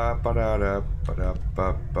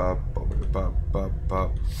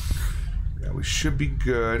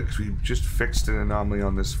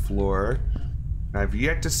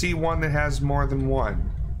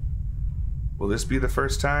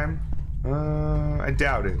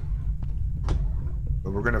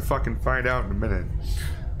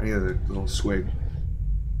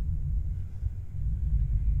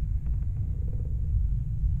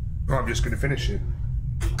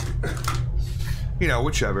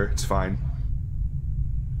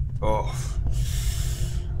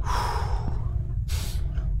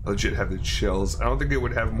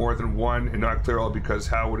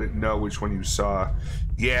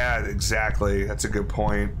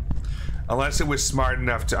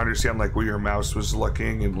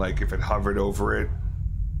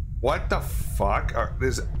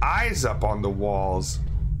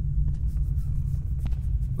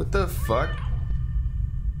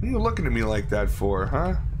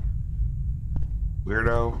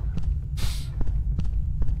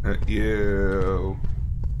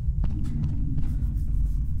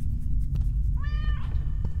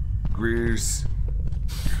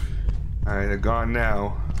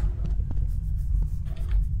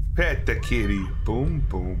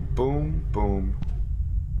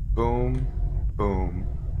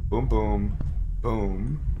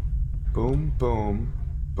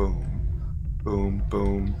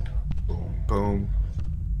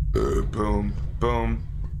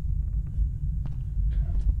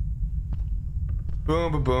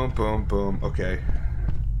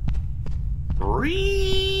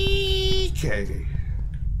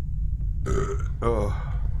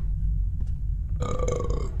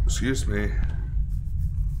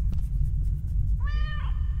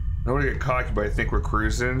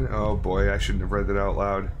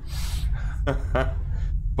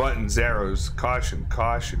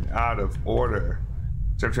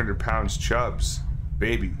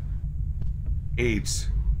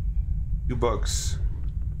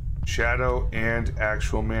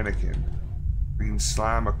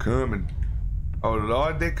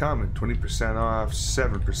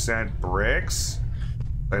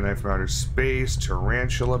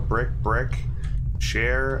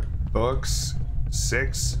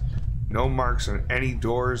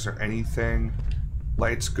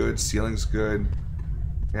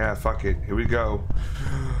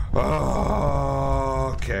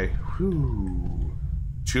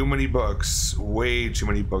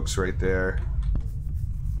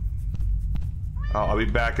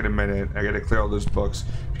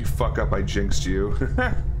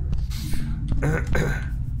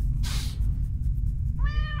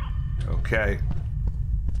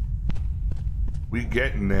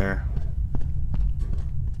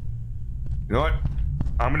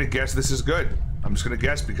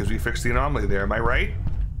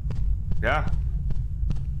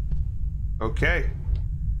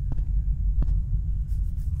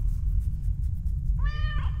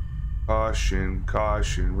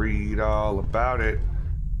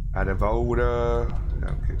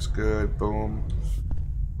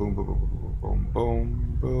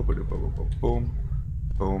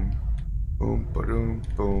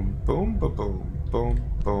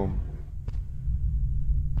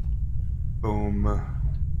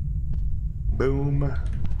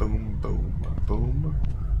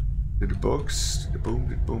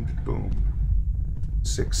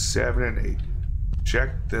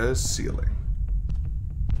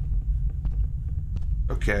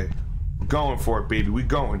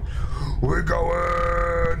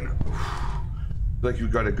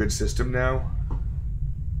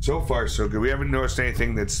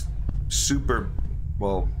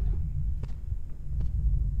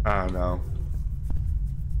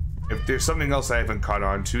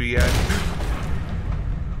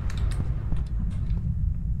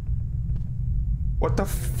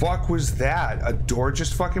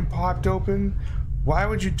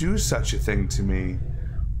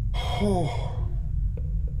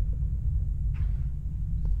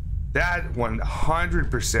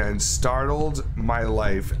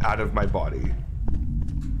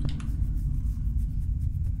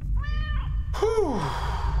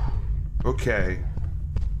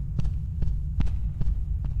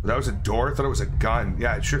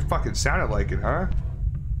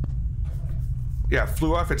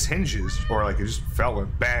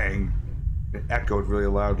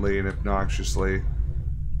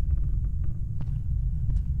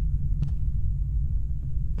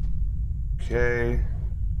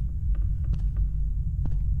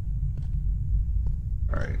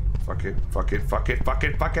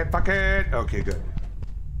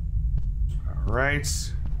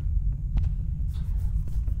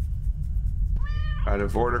 Out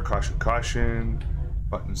of order, caution, caution.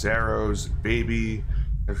 Buttons, arrows, baby.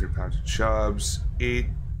 Every pound of chubs. 8.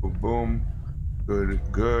 Boom, boom. Good,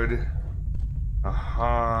 good.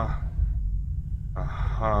 Uh-huh.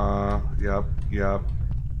 Uh-huh. Yep, yep.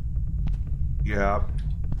 Yep.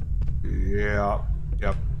 Yep.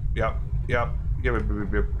 Yep. Yep. Yep. Yep.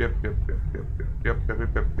 Yep. Yep. Yep. Yep. Yep.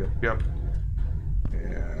 Yep. Yep. Yep.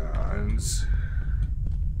 And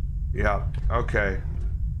yeah. Okay.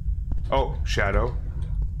 Oh, shadow.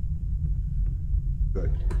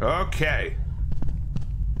 Good. Okay.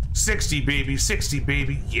 60, baby. 60,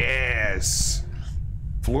 baby. Yes.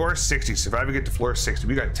 Floor 60. So if I ever get to floor 60,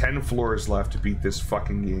 we got 10 floors left to beat this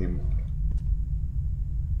fucking game.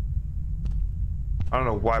 I don't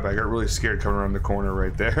know why, but I got really scared coming around the corner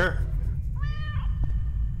right there.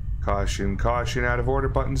 Caution, caution, out of order,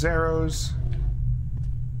 buttons, arrows.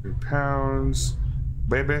 3 pounds.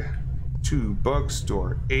 Baby. 2 books,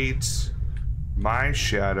 door 8. My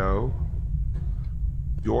shadow.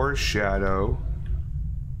 Your shadow.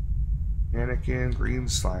 Mannequin, green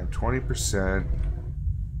slime, 20%.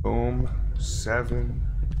 Boom, 7.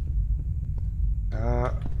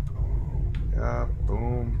 Boom, yeah,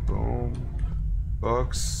 boom, boom.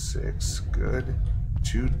 Books, 6, good.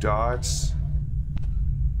 2 dots.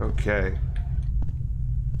 Okay.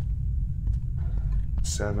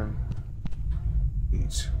 7,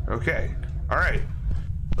 8. Okay. All right.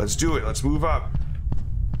 Let's do it. Let's move up.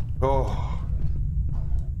 Oh.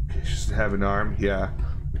 Okay, she doesn't have an arm. Yeah.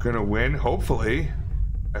 We're gonna win, hopefully.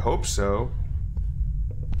 I hope so.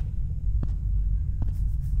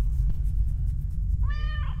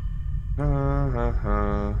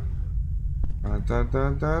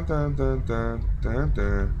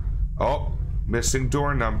 Oh, missing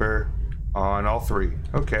door number on all 3.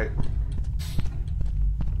 Okay.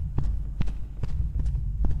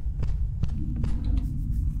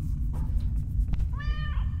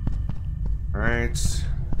 All right.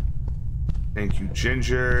 Thank you,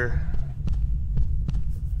 Ginger.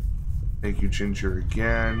 Thank you, Ginger,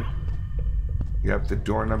 again. Yep, the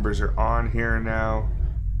door numbers are on here now.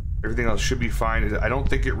 Everything else should be fine. I don't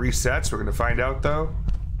think it resets. We're gonna find out though.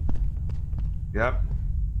 Yep.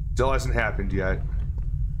 Still hasn't happened yet.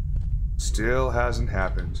 Still hasn't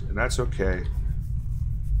happened, and that's okay.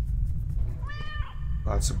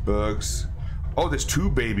 Lots of bugs. Oh, there's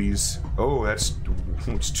 2 babies. Oh, it's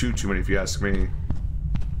too many if you ask me.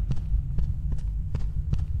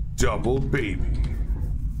 Double baby.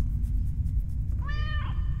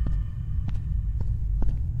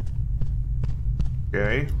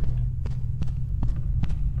 Okay.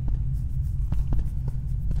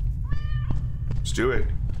 Let's do it.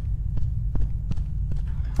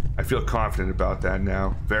 I feel confident about that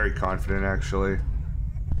now. Very confident, actually.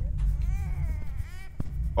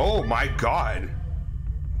 Oh my god.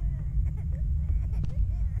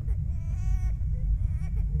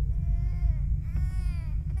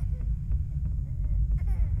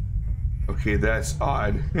 Okay, that's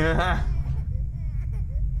odd.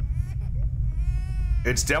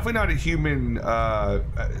 It's definitely not a human,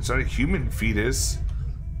 it's not a human fetus.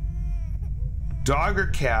 Dog or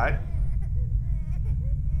cat,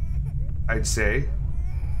 I'd say.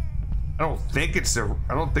 I don't think it's a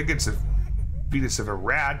fetus of a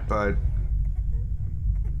rat, but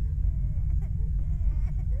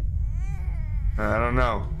I don't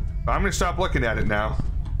know. I'm gonna stop looking at it now.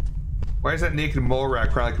 Why is that naked mole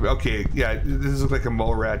rat crying like, okay, yeah, this looks like a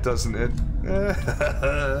mole rat, doesn't it?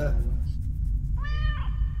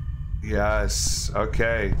 Yes,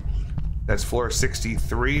 okay. That's floor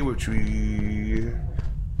 63, which we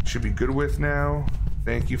should be good with now.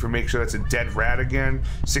 Thank you for making sure that's a dead rat again.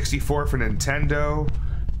 64 for Nintendo.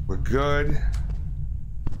 We're good.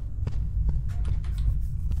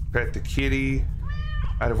 Pet the kitty.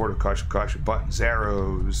 Out of order, caution, caution. Buttons,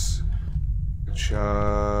 arrows.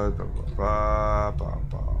 Chug.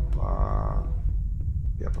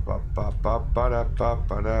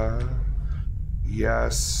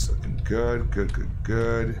 Yes, looking good, good, good,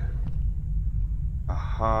 good.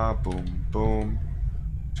 Aha, boom, boom.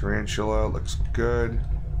 Tarantula looks good.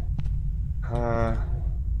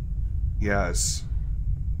 Yes.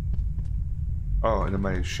 Oh, and then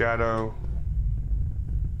my shadow.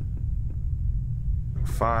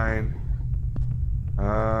 Fine.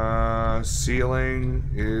 Ceiling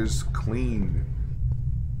is clean.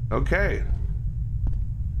 Okay.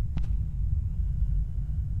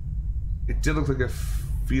 It did look like a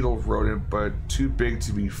fetal rodent, but too big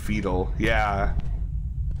to be fetal. Yeah.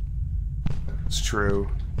 It's true.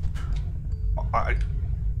 I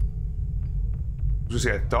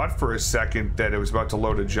thought for a second that it was about to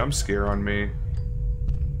load a jump scare on me.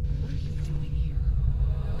 What are you doing here?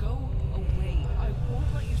 Go away. I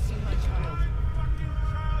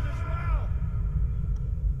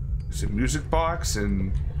there's a music box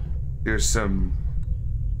and there's some.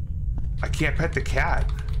 I can't pet the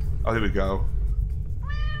cat. Oh, there we go.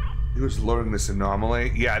 He was loading this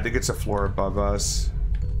anomaly. Yeah, I think it's a floor above us.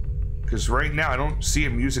 Because right now I don't see a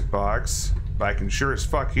music box, but I can sure as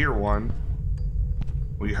fuck hear one.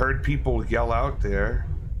 We heard people yell out there.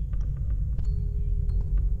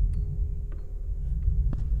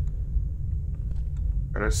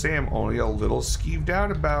 Gotta say, I'm only a little skeeved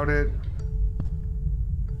out about it.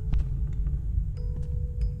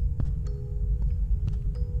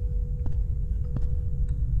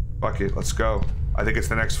 Fuck it, let's go. I think it's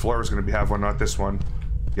the next floor is gonna have one, not this one.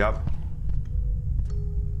 Yep.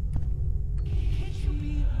 Can't you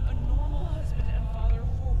be a normal husband and father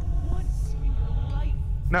for once in your life?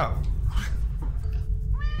 No.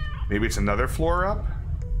 Maybe it's another floor up?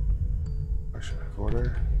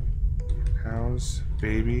 Order. House,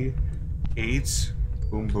 baby, 8,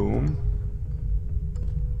 boom boom.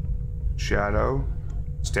 Shadow,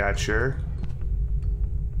 stature.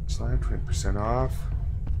 Slide 20% off.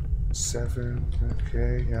 7,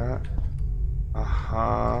 okay, yeah.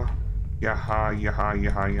 Uh-huh. Yaha, yaha, yaha,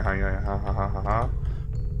 yaha, yaha, yaha, yaha.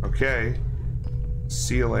 Okay.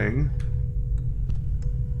 Ceiling.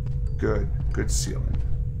 Good, good ceiling.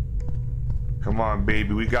 Come on,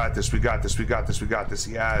 baby, we got this, we got this, we got this, we got this,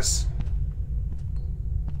 yes.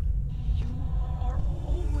 You are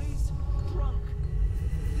always drunk.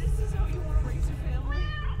 This is how you want to raise a family?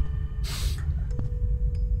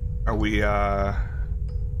 Are we,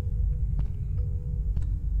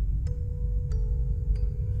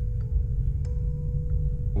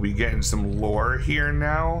 Are we getting some lore here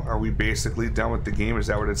now? Are we basically done with the game? Is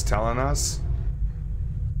that what it's telling us?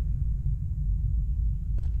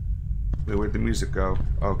 Wait, where'd the music go?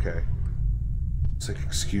 Okay. It's like,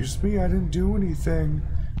 excuse me, I didn't do anything.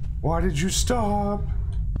 Why did you stop?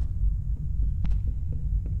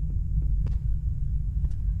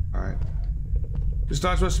 Alright. It's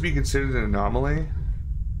not supposed to be considered an anomaly?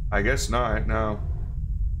 I guess not, no.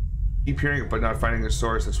 Keep hearing it but not finding a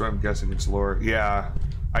source, that's what I'm guessing it's lore. Yeah,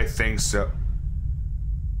 I think so.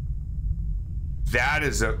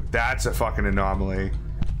 That's a fucking anomaly.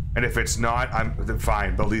 And if it's not, I'm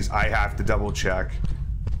fine, but at least I have to double check.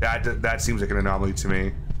 That seems like an anomaly to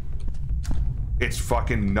me. It's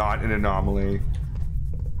fucking not an anomaly.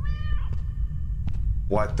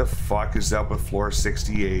 What the fuck is up with floor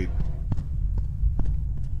 68?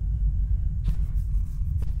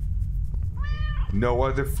 No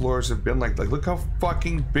other floors have been like look how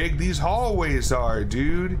fucking big these hallways are,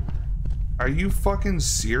 dude. Are you fucking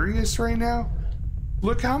serious right now?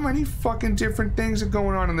 Look how many fucking different things are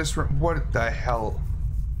going on in this room. What the hell?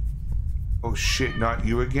 Oh shit, not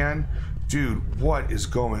you again? Dude, what is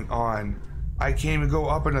going on? I can't even go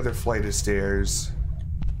up another flight of stairs.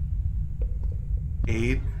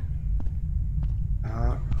 8.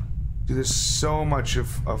 Dude, there's so much of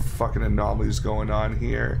fucking anomalies going on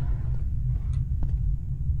here.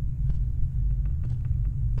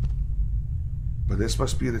 But this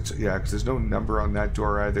must be the yeah, because there's no number on that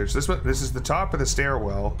door either. So this is the top of the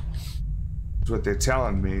stairwell. Is what they're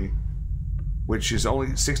telling me, which is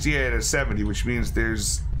only 68 out of 70, which means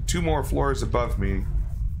there's 2 more floors above me.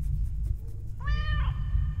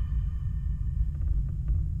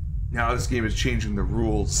 Now this game is changing the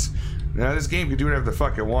rules. Now this game can do whatever the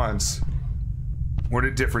fuck it wants. We're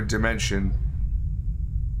in a different dimension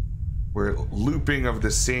where looping of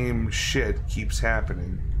the same shit keeps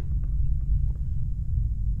happening.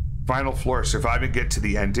 Final floor, survive and get to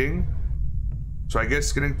the ending. So I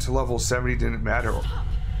guess getting to level 70 didn't matter.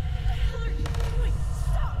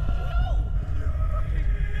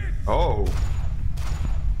 Oh.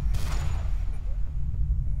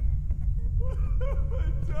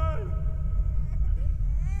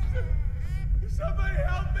 Somebody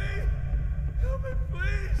help me! Help me,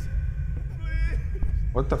 please! Please!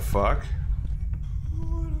 What the fuck?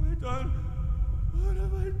 What have I done? What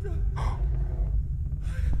have I done?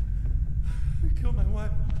 I killed my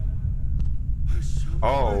wife. I shot my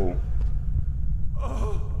wife.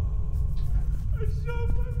 Oh. I shot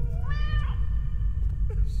my wife.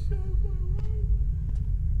 I shot my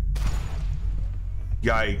wife.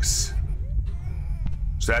 Yikes.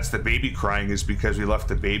 So that's the baby crying, is because we left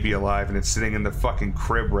the baby alive and it's sitting in the fucking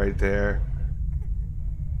crib right there.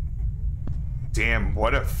 Damn,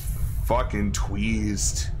 what a fucking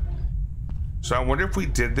tweezed. So I wonder if we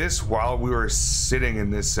did this while we were sitting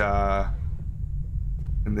in this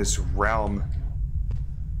realm.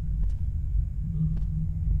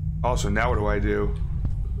 Also, now what do I do?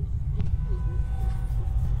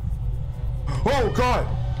 Oh god!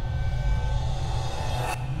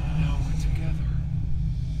 Now we're together,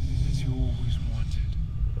 as you always wanted.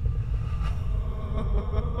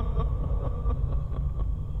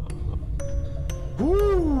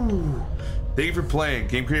 Thank you for playing.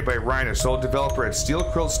 Game created by Ryan, a sole developer at Steel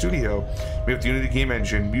Quill Studio. Made with the Unity game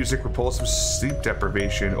engine. Music, Repulsive Sleep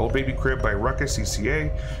Deprivation. Old Baby Crib by Ruckus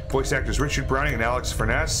CCA. Voice actors Richard Browning and Alex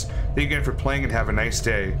Furness. Thank you again for playing and have a nice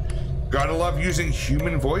day. Gotta love using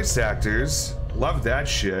human voice actors. Love that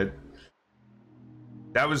shit.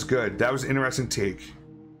 That was good. That was an interesting take.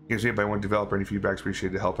 Games made by one developer. Any feedback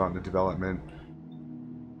appreciated to help out in the development.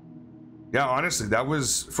 Yeah, honestly, that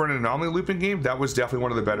was, for an anomaly looping game, that was definitely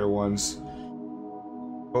one of the better ones.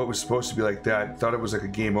 Oh, it was supposed to be like that. Thought it was like a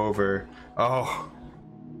game over. Oh.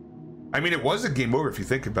 I mean, it was a game over if you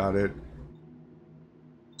think about it.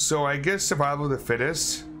 So I guess survival of the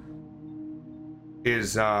fittest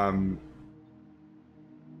is, hello?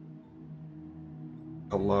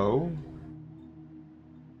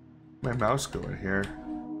 My mouse going here.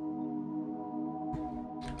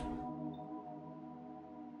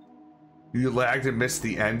 You lagged and missed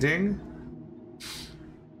the ending?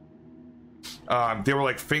 There were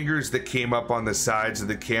like fingers that came up on the sides of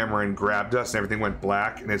the camera and grabbed us and everything went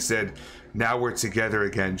black and it said, now we're together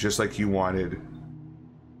again, just like you wanted.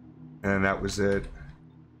 And that was it.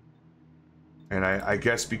 And I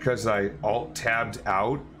guess because I alt-tabbed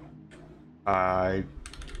out, I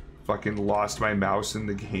fucking lost my mouse in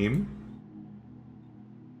the game.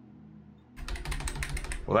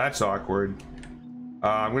 Well, that's awkward.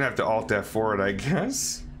 I'm gonna have to alt F4 it, I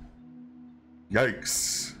guess.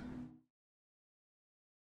 Yikes.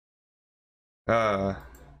 I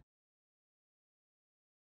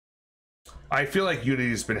feel like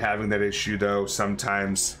Unity's been having that issue though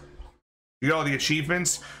sometimes. You know, the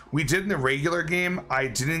achievements we did in the regular game, I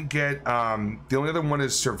didn't get, the only other one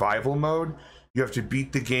is survival mode. You have to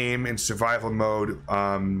beat the game in survival mode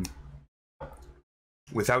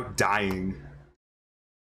without dying.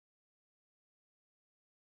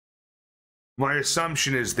 My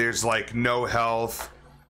assumption is there's like no health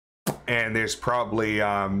and there's probably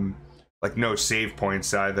like no save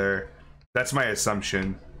points either. That's my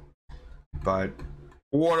assumption. But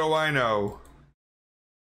what do I know?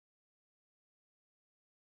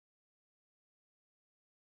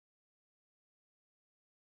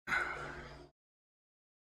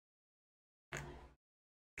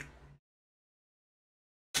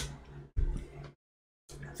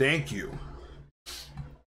 Thank you.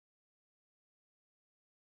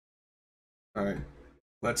 All right,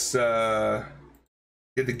 let's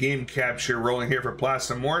get the game capture rolling here for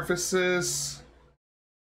Plastomorphosis.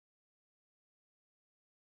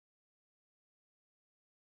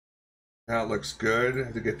 That looks good. I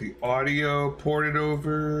have to get the audio ported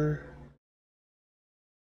over.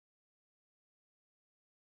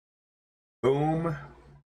 Boom.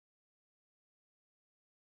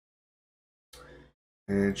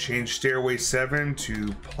 And change Stairway 7 to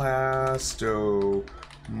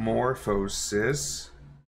Plastomorphosis.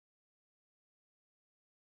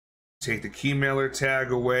 Take the keymailer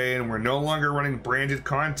tag away, and we're no longer running branded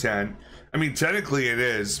content. I mean, technically it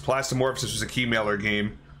is. Plastomorphosis was a keymailer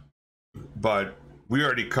game, but we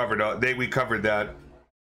already covered we covered that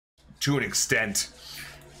to an extent.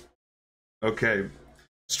 Okay.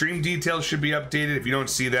 Stream details should be updated. If you don't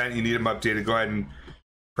see that and you need them updated, go ahead and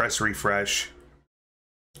press refresh.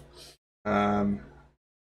 I'm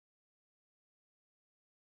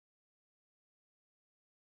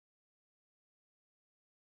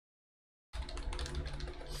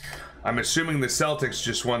assuming the Celtics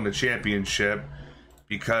just won the championship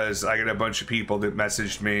because I got a bunch of people that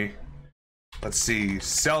messaged me. Let's see,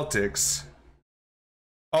 Celtics.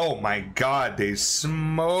 Oh my God, they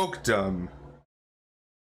smoked them.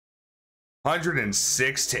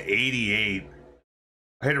 106 to 88.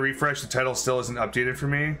 I had to refresh. The title still isn't updated for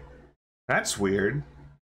me. That's weird.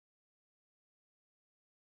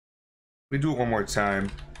 Let me do it one more time.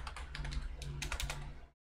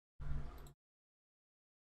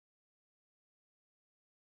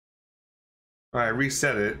 All right,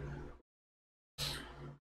 reset it.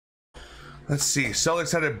 Let's see.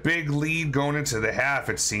 Celtics had a big lead going into the half,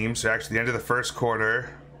 it seems. So actually, the end of the first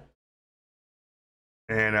quarter.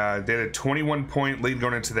 And they had a 21-point lead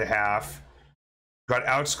going into the half. Got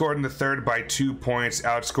outscored in the third by 2 points.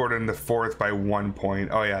 Outscored in the fourth by 1 point.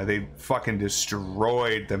 Oh yeah, they fucking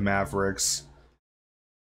destroyed the Mavericks.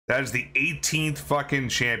 That is the 18th fucking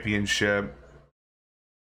championship.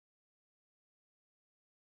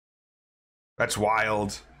 That's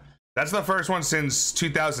wild. That's the first one since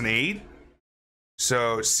 2008.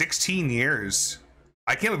 So 16 years.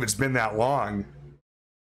 I can't believe it's been that long.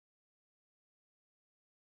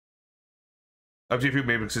 Update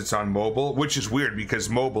maybe because it's on mobile, which is weird because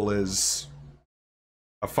mobile is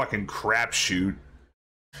a fucking crapshoot.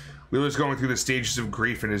 Wheeler's going through the stages of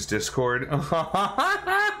grief in his Discord.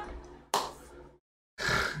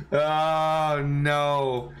 Oh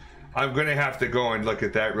no. I'm gonna have to go and look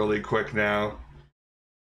at that really quick now.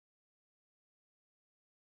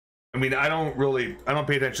 I mean, I don't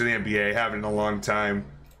pay attention to the NBA. I haven't in a long time.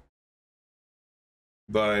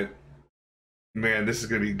 But man, this is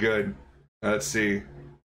gonna be good. Let's see.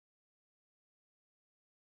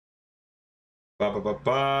 Ba ba ba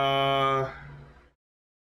ba.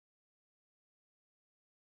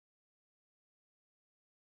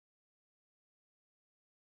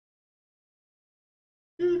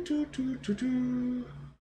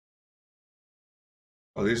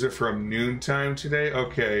 Oh, these are from noontime today?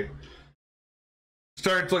 Okay.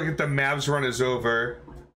 Started to look at the Mavs run is over.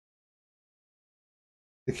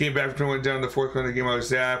 They came back from one down in the fourth quarter of the game I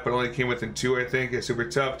was at, but only came within 2, I think. It's super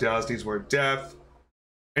tough. Dallas needs more depth.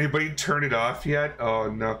 Anybody turn it off yet? Oh,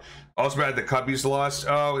 no. Also bad the Cubbies lost.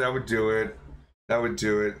 Oh, that would do it. That would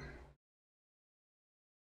do it.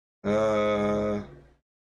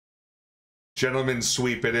 Gentleman's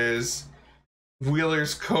sweep it is.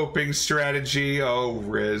 Wheeler's coping strategy. Oh,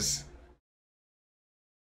 Riz.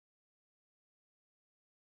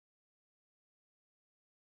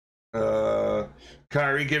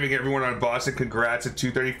 Kyrie giving everyone on Boston congrats at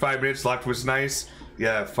 2:35 minutes left was nice.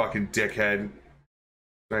 Yeah, fucking dickhead.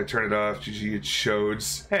 I turn it off. GG, it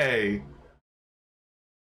shows. Hey.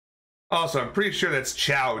 Also, I'm pretty sure that's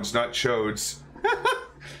Chowds, not Chodes.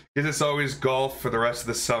 Is this always golf for the rest of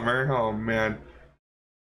the summer? Oh man.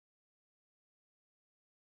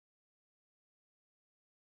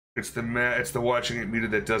 It's the watching it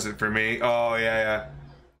muted that does it for me. Oh yeah.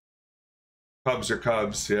 Cubs are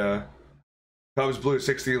Cubs, yeah. Cubs blew a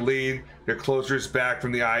 60 lead. Their closer is back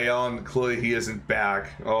from the IL, and clearly he isn't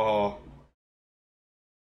back. Oh.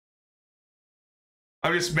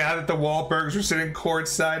 I'm just mad that the Wahlbergs were sitting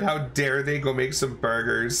courtside. How dare they go make some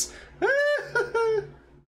burgers?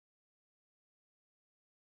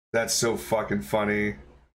 That's so fucking funny.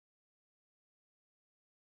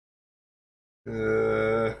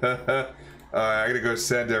 Alright, I gotta go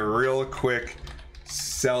send a real quick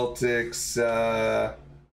Celtics,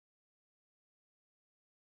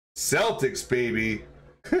 Celtics, baby.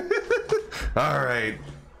 Alright.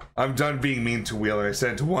 I'm done being mean to Wheeler. I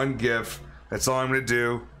sent one GIF. That's all I'm gonna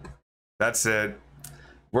do. That's it.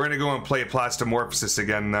 We're gonna go and play Plastomorphosis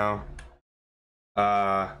again now.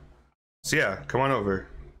 So yeah, come on over.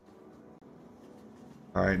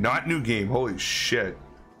 Alright, not new game. Holy shit.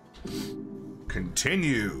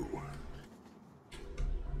 Continue.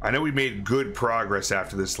 I know we made good progress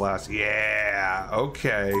after this last. Yeah,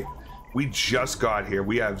 okay. We just got here.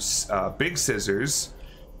 We have big scissors,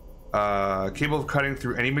 capable of cutting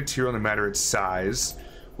through any material no matter its size.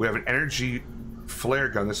 We have an energy flare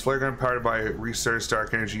gun. This flare gun, powered by resource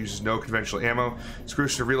dark energy, uses no conventional ammo. It's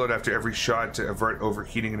crucial to reload after every shot to avert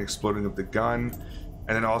overheating and exploding of the gun.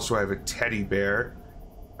 And then also I have a teddy bear.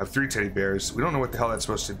 I have 3 teddy bears. We don't know what the hell that's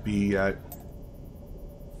supposed to be yet.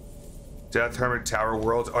 Death Hermit Tower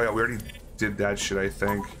World. Oh yeah, we already did that shit, I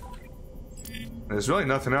think. And there's really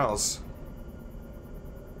nothing else.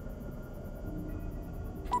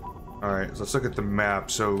 Alright, so let's look at the map.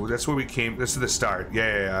 So that's where we came. This is the start.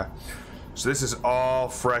 Yeah. So this is all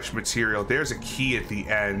fresh material. There's a key at the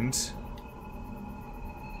end.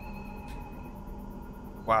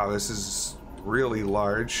 Wow, this is really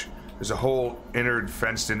large. There's a whole inner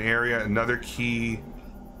fenced-in area. Another key.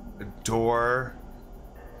 A door.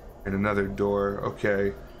 And another door.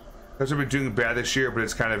 Okay. I've been doing bad this year, but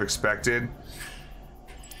it's kind of expected.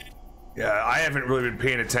 Yeah, I haven't really been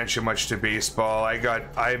paying attention much to baseball.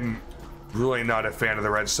 I'm really not a fan of the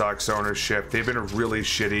Red Sox ownership. They've been really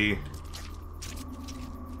shitty.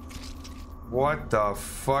 What the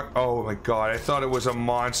fuck? Oh my god, I thought it was a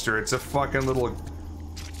monster. It's a fucking little,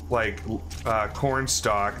 like, corn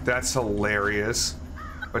stalk. That's hilarious.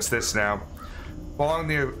 What's this now? Following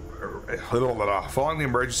the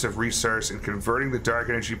emergence of resource and converting the dark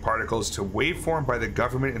energy particles to waveform by the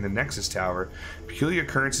government in the Nexus Tower, peculiar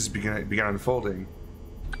occurrences began unfolding.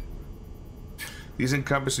 These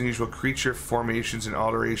encompass unusual creature formations and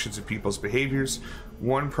alterations in people's behaviors.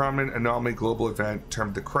 One prominent anomaly global event,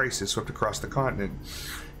 termed the Crisis, swept across the continent.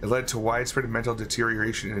 It led to widespread mental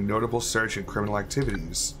deterioration and a notable surge in criminal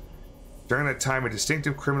activities. During that time, a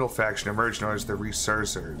distinctive criminal faction emerged known as the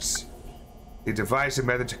Resourcers. They devised a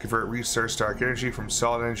method to convert resource dark energy from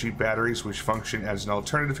solid energy batteries, which function as an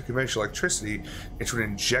alternative to conventional electricity, into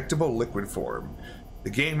an injectable liquid form.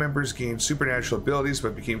 The gang members gained supernatural abilities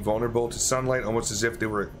but became vulnerable to sunlight, almost as if they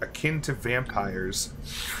were akin to vampires.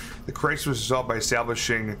 The crisis was resolved by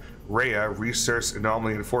establishing REA, Resource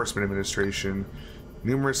Anomaly Enforcement Administration.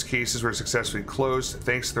 Numerous cases were successfully closed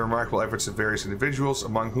thanks to the remarkable efforts of various individuals,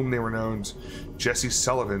 among whom they were known. Jesse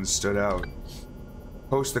Sullivan stood out.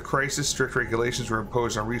 Post the crisis, strict regulations were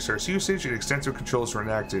imposed on resource usage and extensive controls were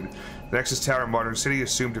enacted. The Nexus Tower in Modern City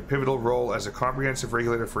assumed a pivotal role as a comprehensive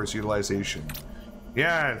regulator for its utilization.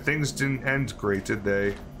 Yeah, things didn't end great, did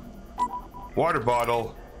they? Water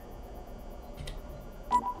bottle.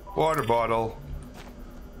 Water bottle.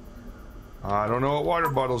 I don't know what water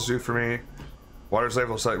bottles do for me. Water's life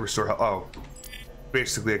will slightly restore health. Oh.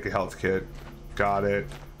 Basically like a health kit. Got it.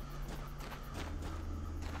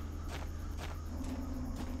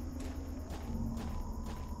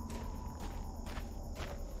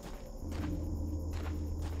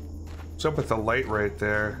 What's up with the light right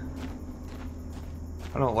there?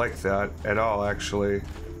 I don't like that at all, actually.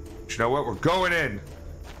 But you know what? We're going in!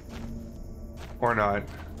 Or not.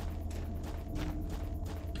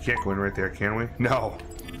 We can't go in right there, can we? No.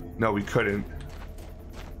 No, we couldn't.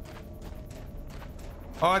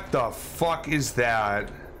 What the fuck is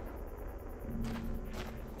that?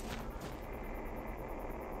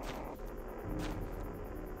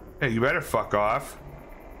 Hey, you better fuck off.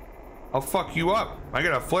 I'll fuck you up. I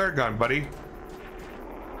got a flare gun, buddy.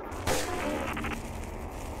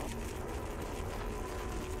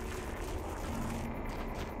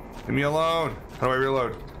 Leave me alone. How do I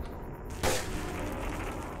reload?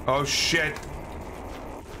 Oh shit.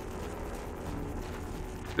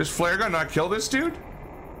 Does flare gun not kill this dude?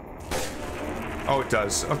 Oh, it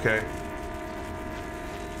does. Okay.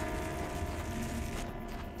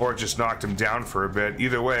 Or it just knocked him down for a bit.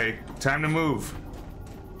 Either way, time to move.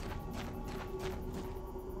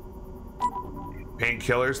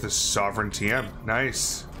 Painkillers, the Sovereign TM.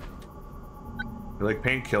 Nice. You like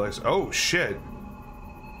painkillers? Oh, shit.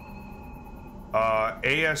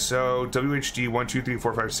 ASO, WHD 1, 2, 3,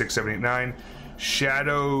 4, 5, 6, 7, 8, 9.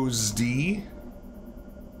 Shadows D.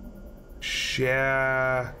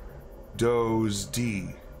 Shadows D.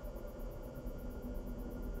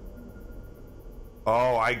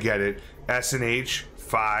 Oh, I get it. S and H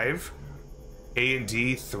 5. A and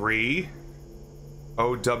D 3.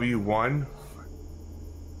 OW 1.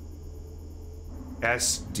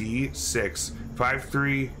 SD 6.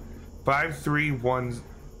 5316.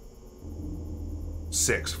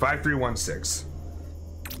 5316.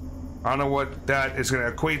 I don't know what that is going to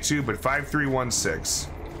equate to, but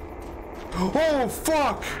 5316. Oh,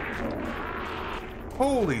 fuck!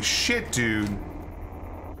 Holy shit, dude.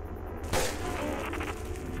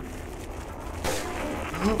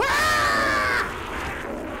 Ah!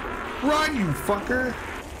 Run, you fucker!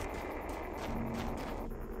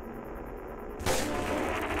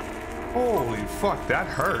 Holy fuck, that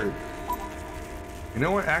hurt. You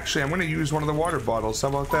know what? Actually, I'm gonna use one of the water bottles. How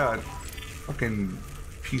about that? Fucking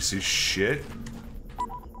piece of shit.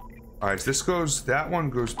 Alright, so this goes... That one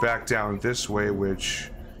goes back down this way, which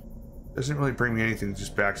doesn't really bring me anything,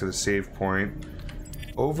 just back to the save point.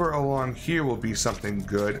 Over along here will be something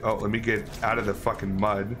good. Oh, let me get out of the fucking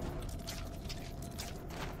mud.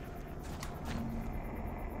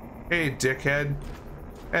 Hey, dickhead.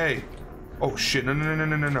 Hey. Oh, shit. No, no, no, no,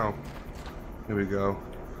 no, no, no. Here we go.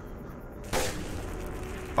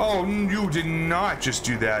 Oh, you did not just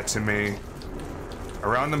do that to me.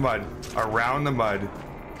 Around the mud. Around the mud.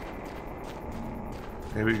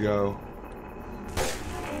 Here we go.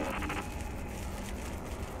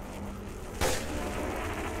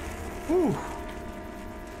 Whew.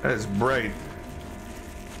 That is bright.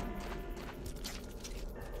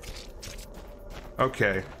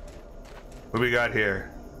 Okay. What do we got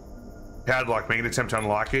here? Padlock. Make an attempt to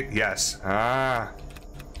unlock it? Yes. Ah.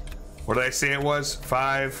 What did I say it was?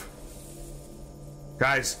 5.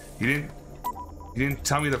 Guys, you didn't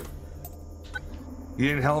tell me the... You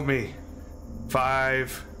didn't help me.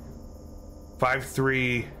 5. 5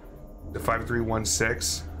 3. The 5 3 1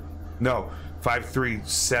 6. No. 5 3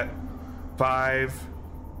 set. 5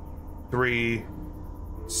 3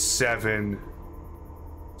 7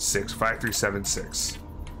 6. 5 3 7 6.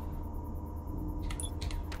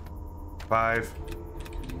 5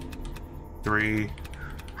 3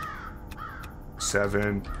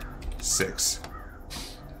 7 6.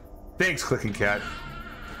 Thanks, Clicking Cat.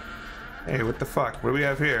 Hey, what the fuck? What do we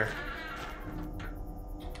have here?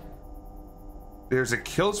 There's a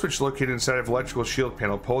kill switch located inside of electrical shield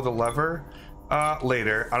panel. Pull the lever.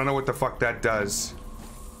 Later. I don't know what the fuck that does.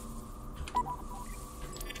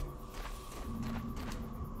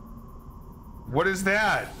 What is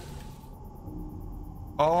that?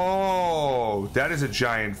 Oh, that is a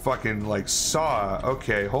giant fucking, like, saw.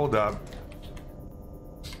 Okay, hold up.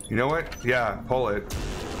 You know what? Yeah, pull it.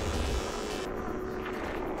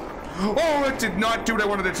 Oh, it did not do what I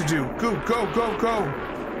wanted it to do. Go, go, go, go.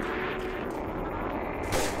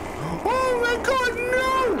 Oh my god,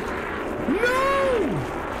 no! No!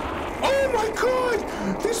 Oh my god!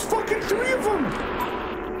 There's fucking 3 of them!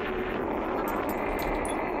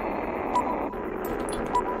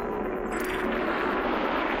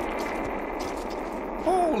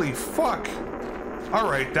 Holy fuck!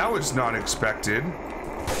 Alright, that was not expected.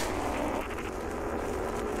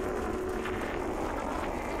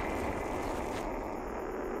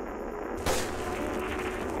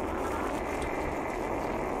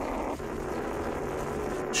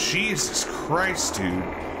 Jesus Christ, dude.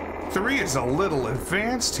 3 is a little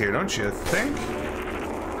advanced here, don't you think?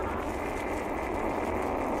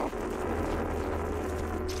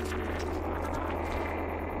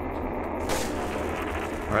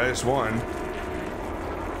 Alright, there's 1.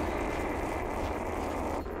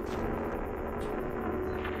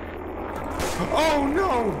 Oh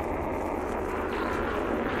no!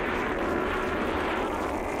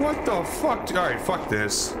 What the fuck? Alright, fuck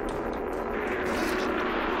this.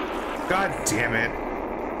 God damn it.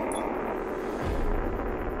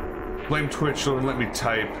 Blame Twitch, so let me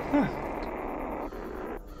type. Huh.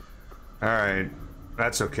 Alright,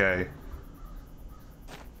 that's okay.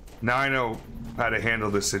 Now I know how to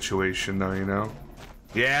handle this situation, though, you know?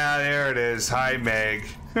 Yeah, there it is. Hi, Meg.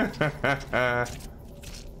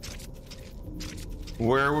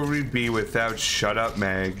 Where would we be without Shut Up,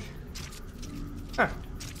 Meg? Huh.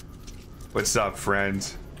 What's up, friend?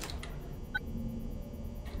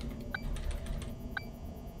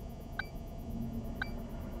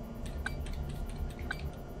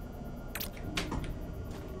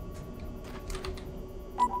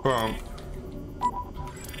 Boom.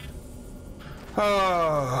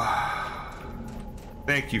 Oh,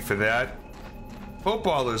 thank you for that.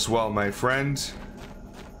 Football as well, my friend.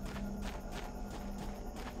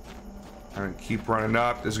 I'm gonna keep running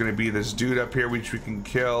up. There's gonna be this dude up here which we can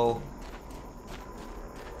kill.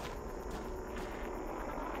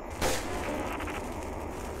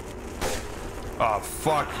 Oh,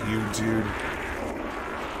 fuck you, dude.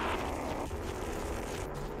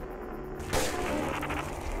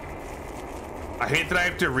 I hate that I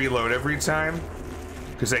have to reload every time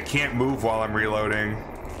because I can't move while I'm reloading.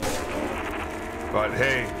 But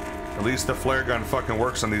hey, at least the flare gun fucking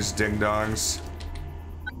works on these ding-dongs.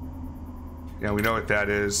 Yeah, we know what that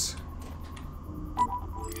is.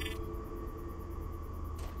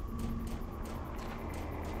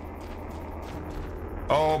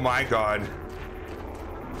 Oh my god.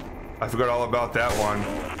 I forgot all about that one.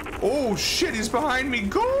 Oh shit, he's behind me.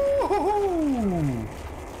 Go!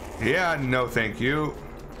 Yeah, no thank you.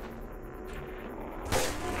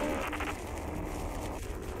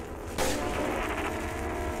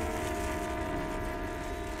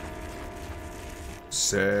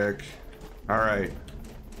 Sick. Alright.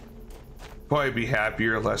 Probably be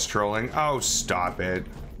happier, less trolling. Oh, stop it.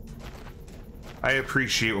 I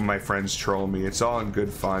appreciate when my friends troll me. It's all in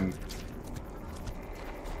good fun.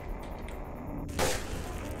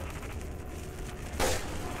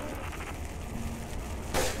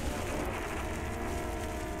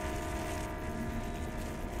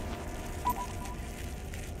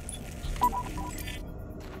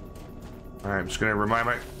 I'm just gonna remind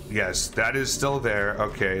my... Yes, that is still there.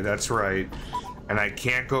 Okay, that's right. And I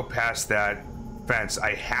can't go past that fence.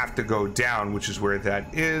 I have to go down, which is where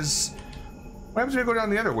that is. What happens if I go down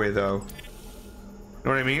the other way, though? You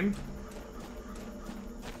know what I mean?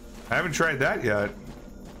 I haven't tried that yet.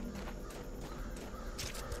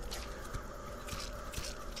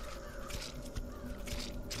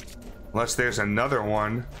 Unless there's another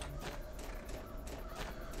one.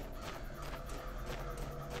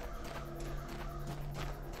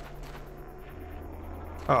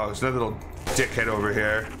 Oh, there's another little dickhead over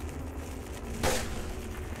here.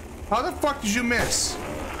 How the fuck did you miss?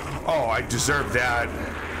 Oh, I deserve that.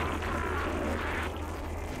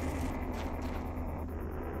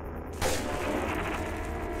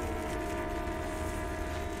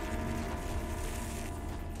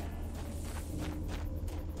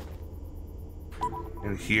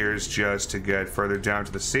 And here's just to get further down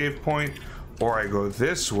to the save point, or I go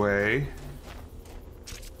this way.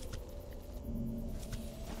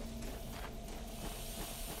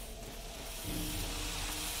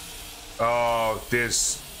 Oh,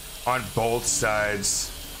 this on both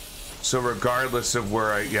sides. So regardless of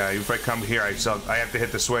where if I come here, I have to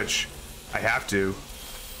hit the switch. I have to.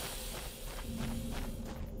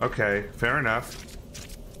 Okay, fair enough.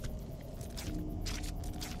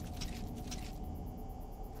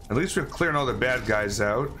 At least we're clearing all the bad guys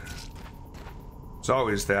out. It's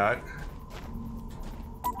always that.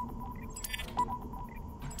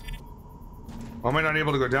 Why am I not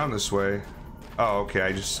able to go down this way? Oh, okay,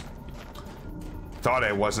 I just thought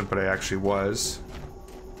I wasn't, but I actually was.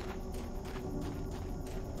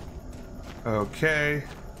 Okay.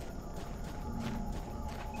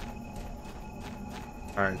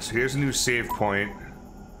 Alright, so here's a new save point.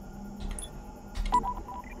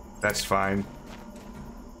 That's fine.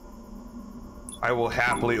 I will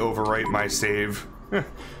happily overwrite my save.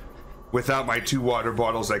 Without my 2 water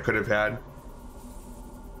bottles I could have had.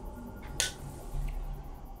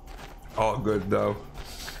 All good though.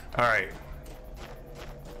 Alright.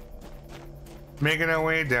 Making our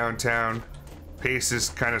way downtown. Pace is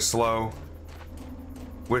kind of slow.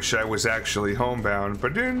 Wish I was actually homebound.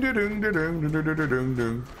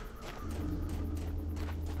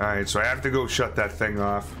 Alright, so I have to go shut that thing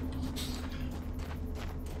off.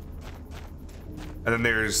 And then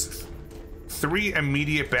there's 3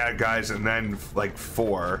 immediate bad guys and then like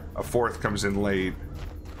 4. A 4th comes in late.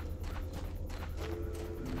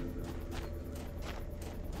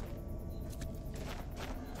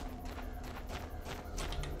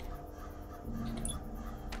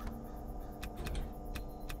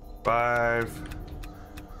 Five,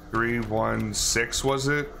 3, 1, 6 was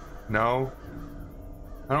it? No?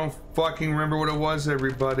 I don't fucking remember what it was,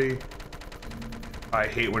 everybody. I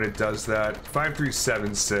hate when it does that. 5, 3,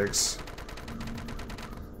 7, 6.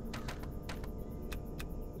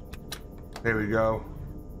 There we go.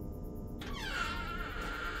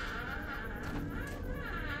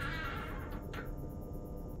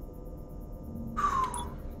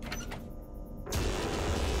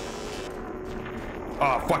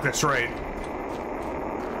 Oh, fuck, that's right.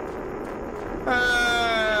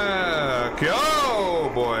 Okay.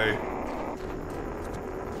 Oh, boy.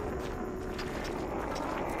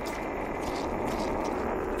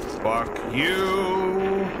 Fuck you.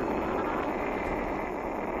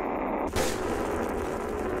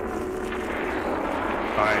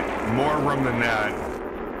 Alright, more room than that.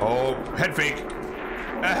 Oh, head fake.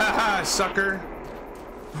 Ah, sucker.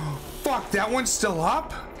 Fuck, that one's still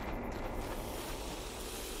up?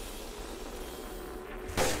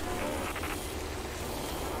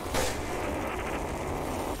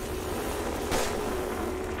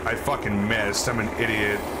 I fucking missed. I'm an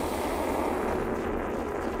idiot.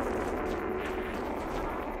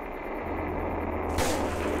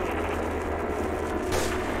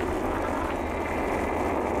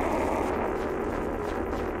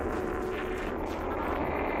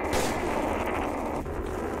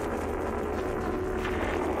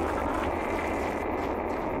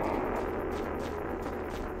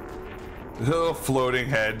 Little floating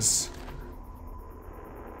heads.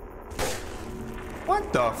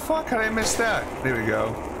 What the fuck? How did I miss that? There we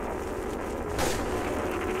go.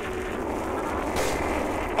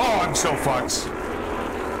 Oh, I'm so fucked.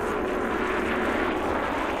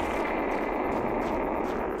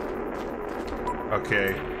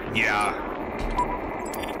 Okay. Yeah.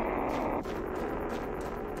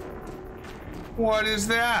 What is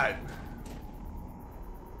that?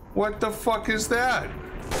 What the fuck is that?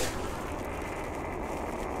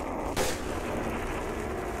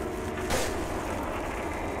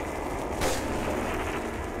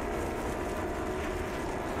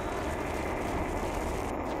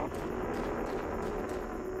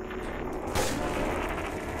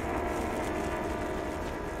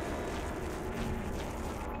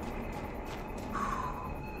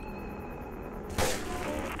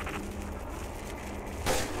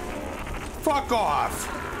 Fuck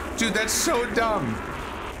off! Dude, that's so dumb.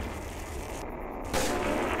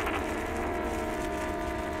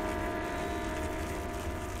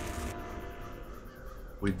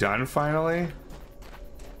 We done finally?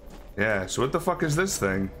 Yeah, so what the fuck is this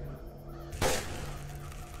thing?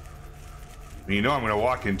 You know I'm gonna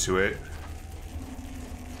walk into it.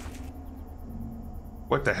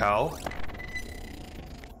 What the hell?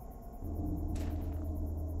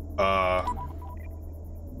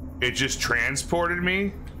 It just transported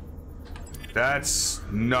me? That's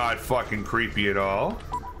not fucking creepy at all.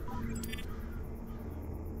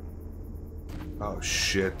 Oh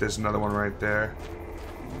shit, there's another one right there.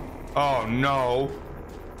 Oh no.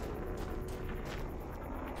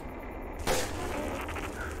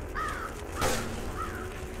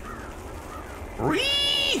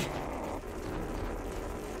 Whee!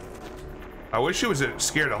 I wish it was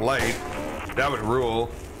scared of light. That would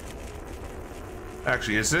rule.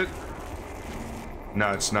 Actually, is it?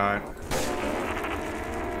 No, it's not.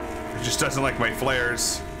 It just doesn't like my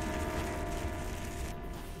flares.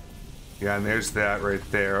 Yeah, and there's that right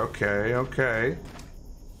there. Okay, okay.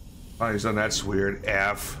 Oh, he's done. That's weird.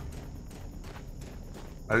 F.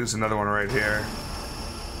 I think there's another one right here.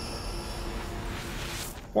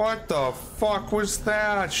 What the fuck was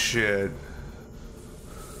that shit?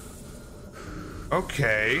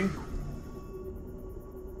 Okay.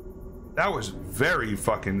 That was very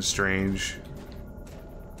fucking strange.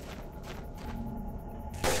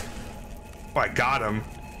 Oh, I got him.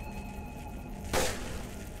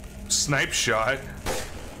 Snipe shot.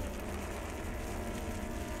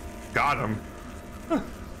 Got him.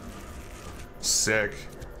 Sick.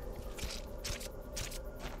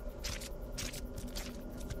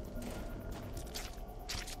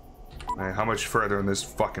 Right, how much further in this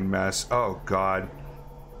fucking mess? Oh god.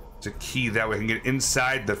 It's a key that way. I can get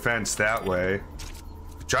inside the fence that way.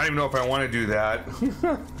 I don't even know if I want to do that.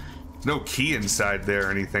 There's no key inside there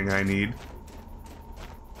or anything I need.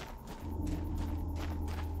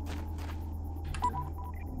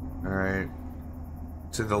 Alright.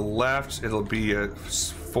 To the left, it'll be a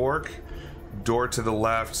fork. Door to the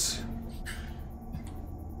left.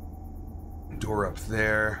 Door up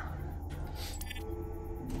there.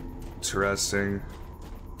 Interesting.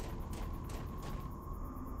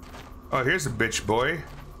 Oh, here's a bitch boy.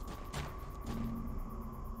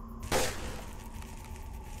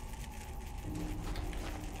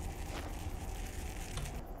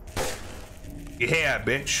 Yeah,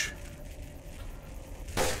 bitch.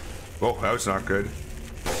 Oh, that was not good.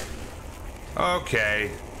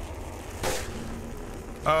 Okay.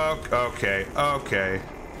 Okay.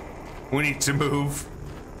 We need to move.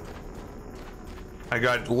 I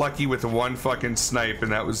got lucky with one fucking snipe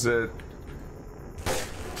and that was it.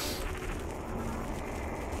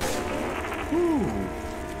 Whew.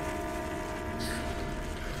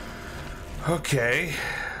 Okay.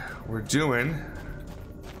 We're doing.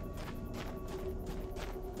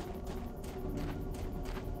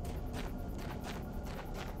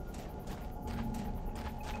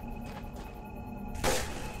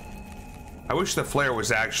 I wish the flare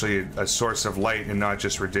was actually a source of light and not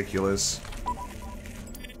just ridiculous.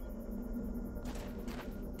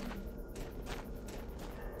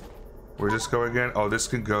 Where'd this go again? Oh,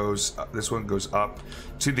 this one goes up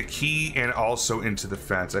to the key and also into the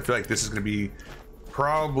fence. I feel like this is gonna be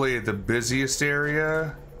probably the busiest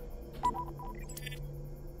area.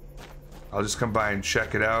 I'll just come by and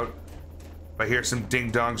check it out. If I hear some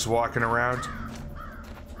ding-dongs walking around.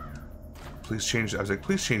 Please change, I was like,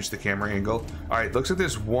 please change the camera angle. All right, looks like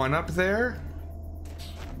there's one up there.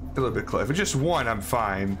 A little bit close. If it's just one, I'm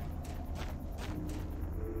fine.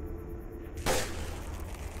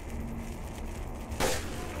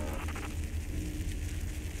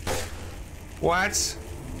 What?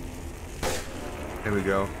 There we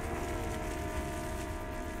go.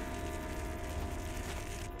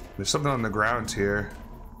 There's something on the ground here.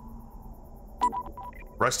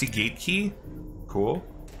 Rusty gate key? Cool.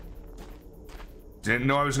 Didn't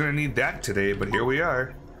know I was gonna need that today, but here we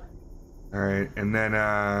are. Alright, and then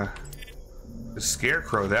the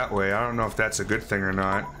scarecrow that way. I don't know if that's a good thing or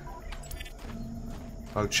not.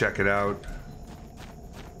 I'll check it out.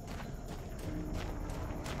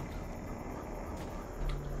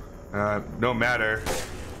 No matter.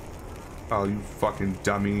 Oh, you fucking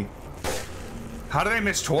dummy. How did I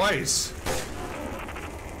miss twice?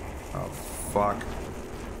 Oh, fuck.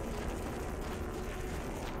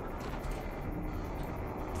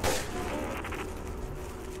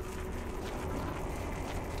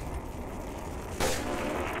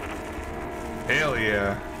 Hell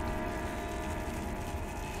yeah.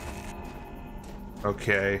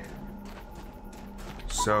 Okay.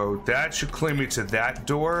 So that should clear me to that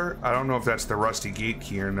door. I don't know if that's the rusty gate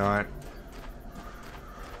key or not.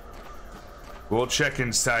 We'll check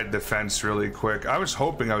inside the fence really quick. I was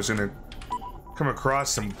hoping I was gonna come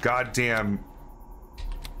across some goddamn...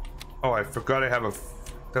 Oh, I forgot I have a...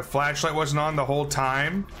 The flashlight wasn't on the whole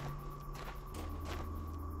time?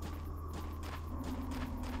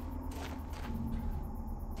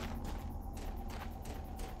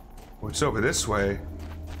 What's over this way?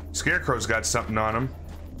 Scarecrow's got something on him.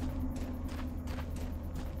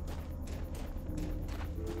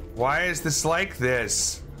 Why is this like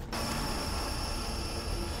this?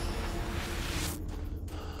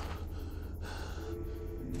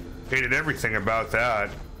 Hated everything about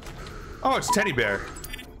that. Oh, it's Teddy Bear.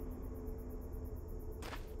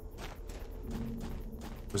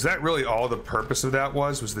 Was that really all the purpose of that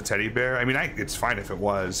was the teddy bear? I mean, it's fine if it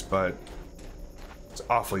was, but it's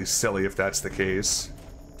awfully silly if that's the case.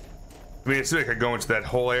 I mean, it's like I go into that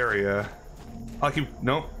whole area. I'll keep...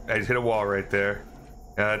 Nope, I hit a wall right there.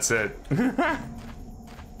 Yeah, that's it.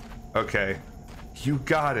 Okay. You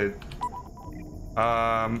got it.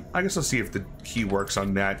 I guess I'll see if the key works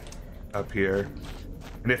on that up here.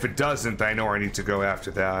 And if it doesn't, I know where I need to go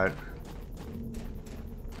after that.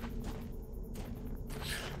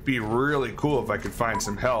 be really cool if I could find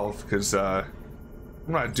some health, because I'm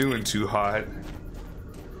not doing too hot.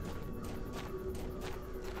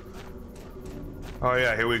 Oh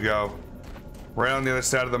yeah, here we go. Right on the other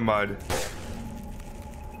side of the mud.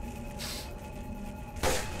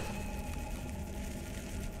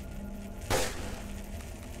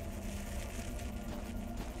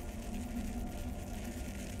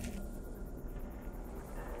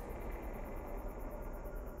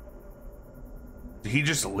 Did he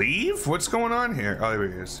just leave? What's going on here? Oh, there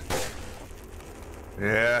he is.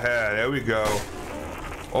 Yeah, there we go.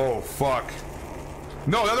 Oh, fuck.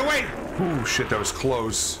 No, the other way! Ooh, shit, that was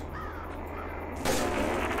close.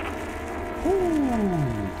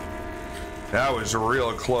 Ooh. That was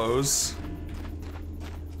real close.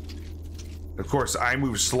 Of course, I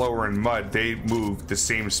move slower in mud. They move the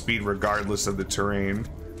same speed regardless of the terrain.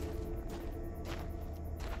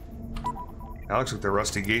 That looks like the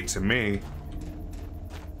rusty gate to me.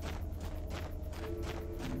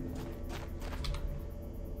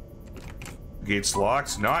 Gate's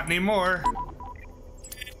locked. Not anymore.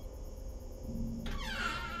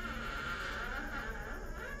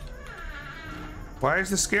 Why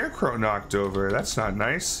is the scarecrow knocked over? That's not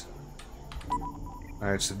nice.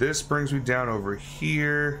 Alright, so this brings me down over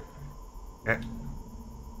here. And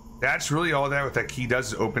that's really all that what that key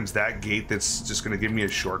does is opens that gate that's just going to give me a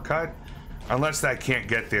shortcut. Unless that can't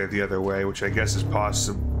get there the other way, which I guess is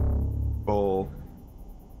possible.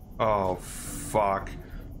 Oh, fuck.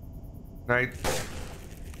 Right?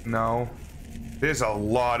 No. There's a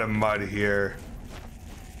lot of mud here.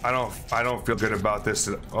 I don't feel good about this.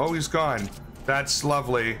 Oh, he's gone. That's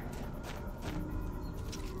lovely.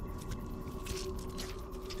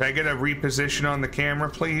 Can I get a reposition on the camera,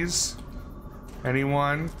 please?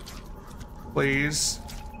 Anyone? Please?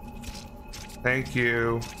 Thank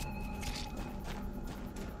you.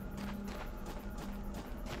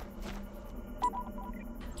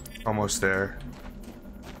 Almost there.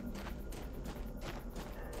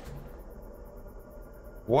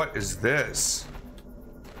 What is this?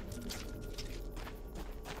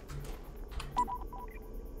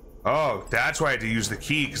 Oh, that's why I had to use the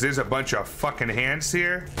key, because there's a bunch of fucking hands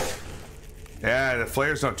here. Yeah, the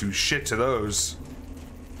flares don't do shit to those.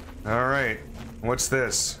 Alright. What's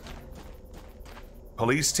this?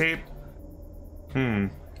 Police tape?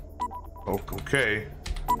 Oh, okay.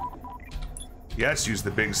 Yes, use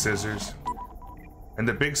the big scissors. And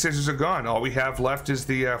the big scissors are gone. All we have left is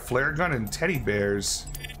the flare gun and teddy bears.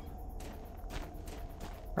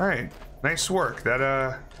 Alright. Nice work.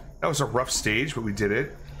 That was a rough stage, but we did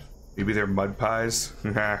it. Maybe they're mud pies.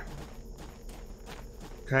 Can I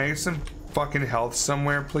get some fucking health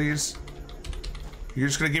somewhere, please? You're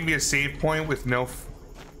just gonna give me a save point with no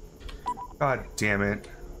God damn it.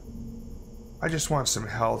 I just want some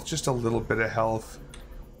health. Just a little bit of health.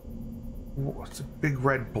 What's a big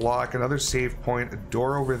red block? Another save point. A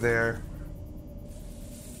door over there.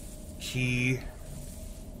 Key.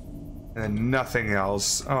 And then nothing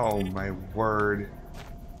else. Oh my word.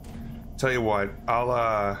 Tell you what,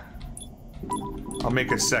 I'll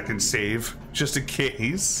make a second save just in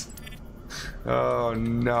case. Oh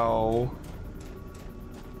no.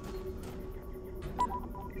 I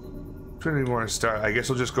don't even want to start. I guess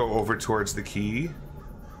we'll just go over towards the key.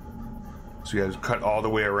 So we gotta cut all the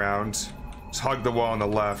way around. Just hug the wall on the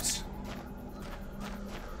left.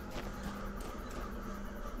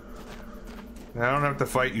 I don't have to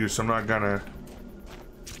fight you, so I'm not gonna.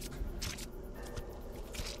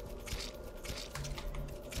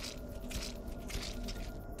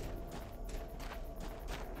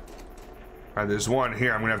 Alright, there's one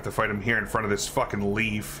here. I'm gonna have to fight him here in front of this fucking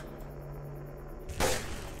leaf.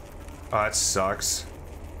 Oh, that sucks.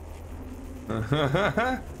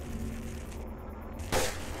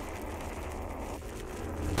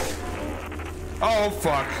 Oh,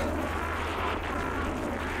 fuck.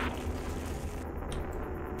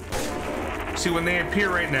 See, when they appear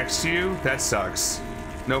right next to you, that sucks.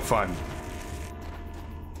 No fun.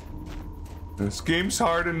 This game's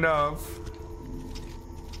hard enough.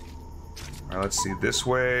 Alright, let's see. This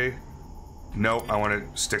way. Nope, I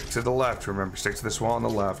want to stick to the left. Remember, stick to this wall on the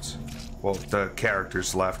left. Well, the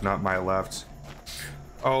character's left, not my left.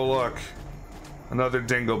 Oh, look. Another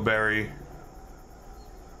dingleberry.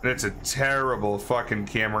 And it's a terrible fucking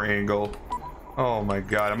camera angle. Oh my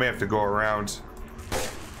god, I may have to go around.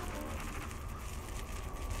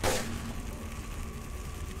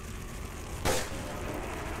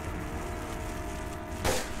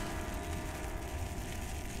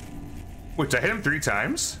 Wait, did I hit him 3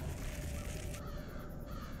 times?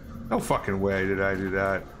 No fucking way did I do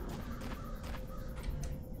that.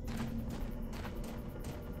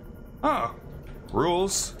 Oh.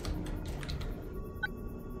 Rules.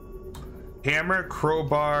 Hammer,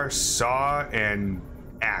 crowbar, saw, and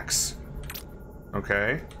axe.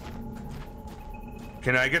 Okay.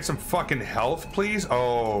 Can I get some fucking health, please?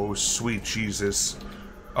 Oh, sweet Jesus.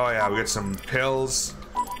 Oh yeah, we got some pills,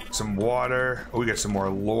 some water. Oh, we got some more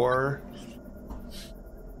lore.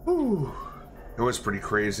 Whew. It was pretty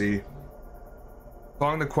crazy.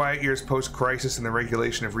 Following the quiet years post-crisis and the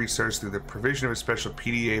regulation of research through the provision of a special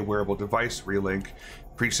PDA wearable device, Relink,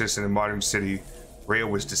 preexist in a modern city, Rail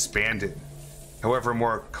was disbanded. However, a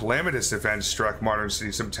more calamitous event struck Modern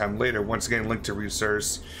City sometime later, once again linked to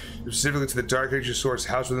research, specifically to the Dark Ages source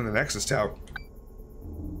housed within the Nexus Tower.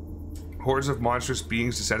 Hordes of monstrous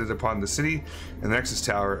beings descended upon the city and the Nexus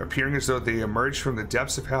Tower, appearing as though they emerged from the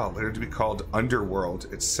depths of hell, later to be called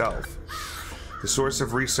Underworld itself. The source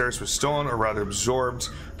of research was stolen, or rather absorbed,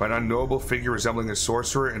 by an unknowable figure resembling a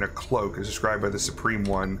sorcerer in a cloak, as described by the Supreme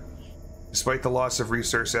One. Despite the loss of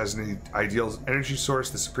research as an ideal energy source,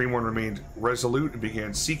 the Supreme One remained resolute and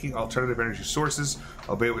began seeking alternative energy sources,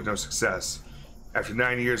 albeit with no success. After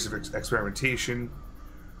 9 years of experimentation,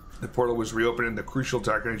 the portal was reopened and the crucial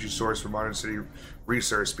dark energy source for Modern City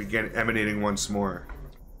research began emanating once more.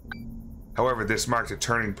 However, this marked a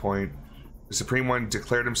turning point. The Supreme One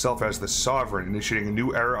declared himself as the Sovereign, initiating a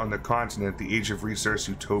new era on the continent, the Age of Research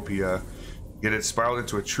Utopia. Yet it spiraled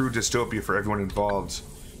into a true dystopia for everyone involved.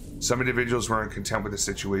 Some individuals were uncontent with the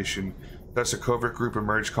situation. Thus, a covert group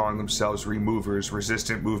emerged calling themselves Removers,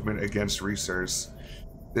 Resistant Movement Against Research.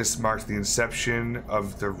 This marked the inception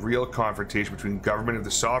of the real confrontation between government of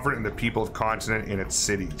the Sovereign and the people of the continent and its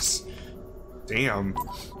cities. Damn.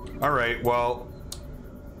 Alright, well,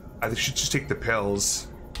 I should just take the pills.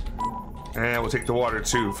 And we'll take the water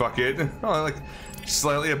too, fuck it. Oh, like,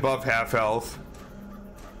 slightly above half health.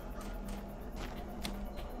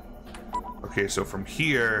 Okay, so from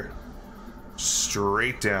here,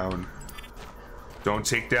 straight down. Don't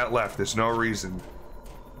take that left, there's no reason.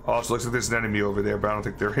 Also, looks like there's an enemy over there, but I don't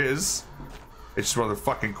think there is. It's just one of the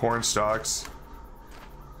fucking corn stalks.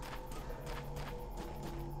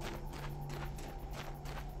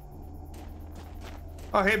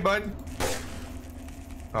 Oh, hey, bud.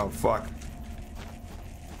 Oh, fuck.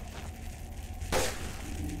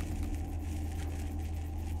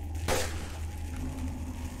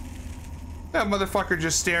 That motherfucker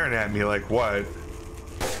just staring at me like what?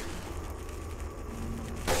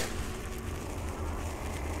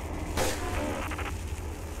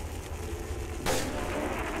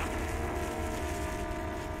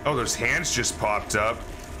 Oh, those hands just popped up.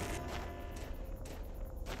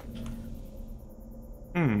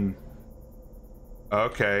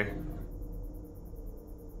 Okay.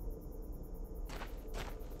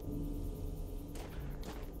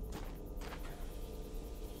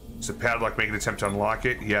 So padlock, make an attempt to unlock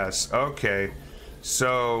it? Yes. Okay.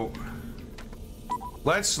 So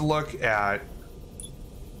let's look at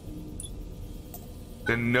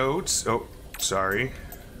the notes. Oh, sorry.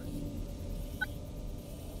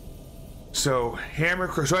 So hammer,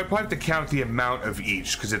 so I probably have to count the amount of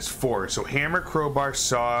each because it's 4. So hammer, crowbar,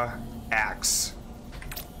 saw, axe.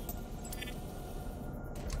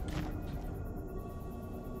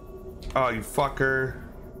 Oh, you fucker.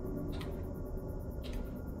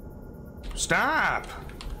 Stop!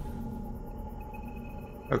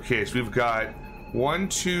 Okay, so we've got 1,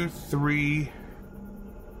 2, 3,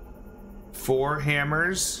 4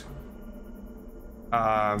 hammers.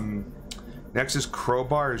 Next is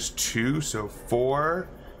crowbar is 2, so 4,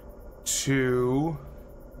 2,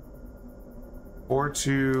 4,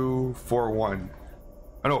 2, 4, 1.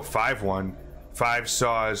 Oh no, 5, 1. 5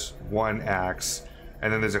 saws, 1 axe.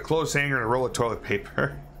 And then there's a clothes hanger and a roll of toilet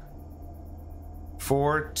paper.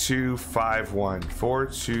 4, 2, 5, 1. 4,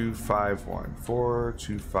 2, 5, 1. 4,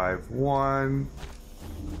 2, 5, 1.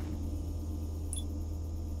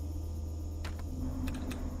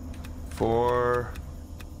 4,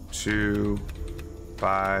 2,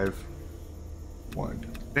 5, 1.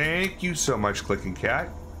 Thank you so much, Clicking Cat.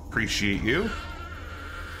 Appreciate you.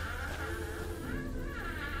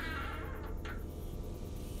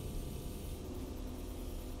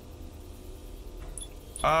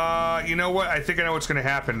 You know what? I think I know what's gonna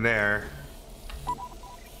happen there.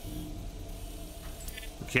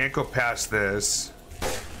 We can't go past this.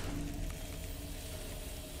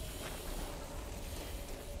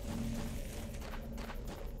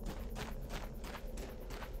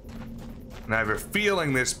 And I have a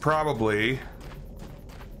feeling this probably...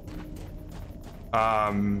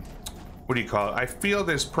 what do you call it? I feel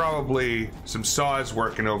there's probably some saws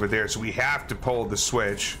working over there, so we have to pull the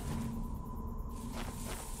switch.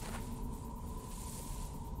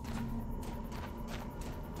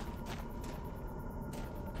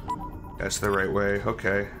 That's the right way.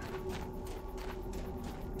 Okay.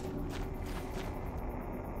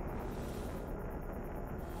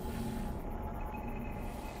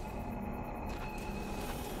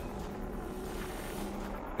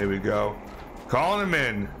 Here we go. Calling him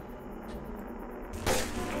in.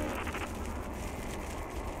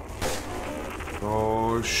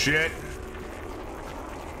 Oh shit.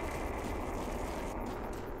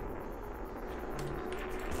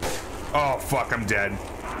 Oh fuck, I'm dead.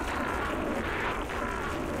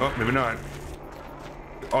 Oh, maybe not.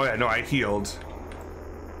 Oh yeah, no, I healed.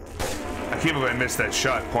 I can't believe I missed that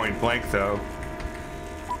shot point blank though.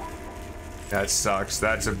 That sucks.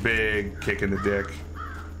 That's a big kick in the dick.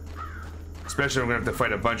 Especially when I'm gonna have to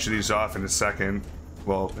fight a bunch of these off in a second.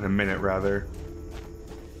 Well, in a minute rather.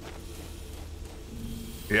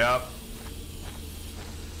 Yep.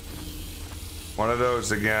 One of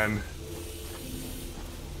those again.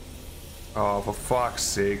 Oh, for fuck's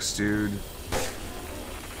sakes, dude.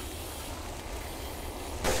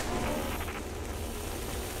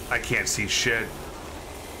 I can't see shit.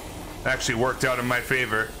 Actually worked out in my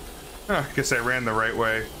favor. Huh, I guess I ran the right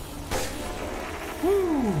way.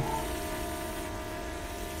 Woo!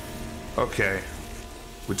 Okay.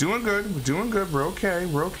 We're doing good. We're doing good. We're okay.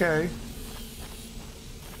 We're okay.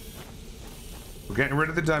 We're getting rid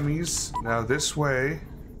of the dummies. Now this way.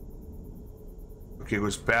 Okay, it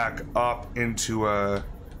goes back up into a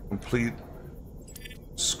complete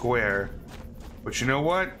square. But you know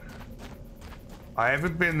what? I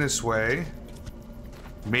haven't been this way.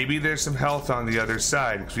 Maybe there's some health on the other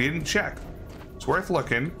side, because we didn't check. It's worth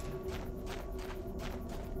looking.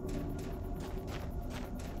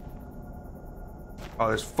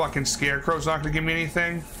 Oh, this fucking scarecrow's not gonna give me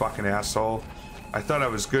anything? Fucking asshole. I thought I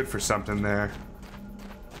was good for something there.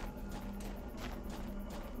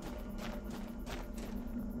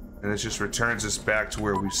 And it just returns us back to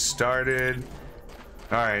where we started.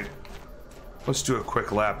 Alright. Let's do a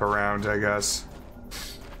quick lap around, I guess.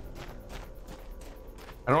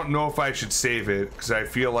 I don't know if I should save it, because I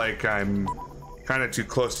feel like I'm kind of too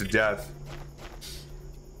close to death.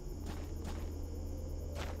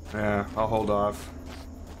 Yeah, I'll hold off.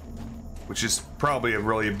 Which is probably a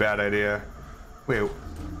really bad idea. Wait,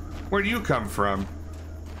 where do you come from?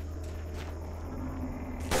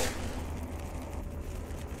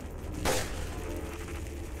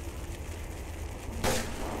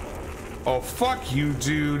 Oh, fuck you,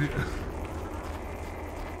 dude.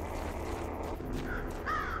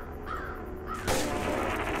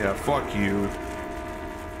 Yeah, fuck you.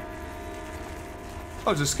 Oh,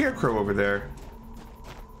 there's a scarecrow over there.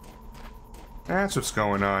 That's what's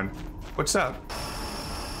going on. What's up?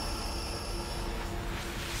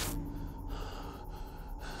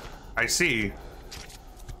 I see.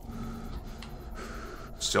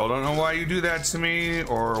 Still don't know why you do that to me,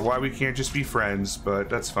 or why we can't just be friends, but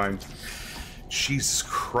that's fine. Jesus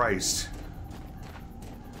Christ.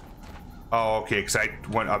 Oh, okay, because I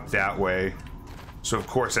went up that way. So of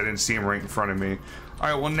course I didn't see him right in front of me.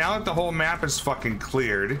 Alright, well now that the whole map is fucking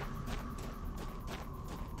cleared,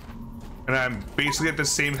 and I'm basically at the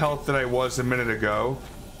same health that I was a minute ago.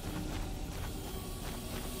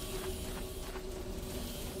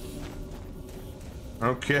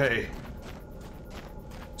 Okay.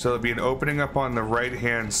 So there'll be an opening up on the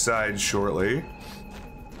right-hand side shortly.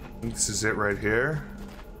 I think this is it right here.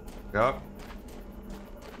 Yup.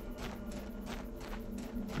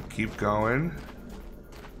 Keep going.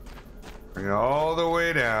 Bring it all the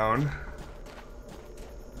way down.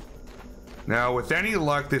 Now, with any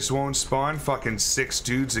luck, this won't spawn fucking 6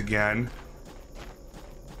 dudes again.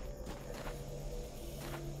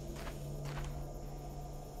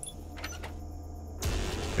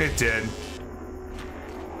 It did.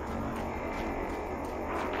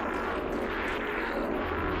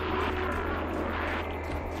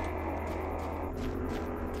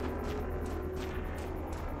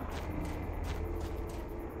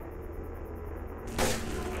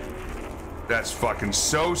 That's fucking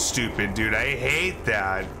so stupid, dude. I hate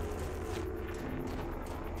that.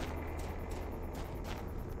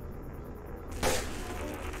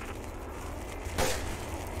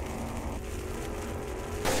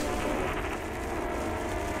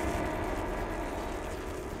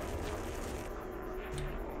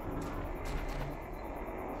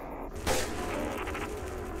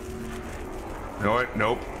 You know what?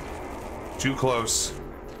 Nope. Too close.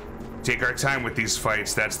 Take our time with these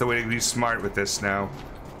fights. That's the way to be smart with this now.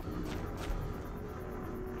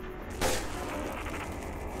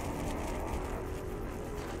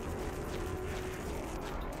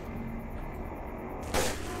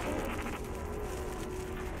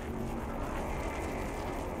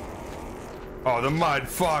 Oh, the mud.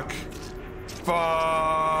 Fuck.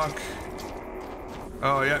 Fuck.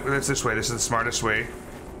 Oh yeah, that's this way. This is the smartest way.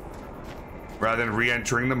 Rather than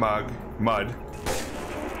re-entering the mud.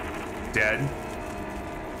 Dead.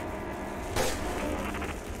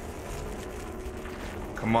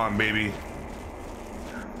 Come on, baby.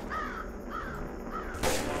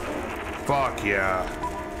 Fuck yeah.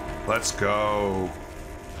 Let's go.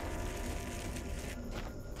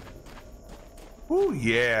 Ooh,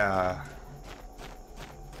 yeah.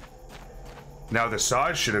 Now the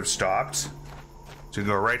saws should have stopped. To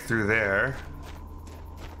go right through there.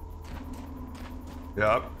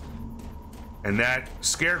 Yup. And that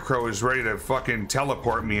scarecrow is ready to fucking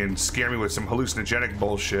teleport me and scare me with some hallucinogenic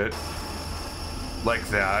bullshit. Like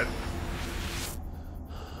that.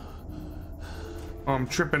 Oh, I'm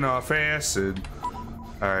tripping off acid.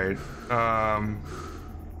 Alright.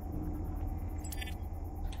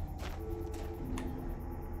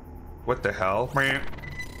 What the hell?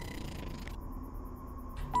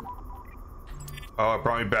 Oh, it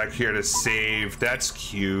brought me back here to save. That's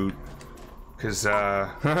cute. Cause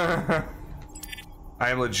I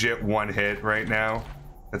am legit one hit right now.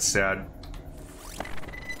 That's sad.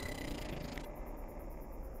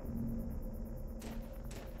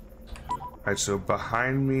 Alright, so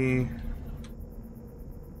behind me.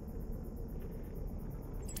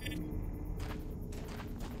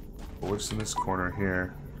 What's in this corner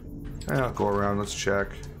here? I'll go around, let's check.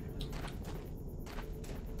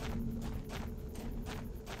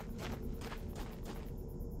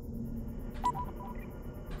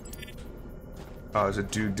 Oh, there's a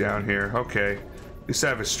dude down here. Okay. At least I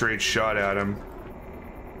have a straight shot at him.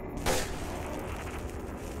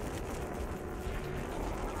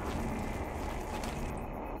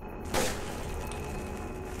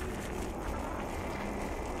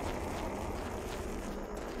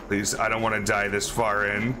 Please, I don't want to die this far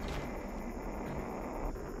in.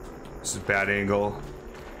 This is a bad angle.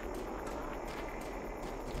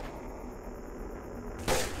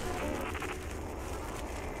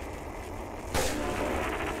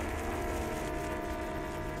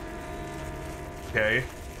 Okay.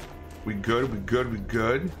 We good, we good, we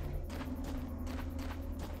good.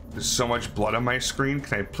 There's so much blood on my screen.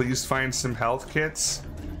 Can I please find some health kits?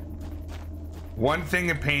 One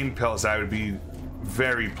thing of pain pills, I would be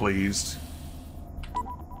very pleased.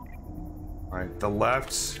 Alright, the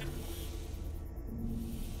left.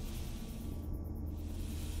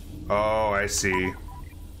 Oh, I see.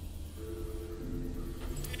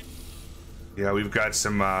 Yeah, we've got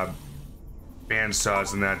some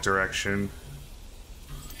bandsaws in that direction.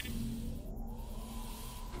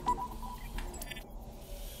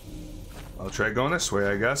 I'll try going this way,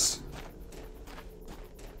 I guess.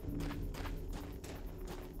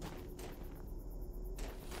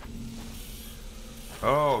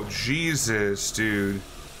 Oh, Jesus, dude.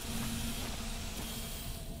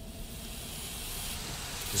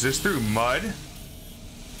 Is this through mud?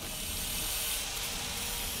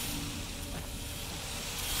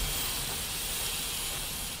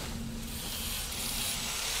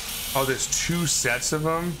 Oh, there's two sets of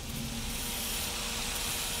them?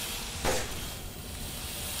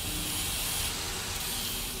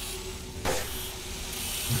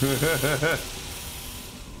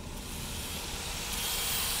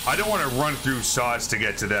 I don't want to run through saws to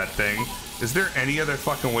get to that thing. Is there any other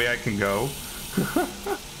fucking way I can go?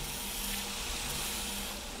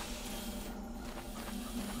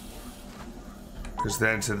 Because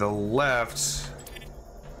then to the left...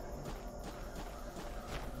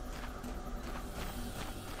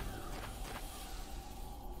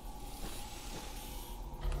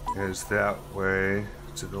 is that way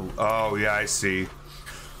to the... oh, yeah, I see.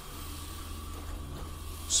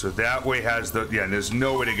 So that way has the... yeah, there's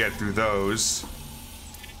no way to get through those.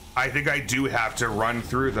 I think I do have to run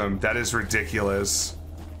through them. That is ridiculous.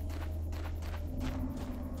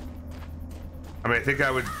 I mean, I think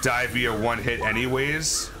I would die via one hit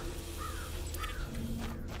anyways.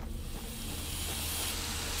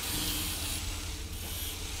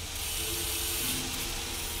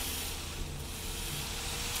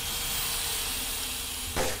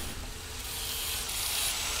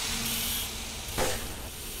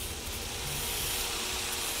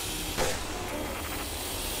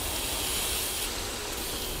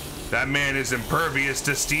 That man is impervious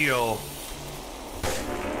to steel.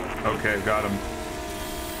 Okay, got him.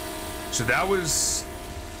 So that was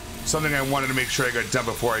something I wanted to make sure I got done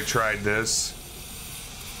before I tried this.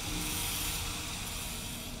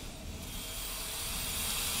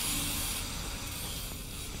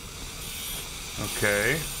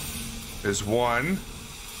 Okay. There's 1,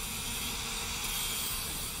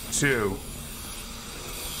 2.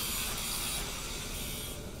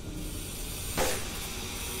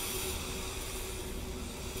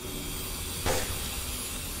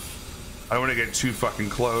 I don't want to get too fucking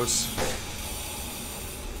close.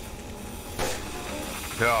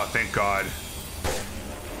 Oh, thank God.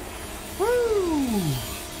 Woo!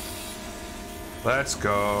 Let's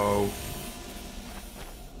go.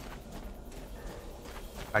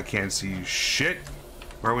 I can't see shit.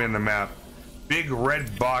 Where are we on the map? Big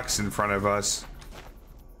red box in front of us.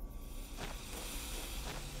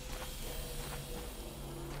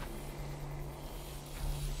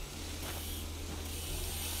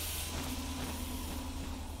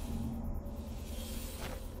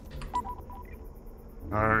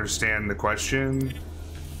 I don't understand the question.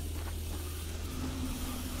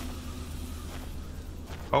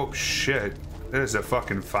 Oh shit. There's a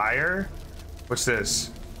fucking fire? What's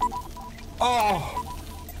this? Oh!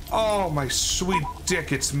 Oh my sweet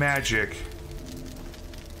dick, it's magic.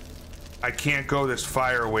 I can't go this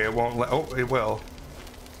fire way, it won't let. Oh, it will.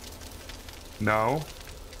 No.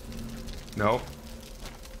 Nope.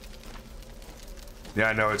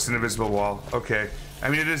 Yeah, no, it's an invisible wall. Okay. I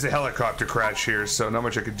mean, it is a helicopter crash here, so not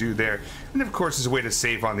much I could do there. And of course, there's a way to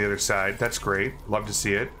save on the other side. That's great. Love to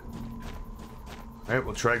see it. All right,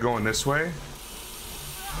 we'll try going this way.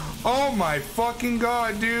 Oh my fucking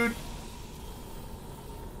God, dude.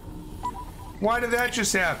 Why did that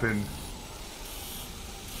just happen?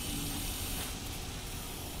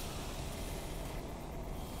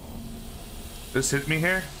 This hit me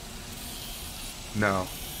here? No.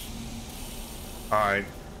 All right.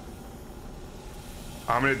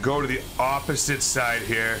 I'm gonna go to the opposite side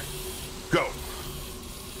here. Go.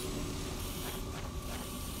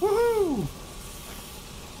 Woohoo!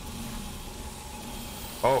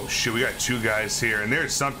 Oh shit, we got two guys here, and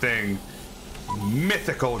there's something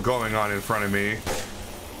mythical going on in front of me.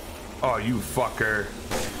 Oh, you fucker.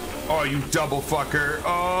 Oh, you double fucker.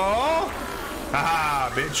 Oh! Haha,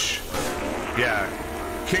 bitch. Yeah.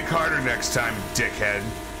 Kick harder next time, dickhead.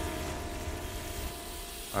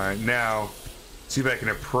 Alright, now, see if I can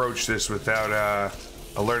approach this without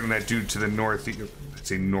alerting that dude to the northeast. Let's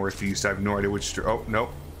say northeast. I have no idea which. Oh,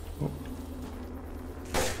 nope. Oh.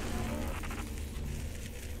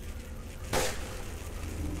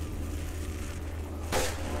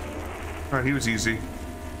 Alright, he was easy.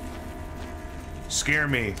 Scare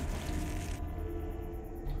me.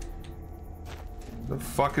 What the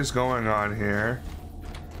fuck is going on here?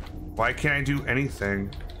 Why can't I do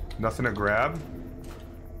anything? Nothing to grab?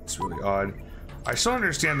 It's really odd. I still don't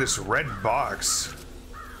understand this red box.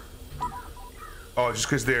 Oh, just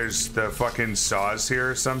because there's the fucking saws here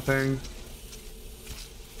or something?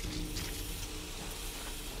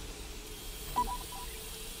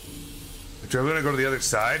 Do I want to go to the other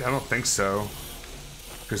side? I don't think so.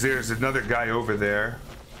 Because there's another guy over there.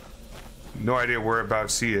 No idea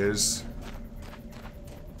whereabouts he is.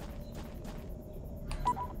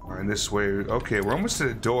 Alright, this way. Okay, we're almost to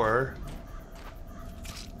the door.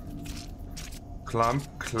 Clump,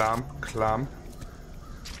 clump, clump.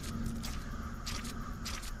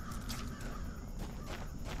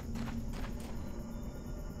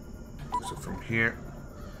 So from here.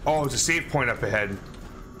 Oh, it's a save point up ahead.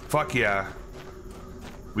 Fuck yeah.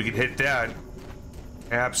 We could hit that.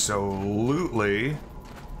 Absolutely.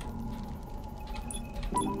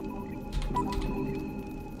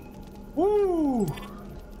 Woo!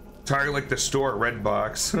 Target like the store, red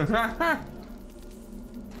box.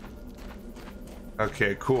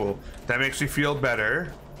 Okay, cool. That makes me feel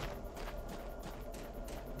better.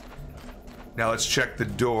 Now let's check the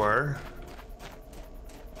door.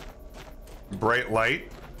 Bright light.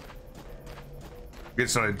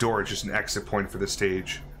 It's not a door, it's just an exit point for the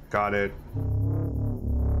stage. Got it.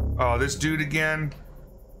 Oh, this dude again.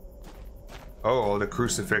 Oh, the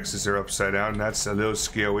crucifixes are upside down. That's a little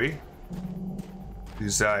scary.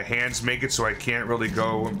 These hands make it so I can't really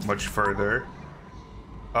go much further.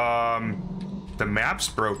 The map's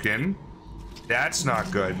broken. That's not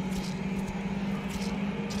good.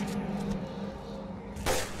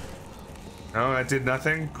 No, that did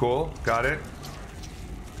nothing. Cool, got it.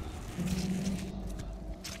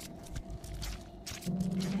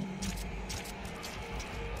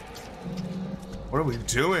 What are we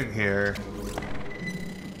doing here?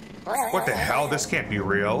 What the hell? This can't be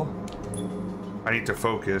real. I need to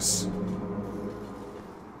focus.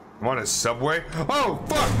 I'm on a subway. Oh,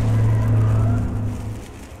 fuck!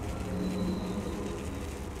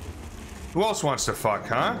 Who else wants to fuck,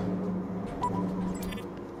 huh?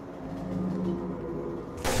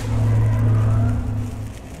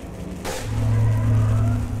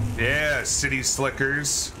 Yeah, city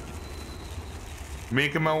slickers.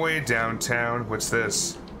 Making my way downtown. What's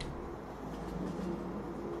this?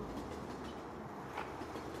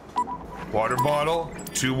 Water bottle?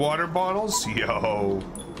 2 water bottles? Yo.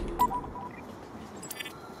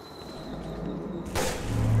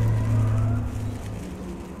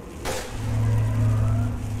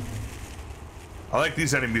 I like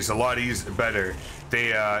these enemies a lot better.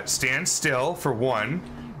 They stand still for one,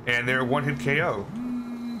 and they're one-hit KO.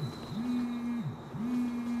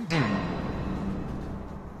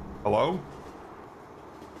 Hello?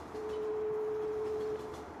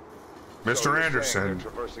 Mr. Anderson.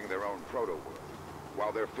 They're traversing their own proto-world,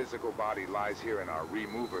 while their physical body lies here in our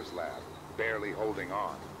removers lab, barely holding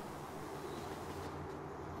on.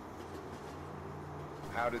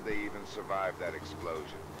 How did they even survive that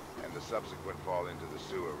explosion and the subsequent fall into the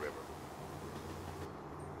sewer river?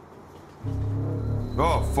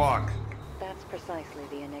 Oh, fuck. That's precisely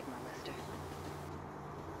the enigma, Lister.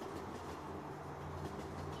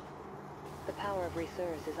 The power of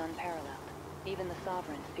reserves is unparalleled. Even the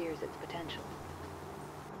Sovereign fears its potential.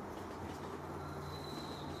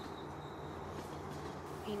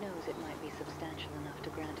 He knows it might be substantial enough to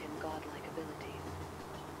grant him godlike abilities.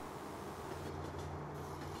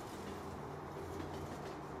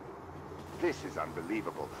 This is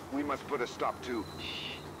unbelievable. We must put a stop to...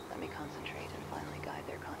 Shh. Let me concentrate and finally guide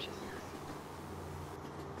their consciousness.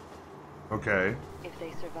 Okay. If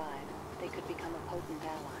they survive, they could become a potent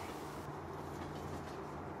ally.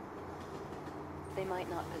 They might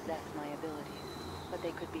not possess my abilities, but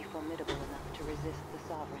they could be formidable enough to resist the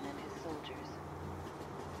Sovereign and his soldiers.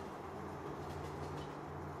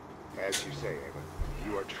 As you say, Ava,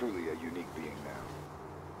 you are truly a unique being now.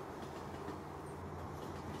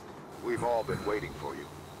 We've all been waiting for you.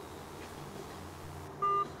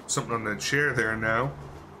 Something on the chair there now.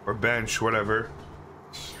 Or bench, whatever.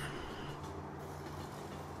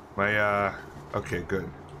 My, okay, good.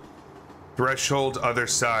 Threshold other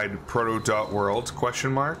side proto.world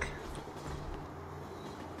question mark.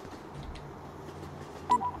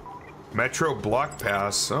 Metro block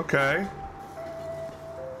pass, okay.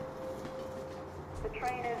 The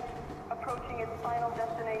train is approaching its final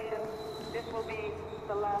destination. This will be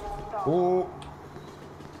the last stop. Oh.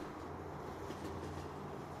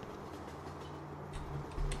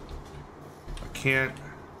 I can't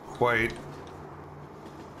quite.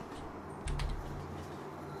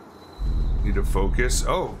 Need to focus.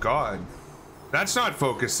 Oh god. That's not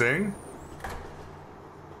focusing.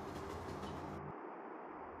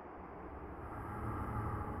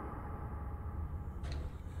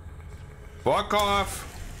 Fuck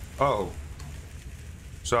off. Oh.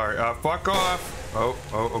 Sorry. Fuck off. Oh,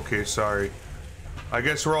 okay, sorry. I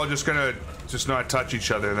guess we're all just gonna not touch each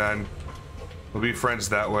other then. We'll be friends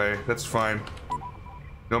that way. That's fine.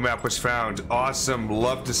 No map was found. Awesome.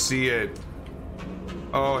 Love to see it.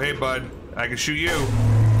 Oh, hey, bud. I can shoot you.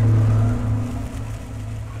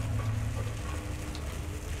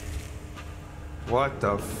 What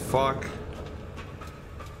the fuck?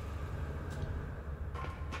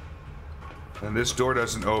 And this door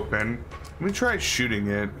doesn't open. Let me try shooting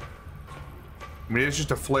it. I mean, it's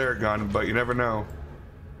just a flare gun, but you never know.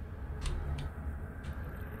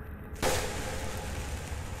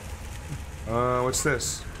 What's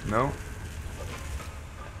this? No?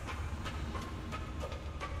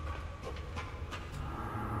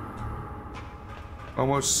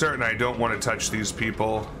 Almost certain I don't want to touch these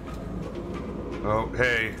people. Oh,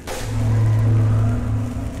 hey.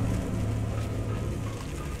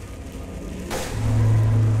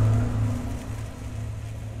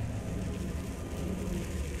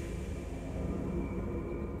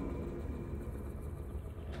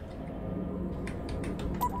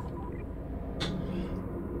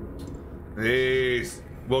 Hey,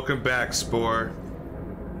 welcome back, Spore.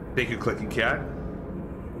 Thank you, Clicky Cat.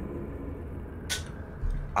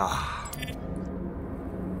 Ah.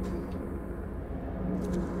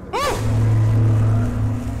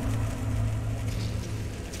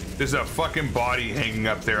 There's a fucking body hanging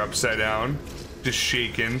up there upside down, just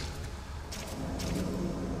shaking.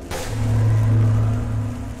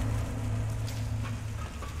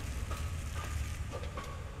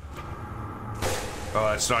 Oh,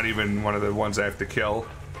 that's not even one of the ones I have to kill.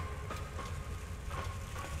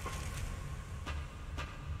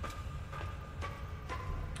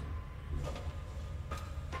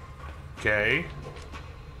 Okay.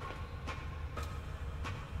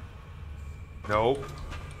 Nope.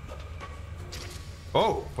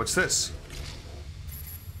 Oh, what's this?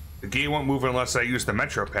 The gate won't move unless I use the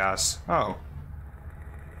Metro Pass. Oh.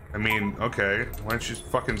 I mean, okay. Why don't you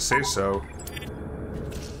fucking say so?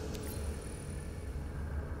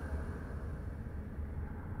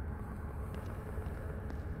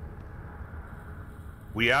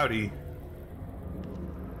 We outie.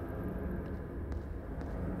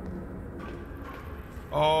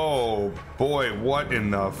 Oh boy, what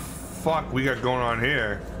in the fuck we got going on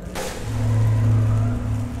here?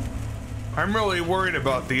 I'm really worried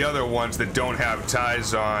about the other ones that don't have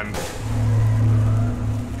ties on.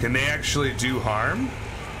 Can they actually do harm?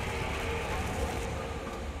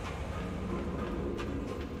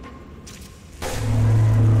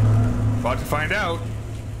 About to find out.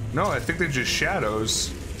 No, I think they're just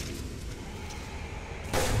shadows.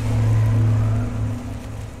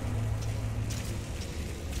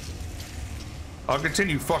 I'll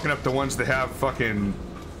continue fucking up the ones that have fucking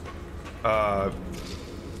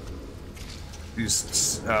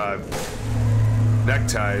these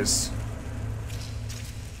neckties.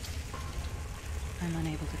 I'm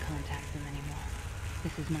unable to contact them anymore.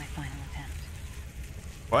 This is my final attempt.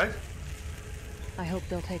 What? I hope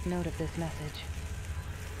they'll take note of this message.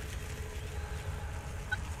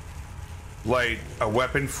 Light, a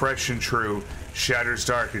weapon fresh and true, shatters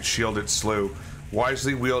dark its shielded slew.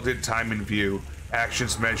 Wisely wielded, time in view,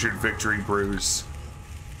 actions measured, victory brews.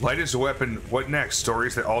 Light is a weapon, what next?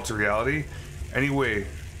 Stories that alter reality? Anyway,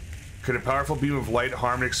 could a powerful beam of light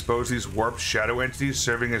harm and expose these warped shadow entities,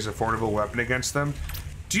 serving as a formidable weapon against them?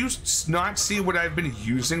 Do you not see what I've been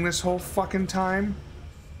using this whole fucking time?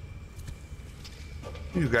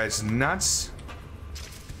 You guys nuts?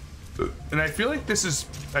 And I feel like this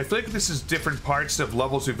is different parts of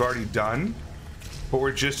levels we've already done, but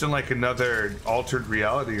we're just in like another altered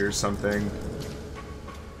reality or something.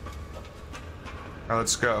 Now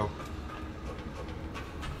let's go.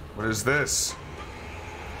 What is this?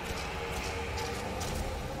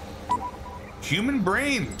 Human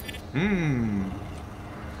brain.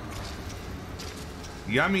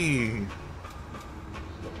 Yummy.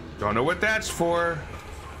 Don't know what that's for.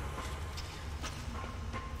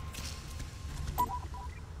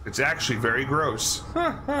 It's actually very gross.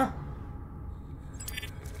 I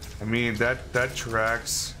mean, that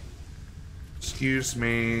tracks. Excuse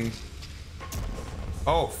me.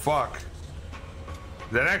 Oh, fuck.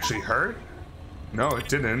 Did that actually hurt? No, it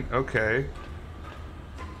didn't. Okay.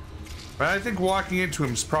 But I think walking into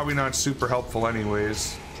him is probably not super helpful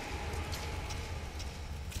anyways.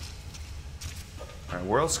 Alright,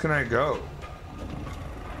 where else can I go?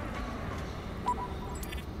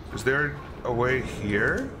 Is there a way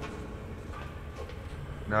here?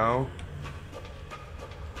 No.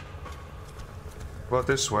 What about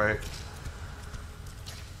this way?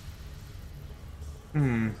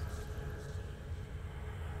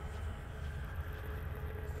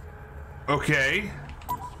 Okay.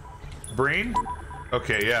 Brain?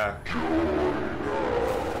 Okay, yeah.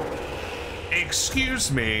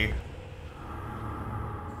 Excuse me.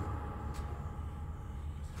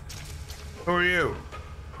 Who are you?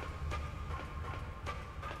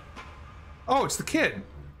 Oh, it's the kid.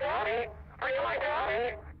 Daddy, are you my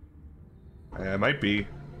daddy? It might be.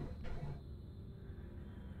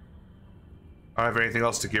 I don't have anything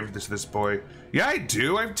else to give this boy. Yeah, I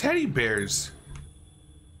do. I have teddy bears.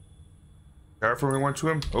 Careful when we went to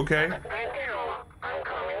him. Okay. Thank you. I'm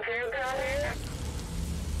coming to you, Daddy.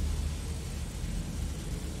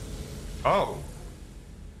 Oh.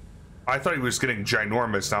 I thought he was getting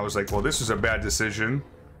ginormous, and I was like, well, this is a bad decision.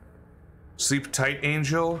 Sleep tight,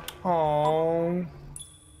 Angel. Oh,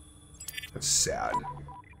 that's sad.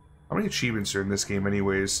 How many achievements are in this game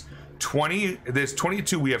anyways? 20. There's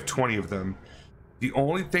 22. We have 20 of them. The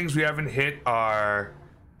only things we haven't hit are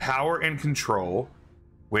power and control,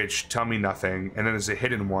 which tell me nothing. And then there's a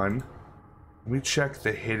hidden one. Let me check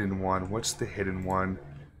the hidden one. What's the hidden one?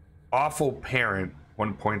 Awful parent,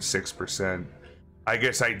 1.6%. I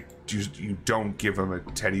guess you don't give him a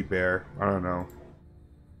teddy bear. I don't know.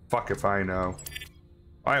 Fuck if I know.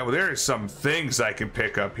 Alright, well, there are some things I can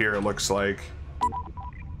pick up here, it looks like.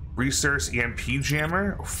 Resource EMP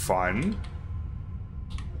jammer. Oh, fun.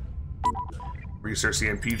 Resource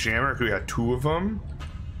EMP jammer. We got 2 of them.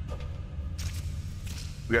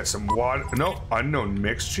 We got some water. No, unknown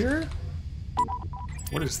mixture.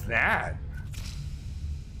 What is that?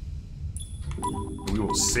 We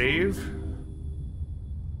will save.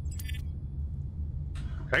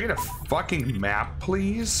 Can I get a fucking map,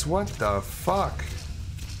 please? What the fuck?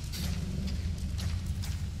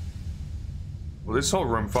 Well, this whole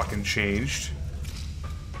room fucking changed.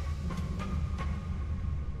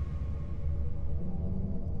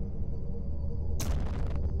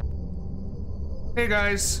 Hey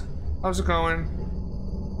guys, how's it going?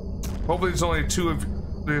 Hopefully there's only 2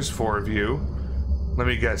 of, there's 4 of you. Let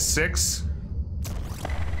me guess, 6?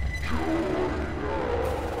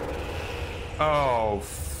 Oh,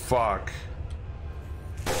 fuck.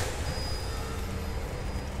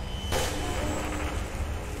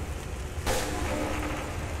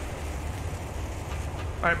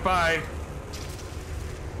 Alright, bye.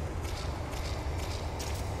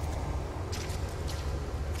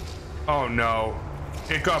 Oh no.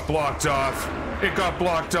 It got blocked off. It got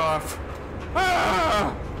blocked off.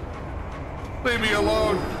 Ah! Leave me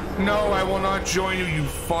alone. No, I will not join you, you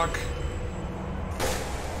fuck.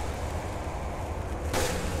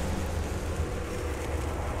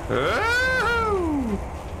 Oh.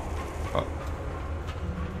 Oh.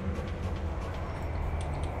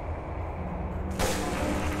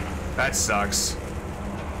 That sucks.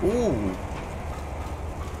 Ooh.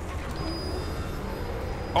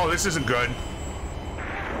 Oh, this isn't good.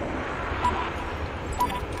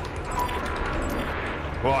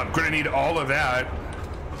 Well, I'm gonna need all of that.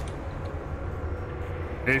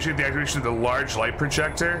 Initiate the activation of the large light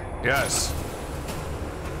projector? Yes.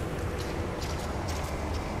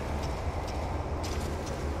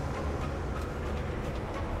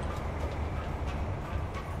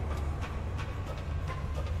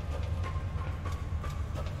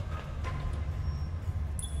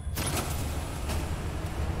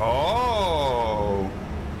 Oh.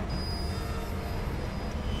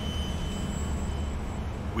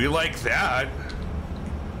 We like that.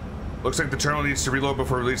 Looks like the terminal needs to reload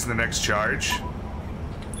before releasing the next charge.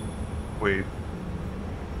 Wait.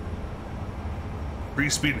 Free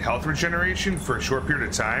speed and health regeneration for a short period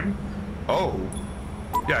of time? Oh.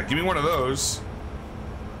 Yeah, give me one of those.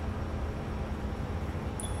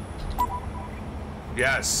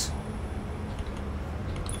 Yes.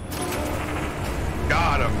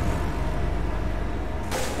 Got him.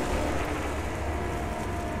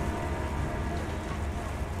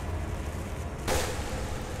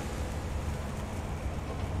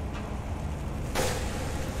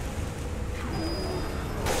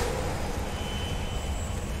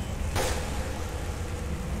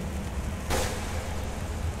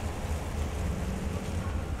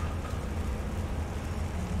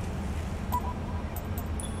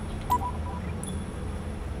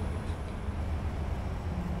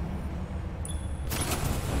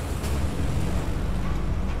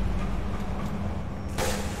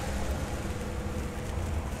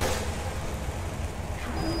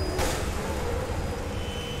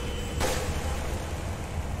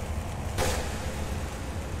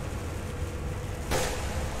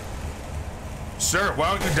 Sir, why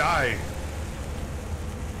don't you die?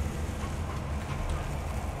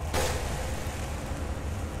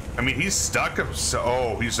 I mean, he's stuck. So,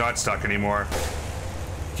 oh, he's not stuck anymore.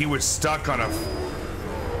 He was stuck on a...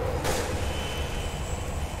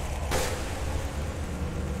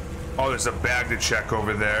 Oh, there's a bag to check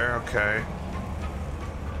over there. Okay.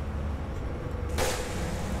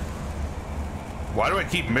 Why do I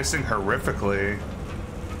keep missing horrifically?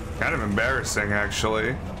 Kind of embarrassing,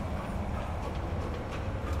 actually.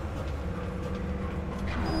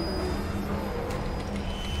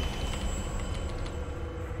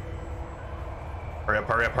 Hurry up,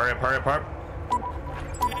 hurry up, hurry up, hurry up, hurry up.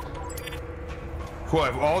 Cool, I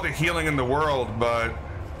have all the healing in the world, but...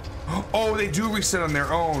 Oh, they do reset on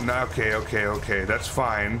their own. Okay, okay, okay, that's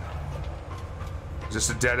fine. Is this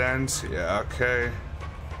a dead end? Yeah, okay.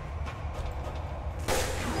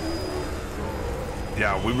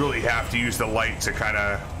 Yeah, we really have to use the light to kind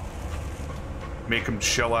of make them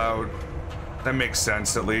chill out. That makes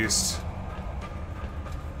sense, at least.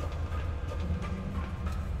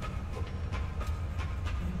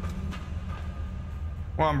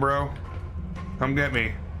 Come on, bro. Come get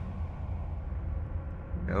me.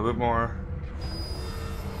 A little bit more.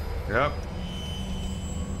 Yep.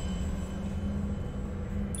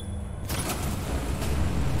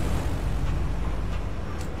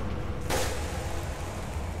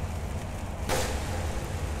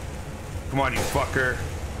 Come on, you fucker.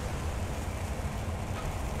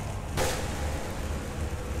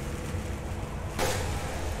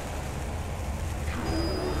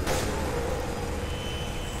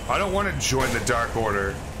 I don't want to join the Dark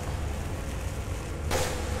Order.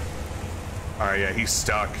 Alright, yeah, he's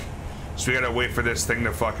stuck. So we gotta wait for this thing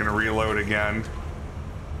to fucking reload again.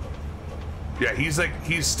 Yeah,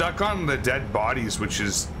 he's stuck on the dead bodies, which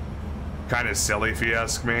is kind of silly if you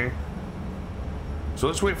ask me. So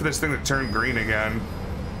let's wait for this thing to turn green again.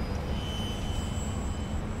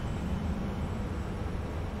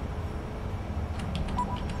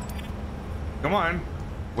 Come on.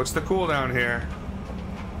 What's the cooldown here?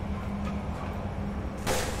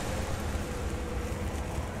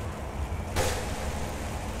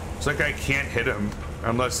 It's like I can't hit him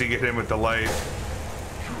unless you get him with the light.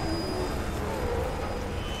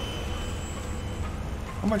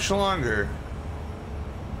 How much longer?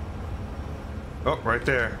 Oh, right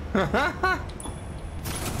there.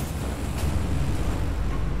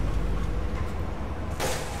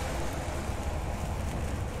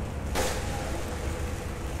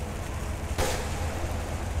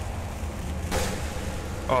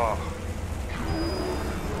 Oh.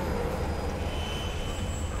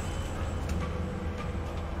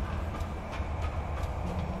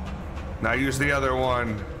 Now use the other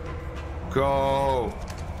one. Go.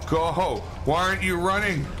 Go. Why aren't you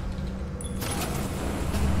running?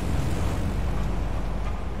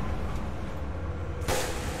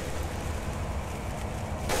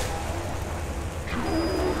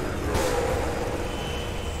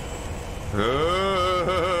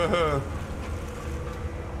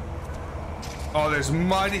 Oh, there's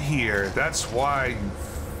mud here. That's why, you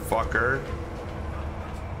fucker.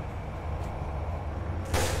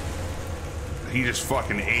 He just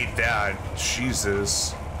fucking ate that.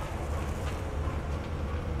 Jesus.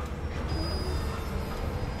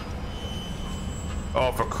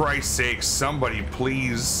 Oh, for Christ's sake, somebody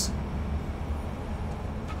please.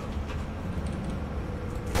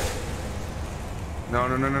 No,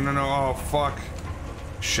 no, no, no, no, no. Oh, fuck.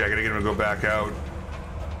 Shit, I gotta get him to go back out.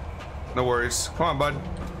 No worries. Come on, bud.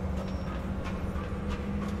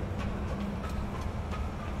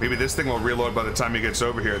 Maybe this thing will reload by the time he gets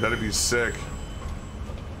over here. That'd be sick.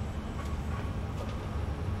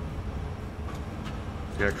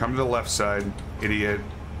 Yeah, come to the left side, idiot.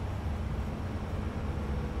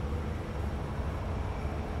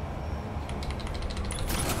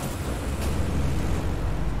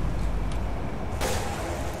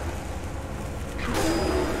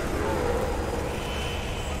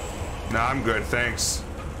 Nah, I'm good, thanks.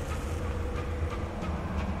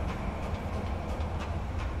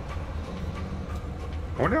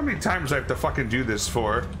 I wonder how many times I have to fucking do this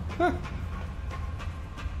for. Huh.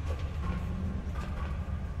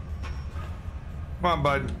 Come on,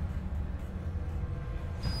 bud.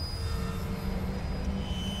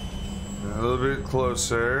 A little bit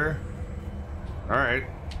closer. All right.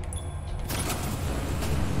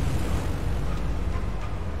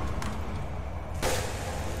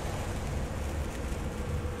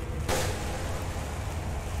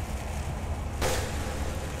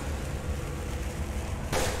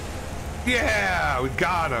 Yeah, we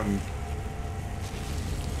got him.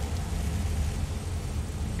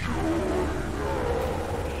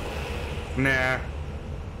 Nah.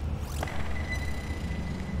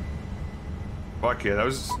 Fuck yeah, that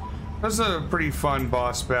was a pretty fun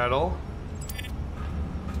boss battle.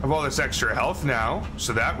 I have all this extra health now,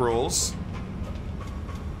 so that rules.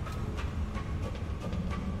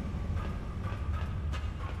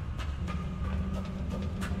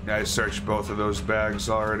 Yeah, I searched both of those bags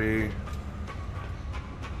already.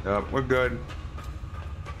 Yep, we're good.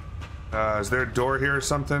 Is there a door here or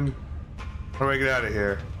something? How do I get out of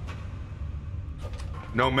here?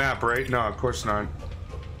 No map, right? No, of course not.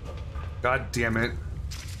 God damn it.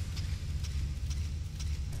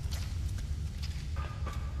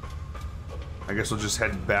 I guess we'll just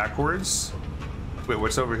head backwards. Wait,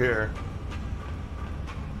 what's over here?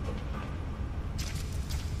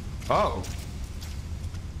 Oh.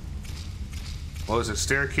 Well, there's a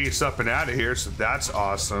staircase up and out of here, so that's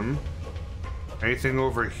awesome. Anything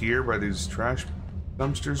over here by these trash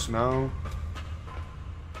dumpsters? No.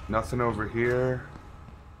 Nothing over here.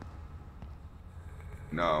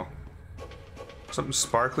 No. Something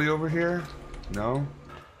sparkly over here? No.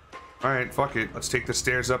 Alright, fuck it. Let's take the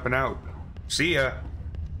stairs up and out. See ya.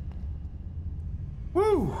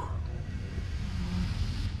 Woo!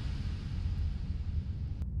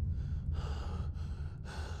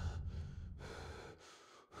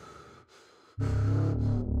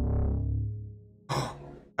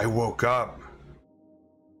 I woke up.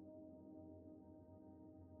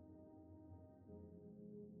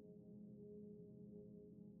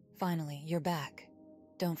 Finally, you're back.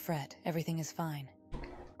 Don't fret, everything is fine.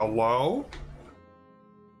 Hello?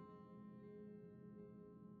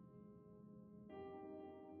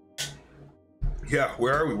 Yeah,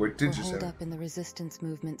 where are we? What did you say? We're holed up in the Resistance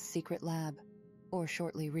Movement's secret lab, or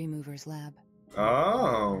shortly Remover's lab.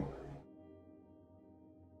 Oh.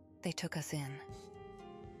 They took us in.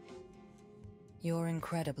 You're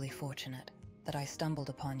incredibly fortunate that I stumbled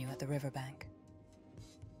upon you at the riverbank.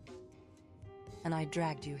 And I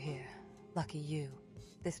dragged you here. Lucky you.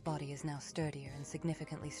 This body is now sturdier and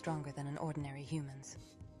significantly stronger than an ordinary human's.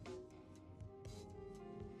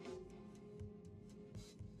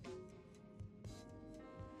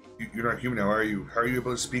 You're not human now, are you? How are you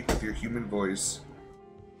able to speak with your human voice?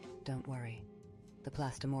 Don't worry. The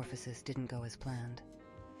Plastomorphosis didn't go as planned,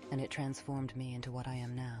 and it transformed me into what I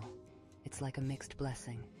am now. It's like a mixed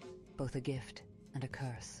blessing, both a gift and a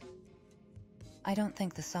curse. I don't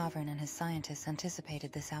think the Sovereign and his scientists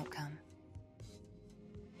anticipated this outcome.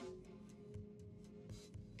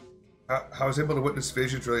 How I was able to witness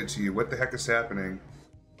visions related to you? What the heck is happening?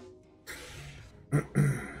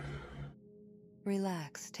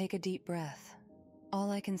 Relax, take a deep breath.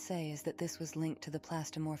 All I can say is that this was linked to the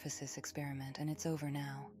Plastomorphosis experiment, and it's over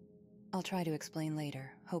now. I'll try to explain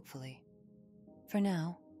later, hopefully. For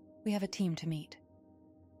now, we have a team to meet.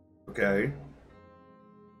 Okay.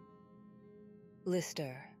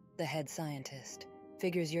 Lister, the head scientist,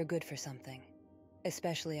 figures you're good for something.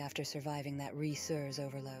 Especially after surviving that research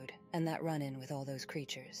overload and that run-in with all those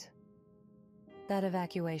creatures. That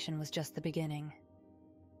evacuation was just the beginning.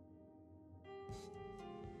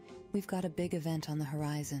 We've got a big event on the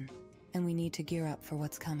horizon, and we need to gear up for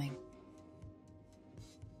what's coming.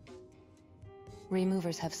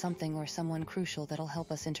 Removers have something or someone crucial that'll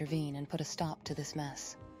help us intervene and put a stop to this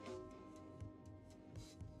mess.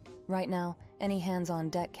 Right now, any hands on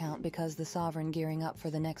deck count because the Sovereign gearing up for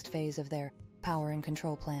the next phase of their power and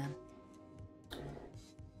control plan.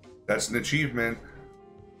 That's an achievement.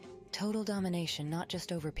 Total domination, not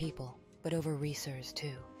just over people, but over research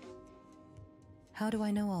too. How do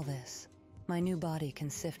I know all this? My new body can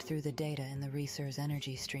sift through the data in the research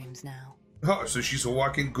energy streams now. Oh, so she's a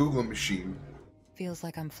walking Google machine. Feels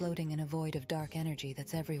like I'm floating in a void of dark energy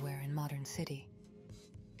that's everywhere in Modern City.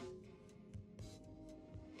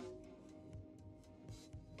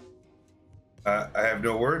 I have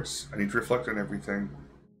no words. I need to reflect on everything.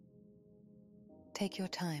 Take your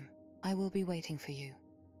time. I will be waiting for you.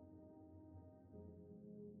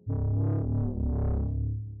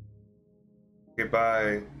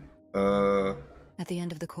 Goodbye. At the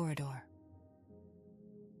end of the corridor.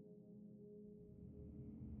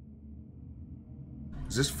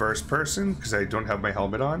 Is this first person? Because I don't have my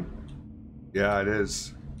helmet on? Yeah, it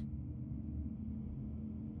is.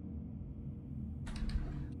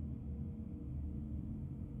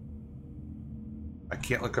 I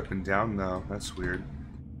can't look up and down though. That's weird.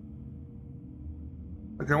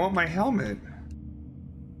 Like, I want my helmet.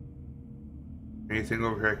 Anything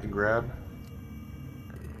over here I can grab?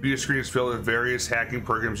 Computer screen is filled with various hacking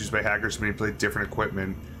programs used by hackers to manipulate different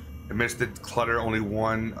equipment. Amidst the clutter, only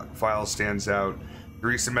one file stands out. The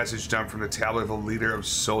recent message dumped from the tablet of a leader of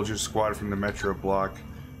soldier squad from the Metro block.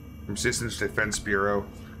 From Systems Defense Bureau.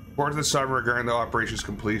 Report to the Sovereign regarding the operation's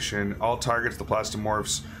completion. All targets, the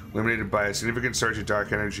Plastomorphs, eliminated by a significant surge of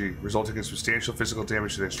dark energy, resulting in substantial physical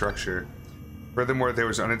damage to their structure. Furthermore, there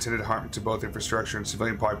was unintended harm to both infrastructure and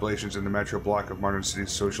civilian populations in the Metro block of Modern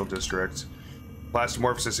City's social district.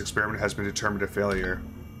 Plastomorphosis experiment has been determined a failure.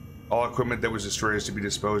 All equipment that was destroyed is to be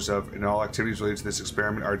disposed of, and all activities related to this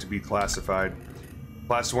experiment are to be classified.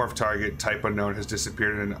 Plastomorph target, type unknown, has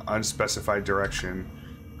disappeared in an unspecified direction.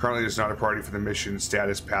 Currently, it is not a priority for the mission.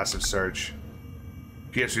 Status passive search.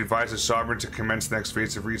 PS, we advise the Sovereign to commence the next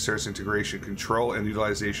phase of resource integration, control, and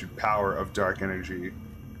utilization power of dark energy.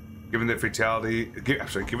 Given the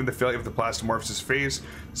failure of the Plastomorphosis phase,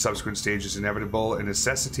 the subsequent stage is inevitable and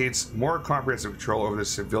necessitates more comprehensive control over the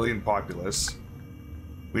civilian populace.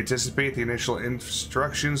 We anticipate the initial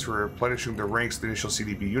instructions for replenishing the ranks of the initial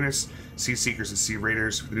CDB units, Sea Seekers and Sea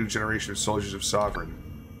Raiders for the new generation of soldiers of Sovereign.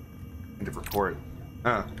 End of report.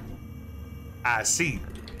 I see.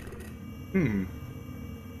 Can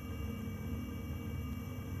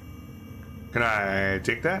I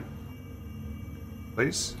take that?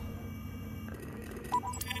 Please?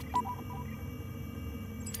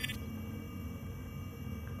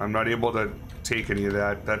 I'm not able to take any of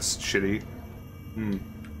that. That's shitty.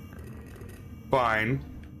 Fine.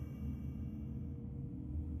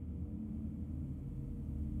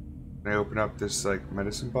 Can I open up this, like,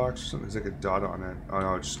 medicine box or something? There's like a dot on it. Oh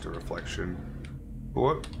no, it's just a reflection.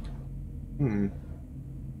 What?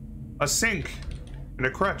 A sink! And a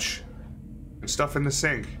crutch. And stuff in the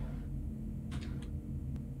sink.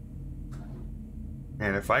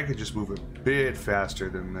 Man, if I could just move a bit faster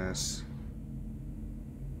than this.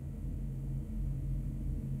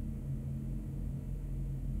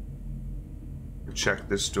 Check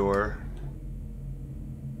this door.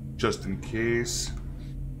 Just in case.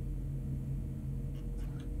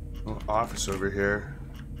 Little office over here.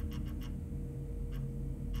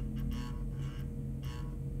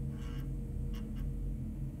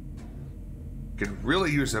 Could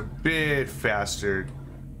really use a bit faster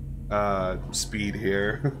speed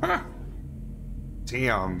here.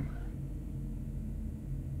 Damn.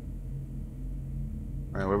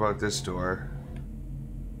 Alright, what about this door?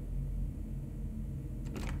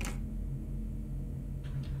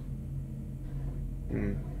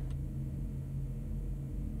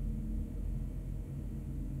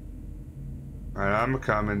 Alright, I'm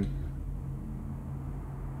coming.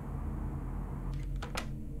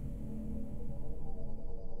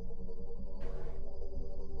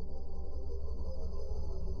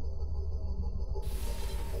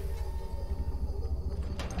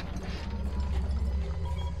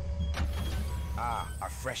 Ah, our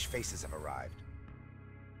fresh faces have arrived.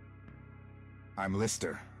 I'm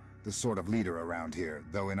Lister, the sort of leader around here,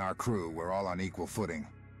 though in our crew, we're all on equal footing.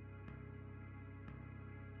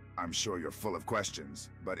 I'm sure you're full of questions,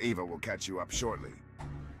 but Eva will catch you up shortly.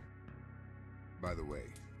 By the way,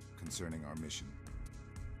 concerning our mission.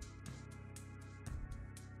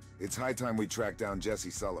 It's high time we track down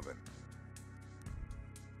Jessie Sullivan.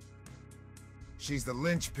 She's the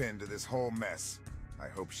linchpin to this whole mess. I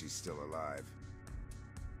hope she's still alive.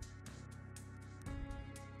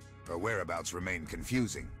 Her whereabouts remain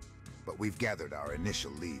confusing, but we've gathered our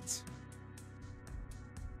initial leads.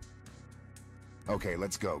 Okay,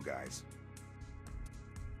 let's go, guys.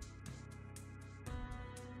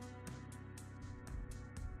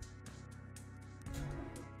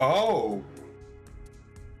 Oh.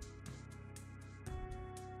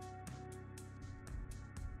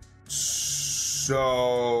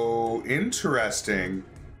 So interesting.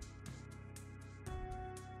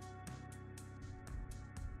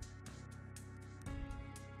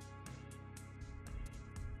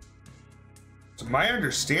 So my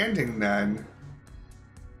understanding then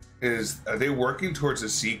is, are they working towards a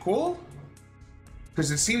sequel?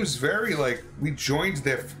 Because it seems very like we joined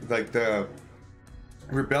the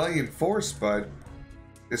rebellion force, but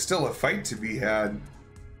there's still a fight to be had.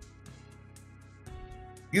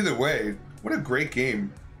 Either way, what a great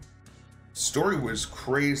game. Story was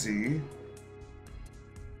crazy.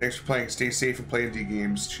 Thanks for playing. Stay safe and play indie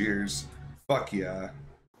games. Cheers. Fuck yeah.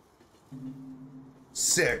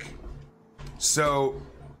 Sick. So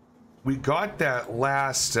we got that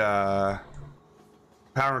last power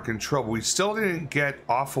and control, but we still didn't get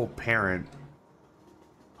Awful Parent.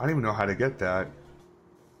 I don't even know how to get that.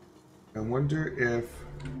 I wonder if...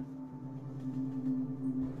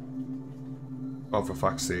 Oh, for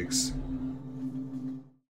fuck's sakes.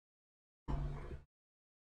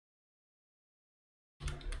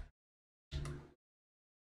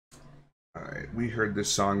 Alright, we heard this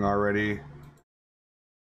song already.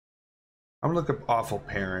 I'm gonna look up Awful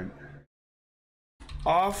Parent.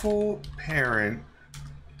 Awful Parent.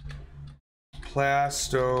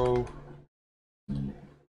 Plasto...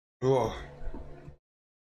 Oh.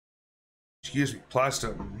 Excuse me.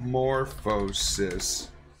 Plastomorphosis.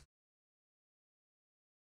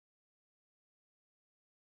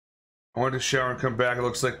 I wanted to shower and come back. It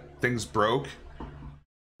looks like things broke.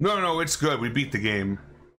 No, it's good. We beat the game.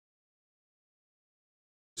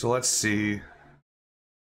 So let's see.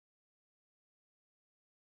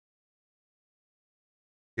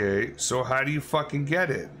 Okay, so how do you fucking get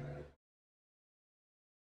it?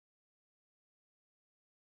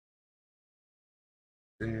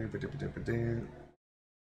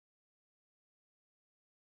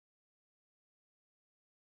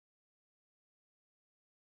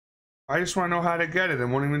 I just want to know how to get it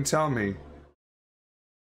and won't even tell me.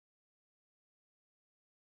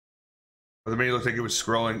 Well, the menu looked like it was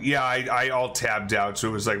scrolling. Yeah, I all tabbed out, so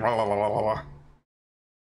it was like blah, blah, blah, blah, blah.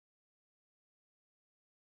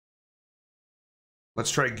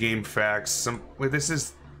 Let's try game facts. Wait, this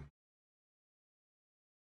is...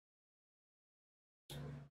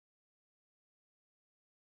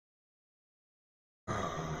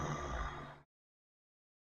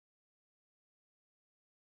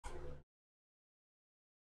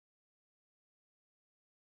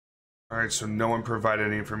 Alright, so no one provided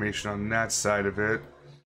any information on that side of it.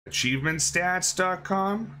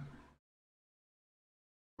 Achievementstats.com?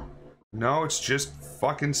 No, it's just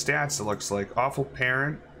fucking stats, it looks like. Awful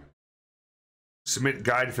Parent. Submit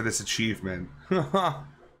guide for this achievement.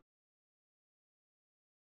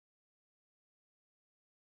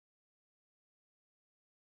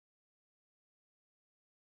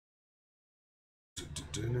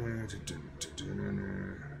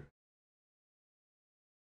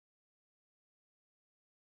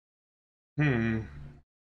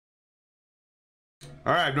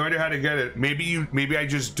 All right, I have no idea how to get it. Maybe I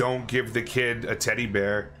just don't give the kid a teddy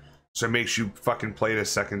bear, so it makes you fucking play it a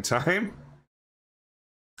second time.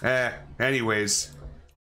 Anyways,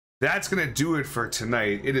 that's gonna do it for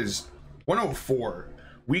tonight. It is 1:04.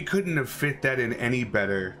 We couldn't have fit that in any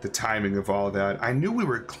better, the timing of all that. I knew we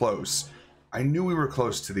were close. I knew we were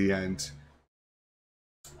close to the end.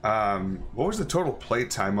 What was the total play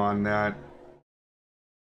time on that?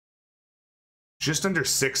 Just under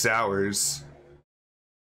 6 hours.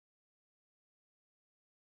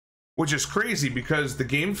 Which is crazy because the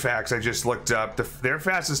game facts I just looked up, their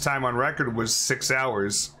fastest time on record was 6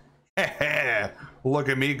 hours. Look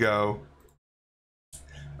at me go.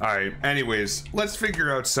 Alright, anyways, let's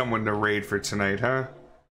figure out someone to raid for tonight, huh?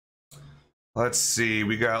 Let's see,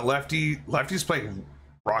 we got Lefty. Lefty's playing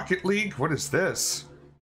Rocket League? What is this?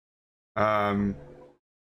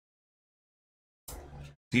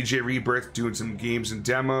 DJ Rebirth doing some games and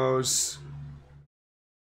demos.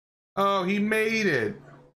 Oh, he made it.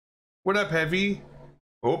 What up, Heavy?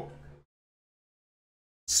 Oh.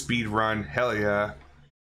 Speed run. Hell yeah.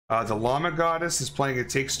 The Llama Goddess is playing It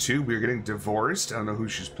Takes Two. We're getting divorced. I don't know who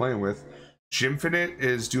she's playing with. Jimfinite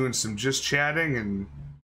is doing some just chatting, and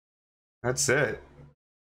that's it.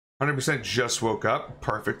 100% just woke up.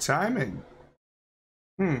 Perfect timing.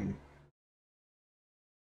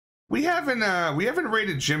 We haven't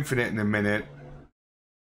rated Jimfinite in a minute.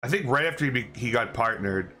 I think right after he got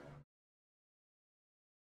partnered.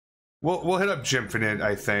 We'll hit up Jimfinite,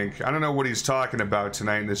 I think. I don't know what he's talking about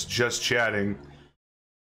tonight in this just chatting.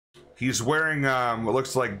 He's wearing what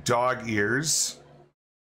looks like dog ears.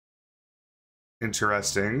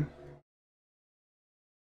 Interesting.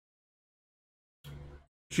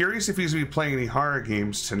 Curious if he's gonna be playing any horror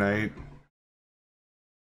games tonight.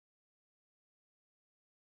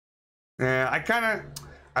 Yeah,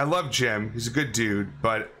 I love Jim. He's a good dude,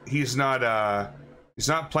 but he's not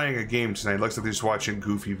playing a game tonight. Looks like he's watching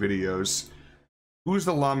goofy videos. Who's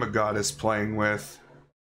the Llama Goddess playing with?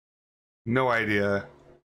 No idea.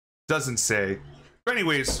 Doesn't say. But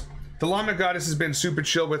anyways, the Llama Goddess has been super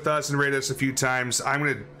chill with us and raided us a few times. I'm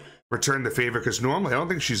gonna return the favor because normally I don't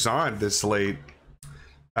think she's on this late.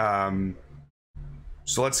 So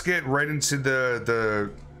let's get right into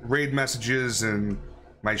the raid messages and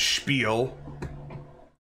my spiel.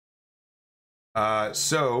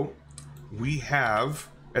 So we have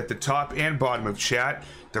at the top and bottom of chat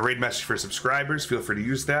the raid message for subscribers. Feel free to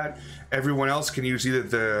use that. Everyone else can use either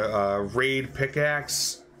the raid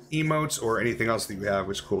pickaxe emotes or anything else that you have,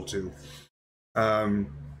 which is cool too.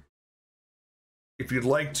 If you'd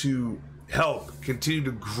like to help continue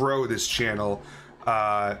to grow this channel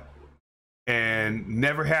and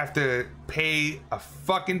never have to pay a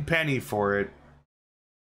fucking penny for it,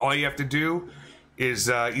 all you have to do is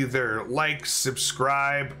either like,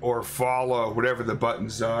 subscribe, or follow, whatever the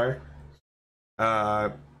buttons are.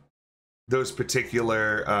 Those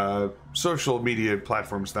particular social media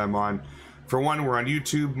platforms that I'm on. For one, we're on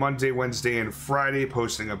YouTube Monday, Wednesday, and Friday,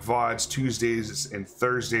 posting up VODs. Tuesdays and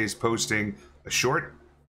Thursdays, posting a short.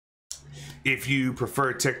 If you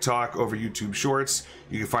prefer TikTok over YouTube Shorts,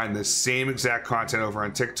 you can find the same exact content over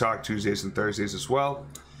on TikTok Tuesdays and Thursdays as well.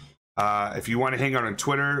 If you want to hang out on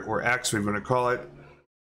Twitter or X, whatever you want to call it.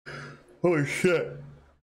 Holy shit.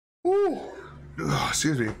 Ooh. Oh,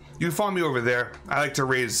 excuse me. You can follow me over there. I like to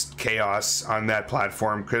raise chaos on that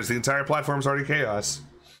platform because the entire platform is already chaos.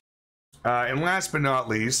 And last but not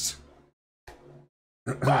least,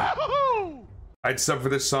 I'd sub for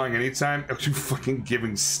this song anytime. Are you fucking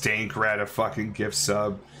giving Stank Rat a fucking gift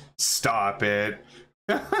sub? Stop it.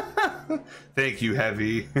 Thank you,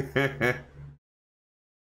 Heavy.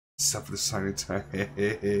 Sub for this song anytime.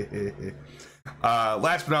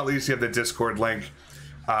 Last but not least, you have the Discord link.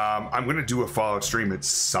 I'm gonna do a Fallout stream at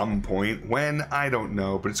some point. When, I don't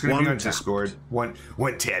know, but it's gonna be on Discord. One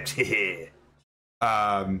tapped.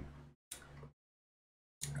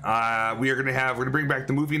 We're gonna bring back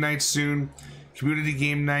the movie nights soon. Community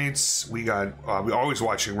game nights. We're always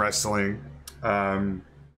watching wrestling. Question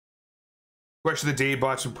of the day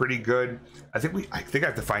bots were pretty good. I think I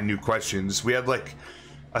have to find new questions. We had like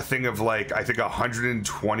a thing of like I think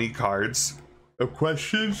 120 cards of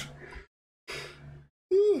questions.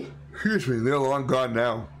 Excuse me, they're long gone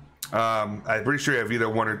now. I'm pretty sure I have either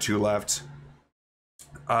one or two left.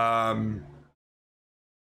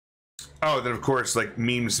 Oh, then of course, like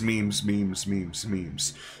memes.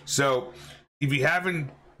 So, if you haven't,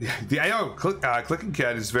 I know Clicking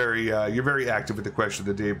Cat is you're very active with the question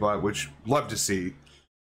of the day bot, which love to see.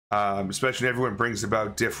 Especially when everyone brings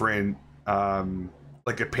about different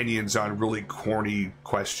like opinions on really corny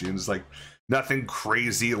questions, like nothing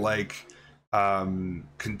crazy like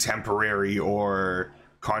contemporary or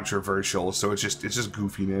controversial. So it's just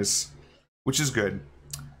goofiness, which is good.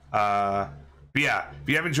 But yeah, if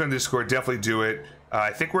you haven't joined the Discord, definitely do it.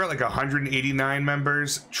 I think we're at like 189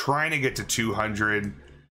 members, trying to get to 200.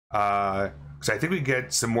 Because I think we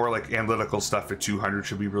get some more like analytical stuff at 200.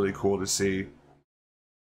 Should be really cool to see.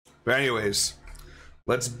 But anyways,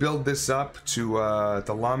 let's build this up to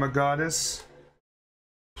the Llama Goddess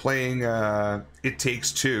playing It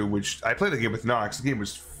Takes Two, which I played the game with Nox. The game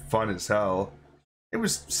was fun as hell. It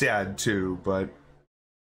was sad too, but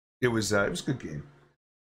it was a good game.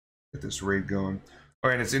 Get this raid going. All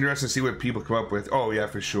right, and it's interesting to see what people come up with. Oh yeah,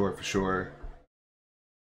 for sure.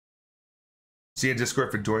 See you in Discord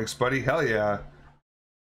for Doinks, buddy. Hell yeah.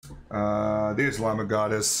 There's Llama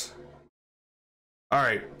Goddess. All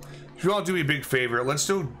right, if you all do me a big favor, let's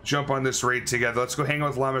go jump on this raid together. Let's go hang out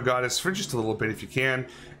with Llama Goddess for just a little bit if you can.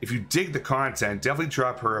 If you dig the content, definitely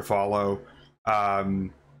drop her a follow.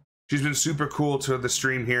 She's been super cool to the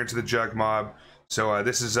stream here, to the Jugg mob. So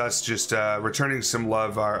this is us just returning some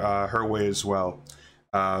love her way as well.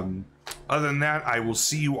 Other than that, I will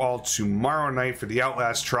see you all tomorrow night for the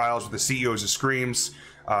Outlast Trials with the CEOs of Screams,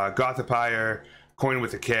 Gothapire, Coin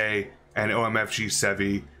with a K, and OMFG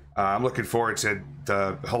Sevi. I'm looking forward to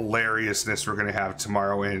the hilariousness we're going to have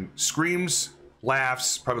tomorrow. And Screams,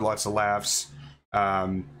 laughs, probably lots of laughs.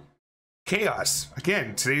 Chaos.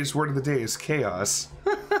 Again, today's word of the day is chaos.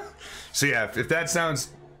 So yeah, if that sounds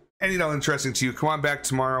interesting to you, come on back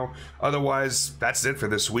tomorrow. Otherwise, that's it for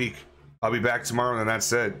this week. I'll be back tomorrow, and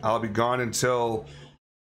that's it. I'll be gone until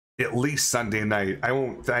at least Sunday night. I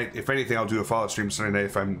won't. If anything, I'll do a follow stream Sunday night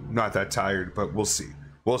if I'm not that tired. But we'll see.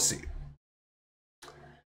 We'll see.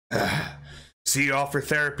 See you all for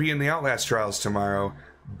therapy in the Outlast Trials tomorrow.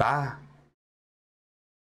 Bye.